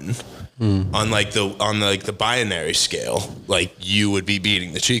one on the binary scale, like you would be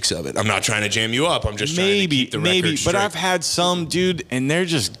beating the cheeks of it. I'm not trying to jam you up. I'm just trying to keep the record but straight. I've had some, dude, and they're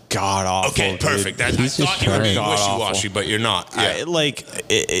just god awful. Okay, perfect. Dude. I He's just thought you were being trying. wishy-washy, but you're not. Yeah.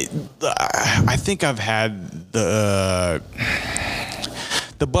 I think I've had the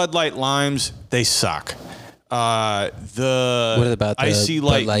Bud Light limes. They suck. What about the Icy Bud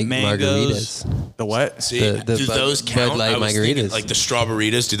Light Light mangoes? margaritas? The what? See, the do Bud- those count? Bud Light I was thinking, margaritas. like the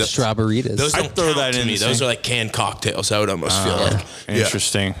strawberries. Do those? Strawberries. Those I'd don't throw count that to in me. the Those same- are like canned cocktails. I would almost feel like.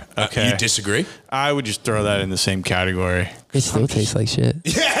 Interesting. Okay. You disagree? I would just throw that in the same category. It still tastes like shit.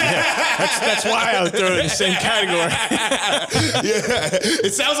 That's why I would throw it in the same category.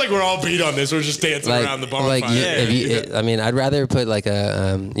 It sounds like we're all beat on this. We're just dancing around the bonfire. Like I mean, I'd rather put like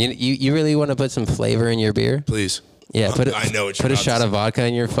a you really want to put some flavor in your beer? Please. Yeah, I know what you're put a about shot to of vodka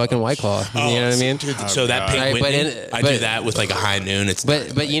in your fucking White Claw. You know what I mean? So that Pink Right, but Whitney, I do but- that with like a high noon. It's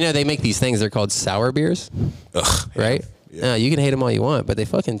But you know they make these things. They're called sour beers, ugh, right? No, you can hate them all you want, but they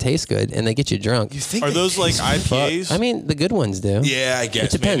fucking taste good and they get you drunk. think Are they those like taste- IPAs? I mean, the good ones do. Yeah, I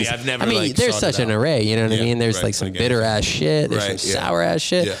guess. It depends. Maybe. I've never. I mean, like, there's sought it such an out. array. You know what I Yeah, mean? There's right, like some like bitter anything. ass shit. There's Right, some yeah. sour ass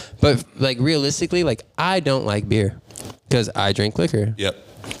shit. Yeah. But like realistically, like I don't like beer because I drink liquor. Yep.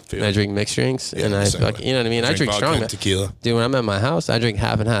 And I drink mixed drinks, Yeah, and I same fuck, way. you know what I mean. I drink vodka strong and tequila. Dude, when I'm at my house, I drink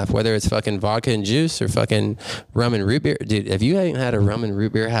half and half. Whether it's fucking vodka and juice or fucking rum and root beer, dude. If you haven't had a rum and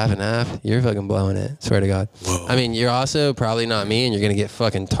root beer half and half, you're fucking blowing it. Swear to God. Whoa. I mean, you're also probably not me, and you're gonna get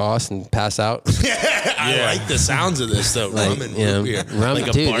fucking tossed and pass out. I like the sounds of this though. Like, rum and you know, root beer. rum- like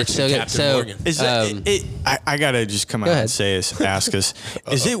a dude, bark it's from so good. Captain So- Morgan. Is that I gotta just come out ahead. and say this, ask us.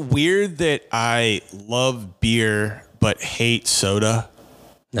 Is it weird that I love beer but hate soda?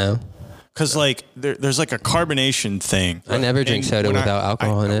 No, Because like there's like a carbonation thing. I never drink And soda when without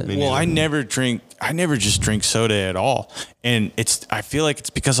alcohol in it. Well, I never just drink soda at all, and I feel like it's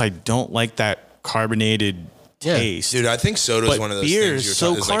because I don't like that carbonated taste. Dude, I think soda is But one of those beer things is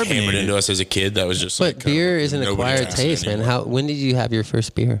so like hammered carbonated. into us as a kid. That was just But like beer is an nobody acquired drinks it taste, man. anymore. When did you have your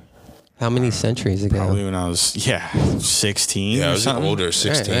first beer? How many centuries ago? Probably when I was 16 Yeah, I or was something. older,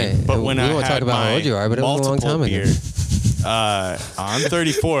 16. Right, right. But when we I won't had talk about how my old you are, but it was a long multiple time ago. beer, I'm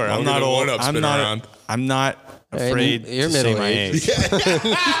 34. I'm Longer not than old. OneUp's I'm been not. around. I'm not Right, afraid you're to say middle my aged.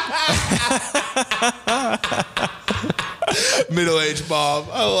 age. Middle-aged Bob.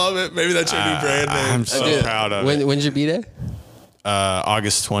 I love it. Maybe that should be brand name. I'm so proud of it. When's your B-Day?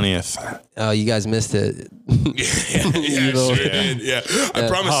 August 20th. Oh, you guys missed it. yeah, little- sure did. Yeah. I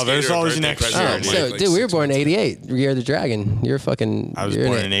promised. Oh, there's Skater a always an birthday extra. present, So, like dude, we were 6 born in months. 88. Year of the Dragon. You're fucking. I was you're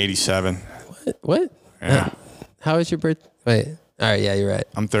born an in 87. What? Yeah. How is your birth? Wait. All right. Yeah, you're right.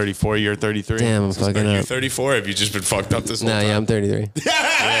 I'm 34. You're 33. Damn, I'm fucking You're up. 34. Have you just been fucked up this whole No, time? yeah, I'm 33.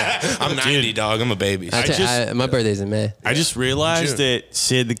 I'm 90, dog. I'm a baby. My birthday's in May. I just realized June. that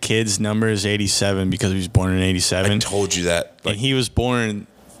Sid the kid's number is 87 because he was born in 87. I told you that. And he was born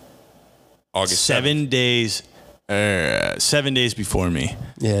August 7 days. 7 days before me.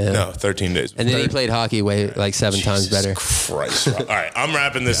 Yeah. No, 13 days. And then he played hockey way like 7 times better. Christ. All right, I'm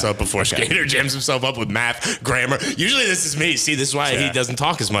wrapping this up before Skater jams himself up with math, grammar. Usually this is me. See, this is why he doesn't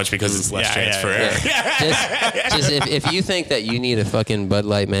talk as much because it's less chance for error. Just if you think that you need a fucking Bud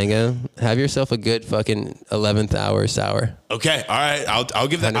Light Mango, have yourself a good fucking 11th hour sour. Okay, all right. I'll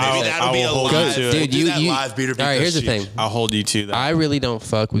give that. Maybe I'll- that'll be I a will hold live. you to it. Dude, do that live beater. all right, here's the thing. I'll hold you to that. I really don't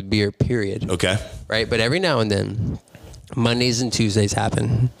fuck with beer, period. Okay. Right? But every now and then, Mondays and Tuesdays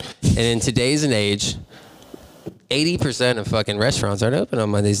happen. And in today's and age, 80% of fucking restaurants aren't open on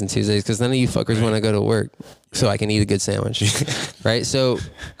Mondays and Tuesdays because none of you fuckers want to go to work so I can eat a good sandwich. Right? So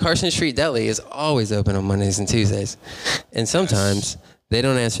Carson Street Deli is always open on Mondays and Tuesdays. And sometimes they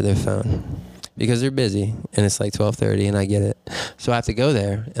don't answer their phone because they're busy and it's like 12:30 and I get it. So I have to go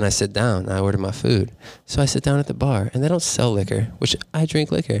there and I sit down and I order my food. So I sit down at the bar and they don't sell liquor, which I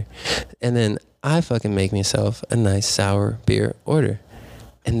drink liquor. And then I fucking make myself a nice sour beer order.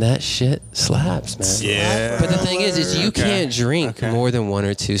 And that shit slaps, man. Yeah. But the thing is you can't drink more than 1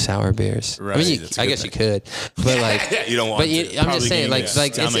 or 2 sour beers. Right. I mean, That's a I good guess you could, but like, You don't want but to. I'm Probably just saying, gonna like,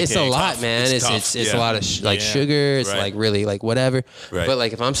 get it's stomach a ache. lot, man. It's It's tough. it's Yeah. a lot of sugar. It's Right. like really like whatever. Right. But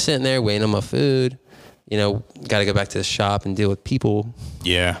like if I'm sitting there waiting on my food, you know, got to go back to the shop and deal with people.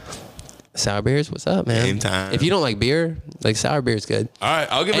 Yeah. Sour beers, what's up, man? Game time. If you don't like beer, like sour beer is good. All right,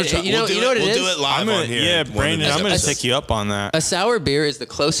 I'll give it a And- try. you know- you know what it We'll is? do it live on here. Yeah, one of Brandon, these I'm going to episodes. take you up on that. A sour beer is the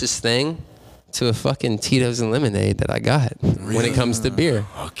closest thing to a fucking Tito's and lemonade that I got when it comes to beer.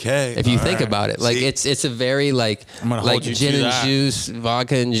 Okay. If you all think right. about it, like See, it's a very like gonna like hold you to gin and that. juice,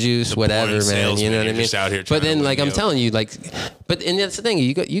 vodka and juice, whatever, boring man. You salesman. know what I You're mean? just out here But trying to then, win like I'm you. telling you, like, and that's the thing.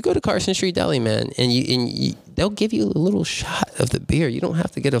 You go to Carson Street Deli, man, and you they'll give you a little shot of the beer. You don't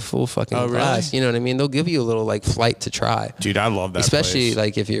have to get a full fucking Oh, really? glass. You know what I mean? They'll give you a little like flight to try. Dude, I love that Especially place.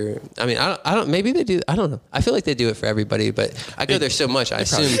 like if you're, I mean, I don't, maybe they do, I don't know. I feel like they do it for everybody, but I go there so much, I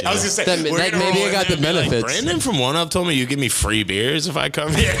assume I was gonna say that, we're that gonna maybe roll I in got there the and be like, benefits. Brandon from OneUp told me you give me free beers if I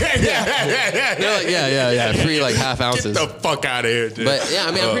come here. They're like, yeah, free like half Get ounces. the fuck out of here, dude. But yeah,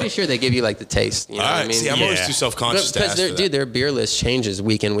 I mean, I'm pretty sure they give you like the taste. You know All what right. I mean? See, I'm always Yeah. too self-conscious to Because ask for that. dude, their beer list changes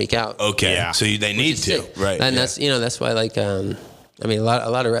week in, week out. Okay. Yeah. So they need to, Sick. right? And yeah. that's why like I mean a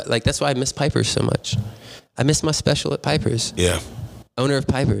lot of like that's why I miss Piper's so much. I miss my special at Piper's. Yeah. Owner of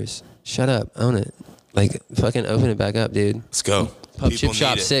Piper's, shut up, own it. Like fucking open it back up, dude. Let's go. Pub People chip need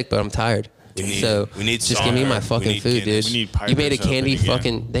shop it. sick, but I'm tired. We need so it. We need just give me my sour. We fucking need food, Guinness. dude. We need You made a Piper's candy open again.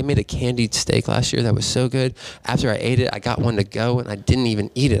 fucking. They made a candied steak last year that was so good. After I ate it, I got one to go, and I didn't even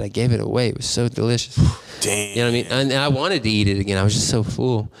eat it. I gave it away. It was so delicious. Damn. You know what I mean? And I wanted to eat it again. I was just so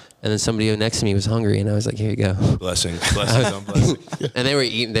full. And then somebody next to me was hungry, and I was like, "Here you go." Blessing. Blessings on blessing. And they were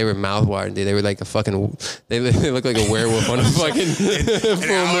eating. They were mouth watering, dude. They were like a fucking. They looked like a werewolf on a fucking full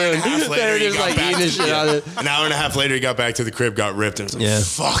An hour and a moon. half They later, were he just got like back eating the to shit out of it. An hour and a half later, he got back to the crib, got ripped, and was like, Yeah.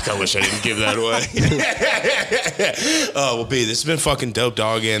 fuck, I wish I didn't give that away. Oh, well, B, this has been fucking dope,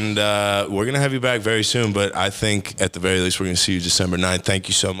 dog, and we're going to have you back very soon, but I think at the very least, we're going to see you December 9th. Thank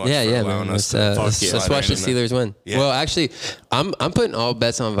you so much for allowing man. us Let's, to let's watch the Steelers win. Yeah. Well, actually, I'm putting all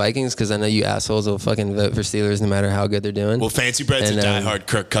bets on Vikings because I know you assholes will fucking vote for Steelers no matter how good they're doing. Well, Fancy Bread's And, a diehard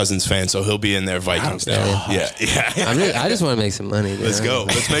Kirk Cousins fan, so he'll be in there Vikings now. Yeah. I just want to make some money, dude. Let's go.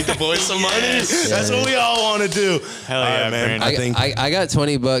 Let's make the boys some money. That's what we all want to do. Hell yeah, man. Brandon. I think. I got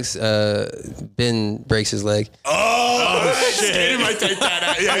 $20. Ben breaks his leg. Skater might take that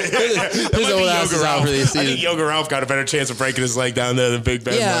out. Yeah. That His might old be ass Yoga is out Ralph. for the I think season. Yoga Ralph got a better chance of breaking his leg down there than Big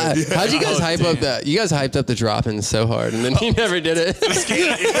Ben. Yeah, might. how'd you guys hype up that? You guys hyped up the drop-in so hard, and then he never did it.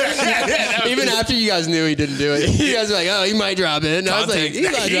 Even after you guys knew he didn't do it, you guys were like, "Oh, he might drop it." And I was like, "He's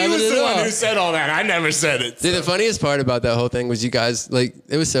not dropping it." He was at the one all. who said all that. I never said it. Dude, the funniest part about that whole thing was you guys, like,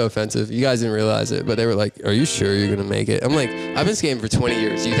 it was so offensive. You guys didn't realize it, but they were like, "Are you sure you're gonna make it?" I'm like, "I've been skating for 20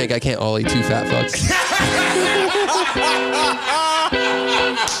 years. You think I can't ollie 2 fat fucks?"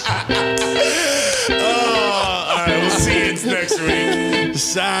 All right, we'll see you next week.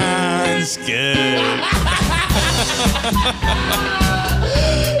 Sounds good.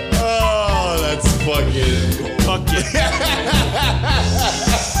 Oh, that's fucking. Fuck yeah.